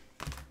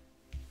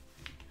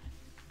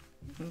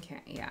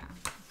 Okay, yeah.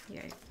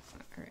 Yeah.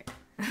 All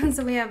right.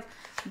 So we have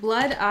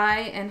Blood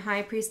Eye and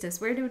High Priestess.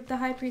 Where did the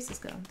High Priestess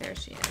go? There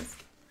she is.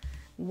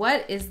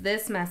 What is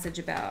this message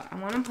about? I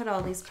want to put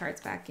all these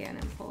cards back in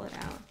and pull it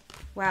out.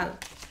 Wow.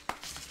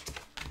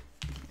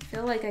 I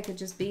feel like I could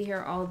just be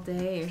here all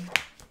day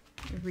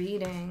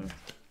reading.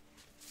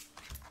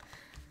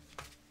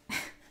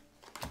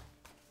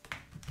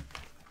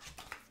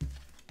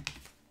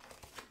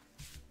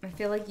 I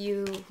feel like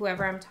you,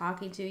 whoever I'm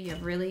talking to, you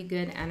have really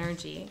good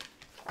energy.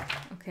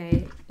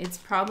 Okay, it's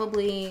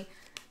probably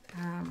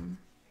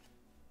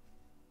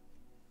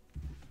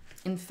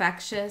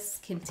infectious,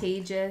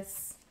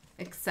 contagious,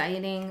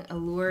 exciting,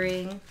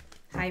 alluring,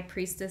 High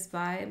Priestess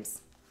vibes.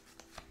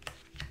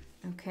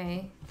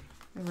 Okay,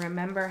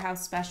 remember how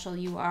special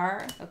you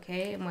are,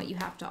 okay, and what you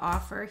have to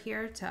offer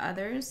here to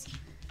others.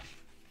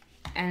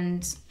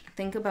 And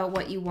think about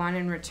what you want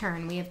in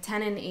return. We have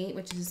 10 and 8,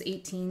 which is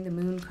 18, the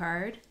Moon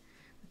card,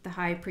 with the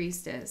High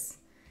Priestess.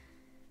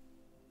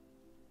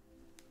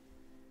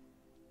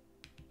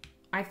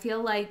 I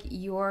feel like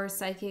your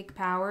psychic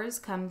powers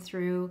come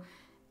through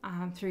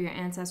your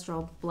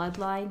ancestral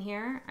bloodline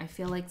here. I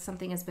feel like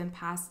something has been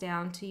passed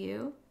down to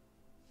you.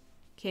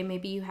 Okay,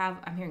 maybe you have,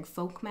 I'm hearing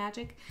folk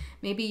magic.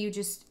 Maybe you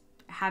just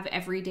have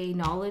everyday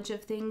knowledge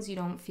of things. You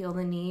don't feel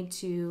the need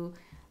to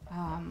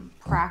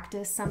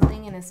practice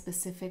something in a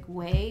specific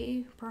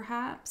way,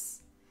 perhaps.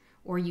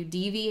 Or you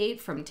deviate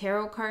from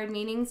tarot card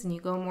meanings and you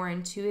go more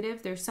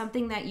intuitive. There's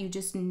something that you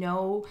just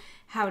know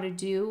how to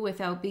do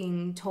without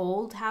being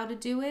told how to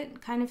do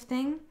it, kind of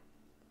thing.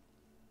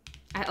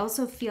 I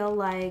also feel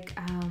like,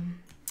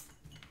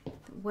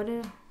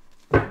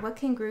 what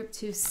can group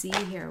 2 see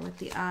here with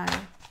the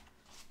eye?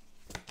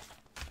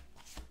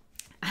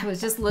 I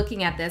was just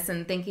looking at this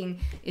and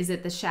thinking, is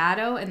it the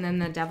shadow? And then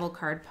the Devil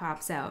card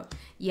pops out.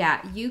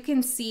 Yeah, you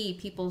can see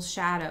people's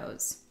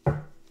shadows.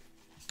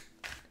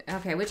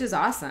 Okay, which is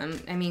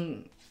awesome. I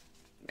mean,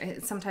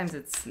 sometimes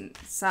it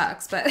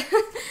sucks, but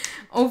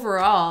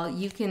overall,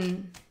 you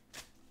can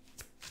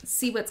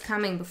see what's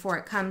coming before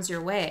it comes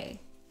your way.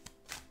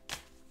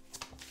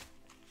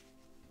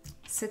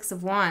 6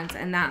 of Wands,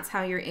 and that's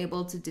how you're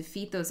able to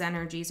defeat those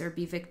energies or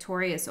be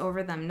victorious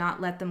over them, not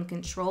let them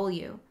control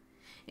you,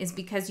 is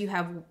because you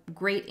have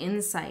great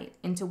insight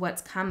into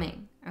what's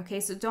coming. Okay,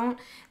 so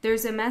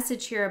there's a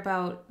message here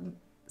about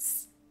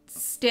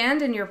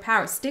stand in your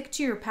power, stick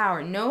to your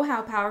power, know how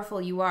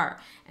powerful you are,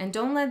 and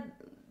don't let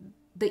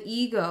the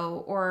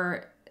ego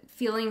or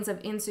feelings of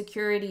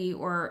insecurity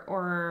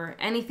or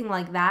anything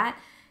like that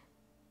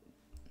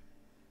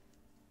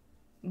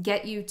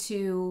get you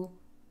to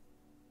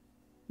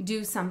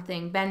do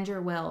something, bend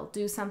your will,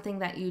 do something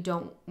that you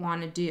don't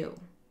want to do.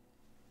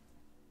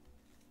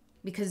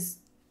 Because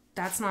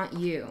that's not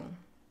you.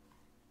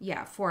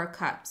 Yeah, 4 of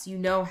Cups. You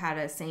know how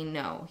to say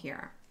no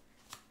here.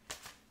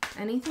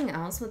 Anything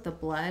else with the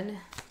blood?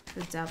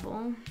 The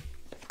Devil?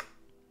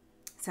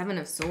 7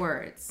 of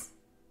Swords.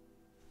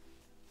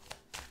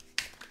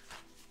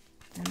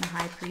 And the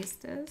High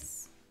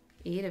Priestess?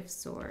 8 of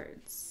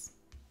Swords.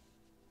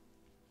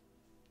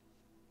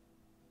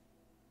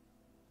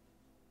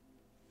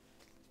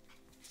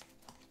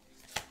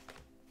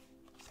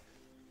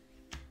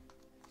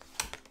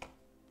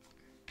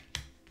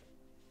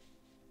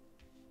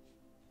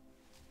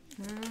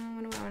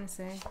 What do I want to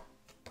say?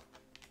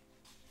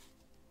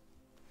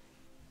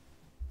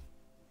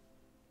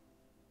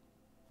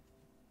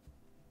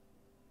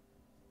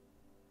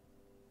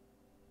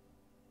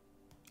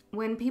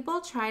 When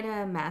people try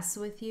to mess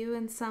with you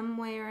in some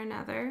way or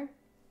another,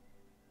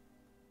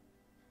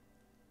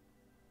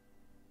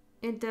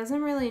 it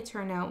doesn't really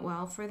turn out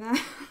well for them.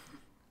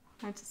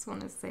 I just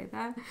want to say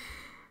that.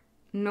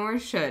 Nor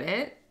should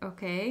it,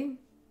 okay?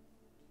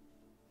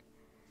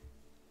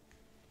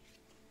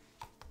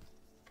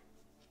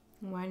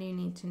 Why do you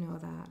need to know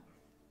that?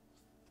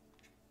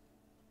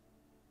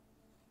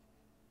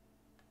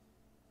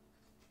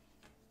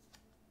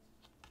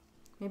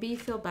 Maybe you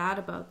feel bad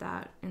about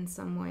that in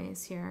some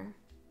ways here.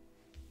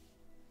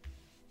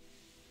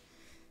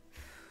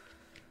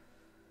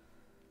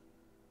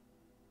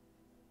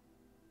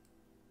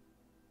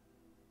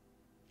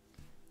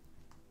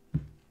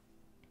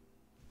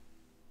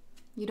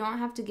 You don't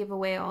have to give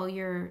away all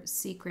your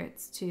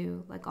secrets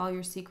too, like all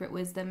your secret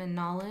wisdom and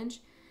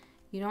knowledge.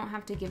 You don't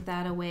have to give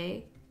that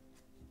away.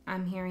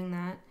 I'm hearing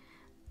that.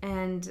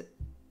 And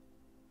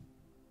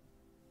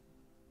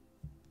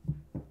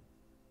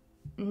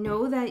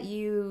know that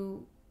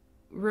you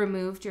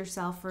removed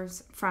yourself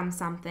from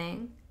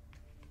something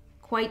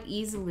quite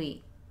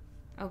easily,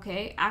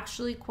 okay?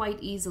 Actually quite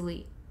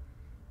easily.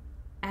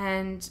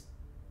 And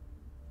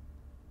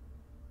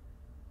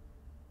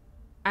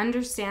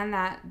understand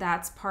that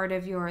that's part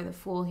of the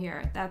Fool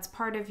here. That's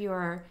part of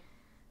your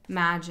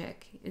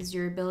magic, is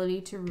your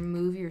ability to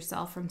remove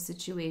yourself from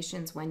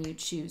situations when you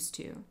choose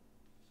to.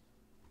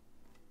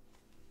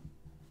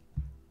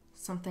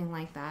 Something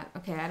like that.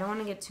 Okay, I don't want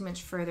to get too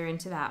much further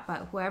into that,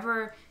 but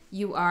whoever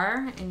you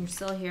are and you're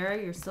still here,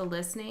 you're still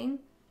listening,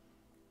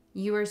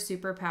 you are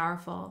super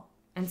powerful.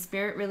 And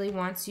Spirit really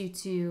wants you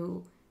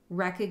to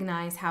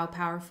recognize how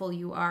powerful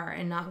you are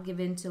and not give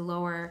in to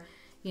lower,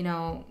 you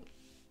know,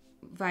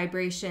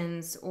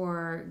 vibrations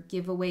or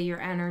give away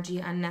your energy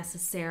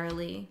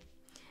unnecessarily.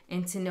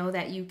 And to know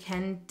that you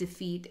can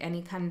defeat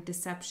any kind of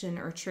deception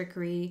or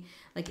trickery.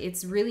 Like,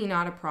 it's really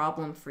not a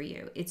problem for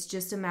you. It's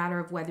just a matter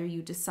of whether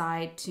you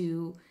decide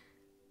to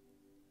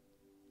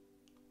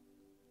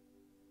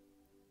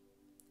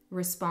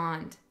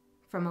respond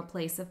from a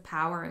place of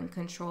power and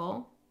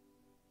control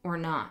or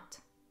not.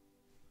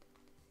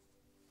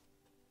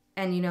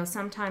 And, you know,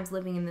 sometimes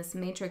living in this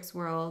matrix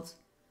world,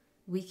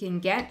 we can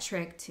get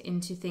tricked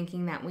into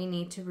thinking that we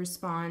need to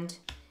respond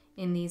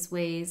in these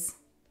ways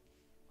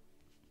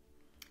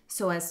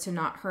so as to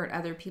not hurt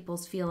other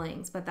people's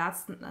feelings. But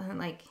that's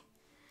like,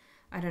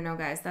 I don't know,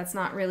 guys, that's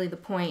not really the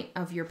point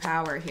of your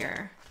power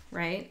here,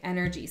 right?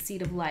 Energy,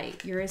 seed of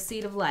light. You're a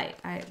seed of light.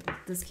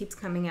 This keeps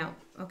coming out.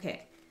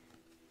 Okay.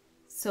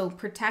 So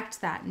protect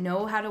that.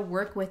 Know how to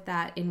work with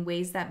that in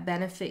ways that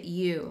benefit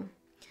you.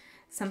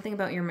 Something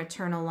about your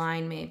maternal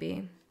line,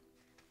 maybe.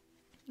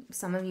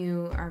 Some of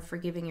you are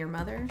forgiving your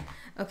mother.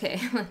 Okay,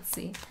 let's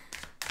see.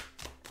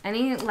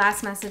 Any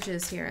last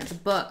messages here? The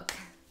book.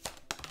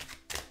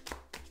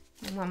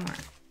 One more.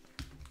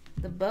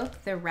 The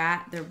book, the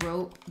rat, the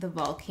rope, the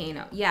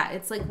volcano. Yeah,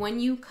 it's like when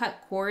you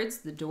cut cords,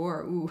 the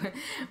door. Ooh.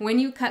 When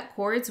you cut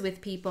cords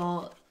with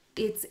people,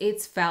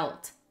 it's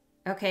felt.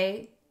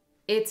 Okay?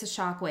 It's a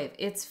shockwave.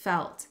 It's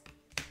felt.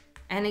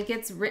 And it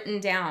gets written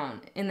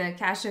down in the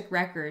Akashic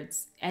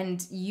records.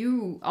 And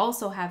you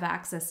also have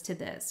access to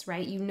this,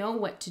 right? You know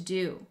what to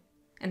do.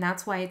 And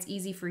that's why it's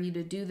easy for you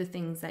to do the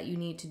things that you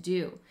need to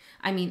do.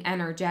 I mean,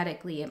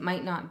 energetically, it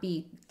might not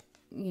be,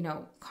 you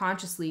know,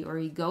 consciously or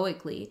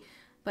egoically,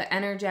 but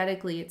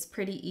energetically, it's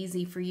pretty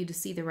easy for you to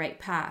see the right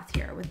path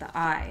here with the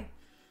eye.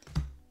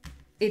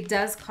 It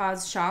does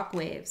cause shock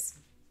waves.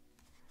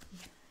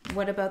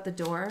 What about the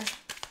door?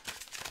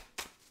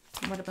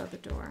 What about the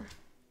door?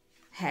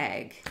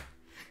 Hag.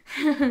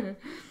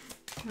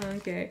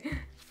 Okay.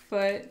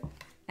 Foot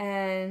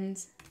and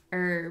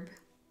herb.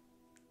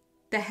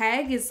 The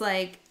hag is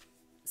like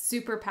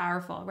super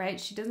powerful, right?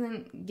 She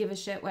doesn't give a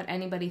shit what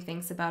anybody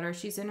thinks about her.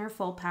 She's in her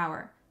full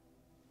power.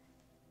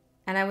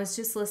 And I was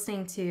just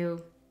listening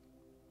to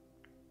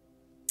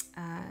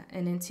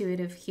an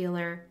intuitive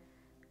healer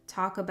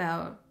talk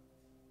about,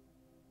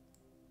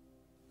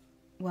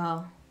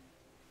 well,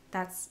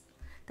 that's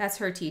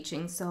her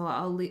teaching, so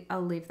I'll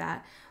leave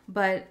that.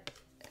 But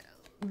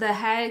the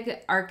hag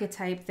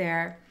archetype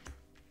there,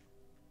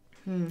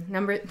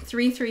 number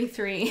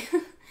 333,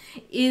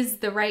 is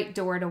the right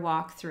door to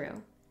walk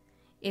through.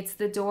 It's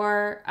the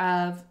door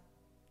of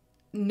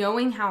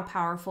knowing how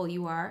powerful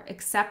you are,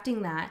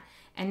 accepting that,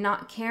 and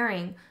not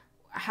caring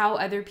how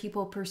other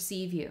people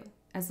perceive you.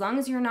 As long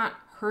as you're not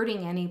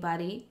hurting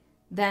anybody,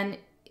 then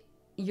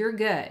you're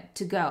good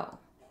to go.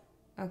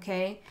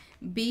 Okay?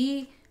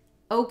 Be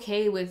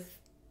okay with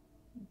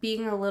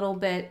being a little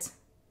bit,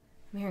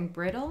 I'm hearing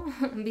brittle,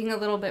 being a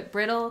little bit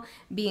brittle,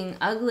 being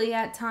ugly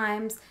at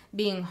times,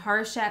 being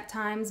harsh at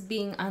times,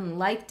 being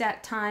unliked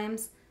at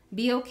times.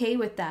 Be okay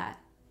with that.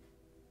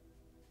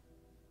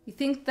 You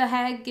think the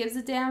hag gives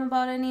a damn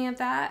about any of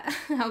that?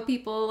 How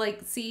people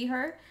like see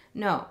her?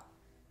 No.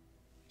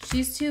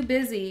 She's too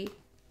busy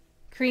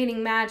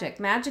creating magic.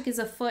 Magic is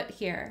afoot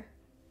here.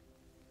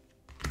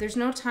 There's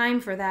no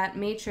time for that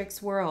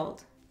matrix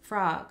world.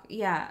 Frog.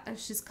 Yeah,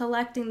 she's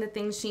collecting the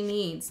things she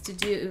needs to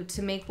do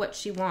to make what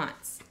she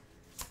wants.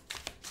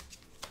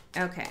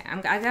 Okay,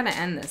 I gotta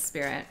end this,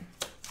 Spirit.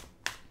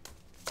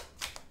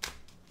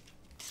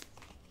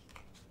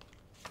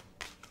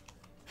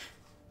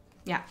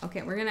 Yeah,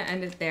 okay, we're gonna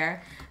end it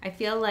there. I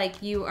feel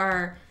like you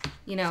are,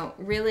 you know,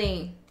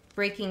 really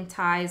breaking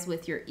ties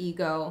with your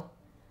ego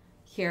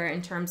here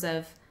in terms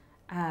of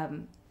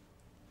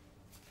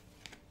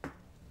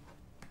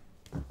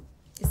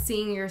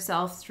seeing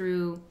yourself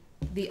through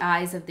the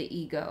eyes of the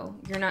ego.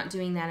 You're not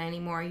doing that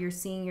anymore. You're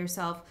seeing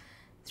yourself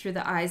through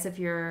the eyes of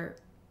your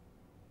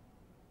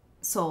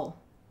soul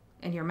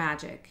and your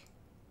magic,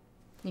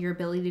 your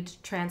ability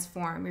to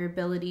transform, your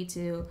ability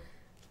to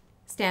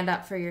stand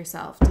up for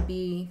yourself, to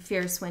be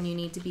fierce when you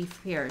need to be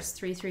fierce.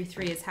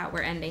 333 is how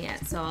we're ending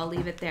it, so I'll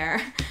leave it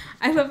there.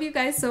 I love you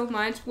guys so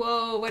much.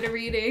 Whoa, what a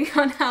reading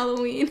on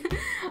Halloween.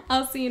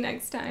 I'll see you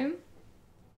next time.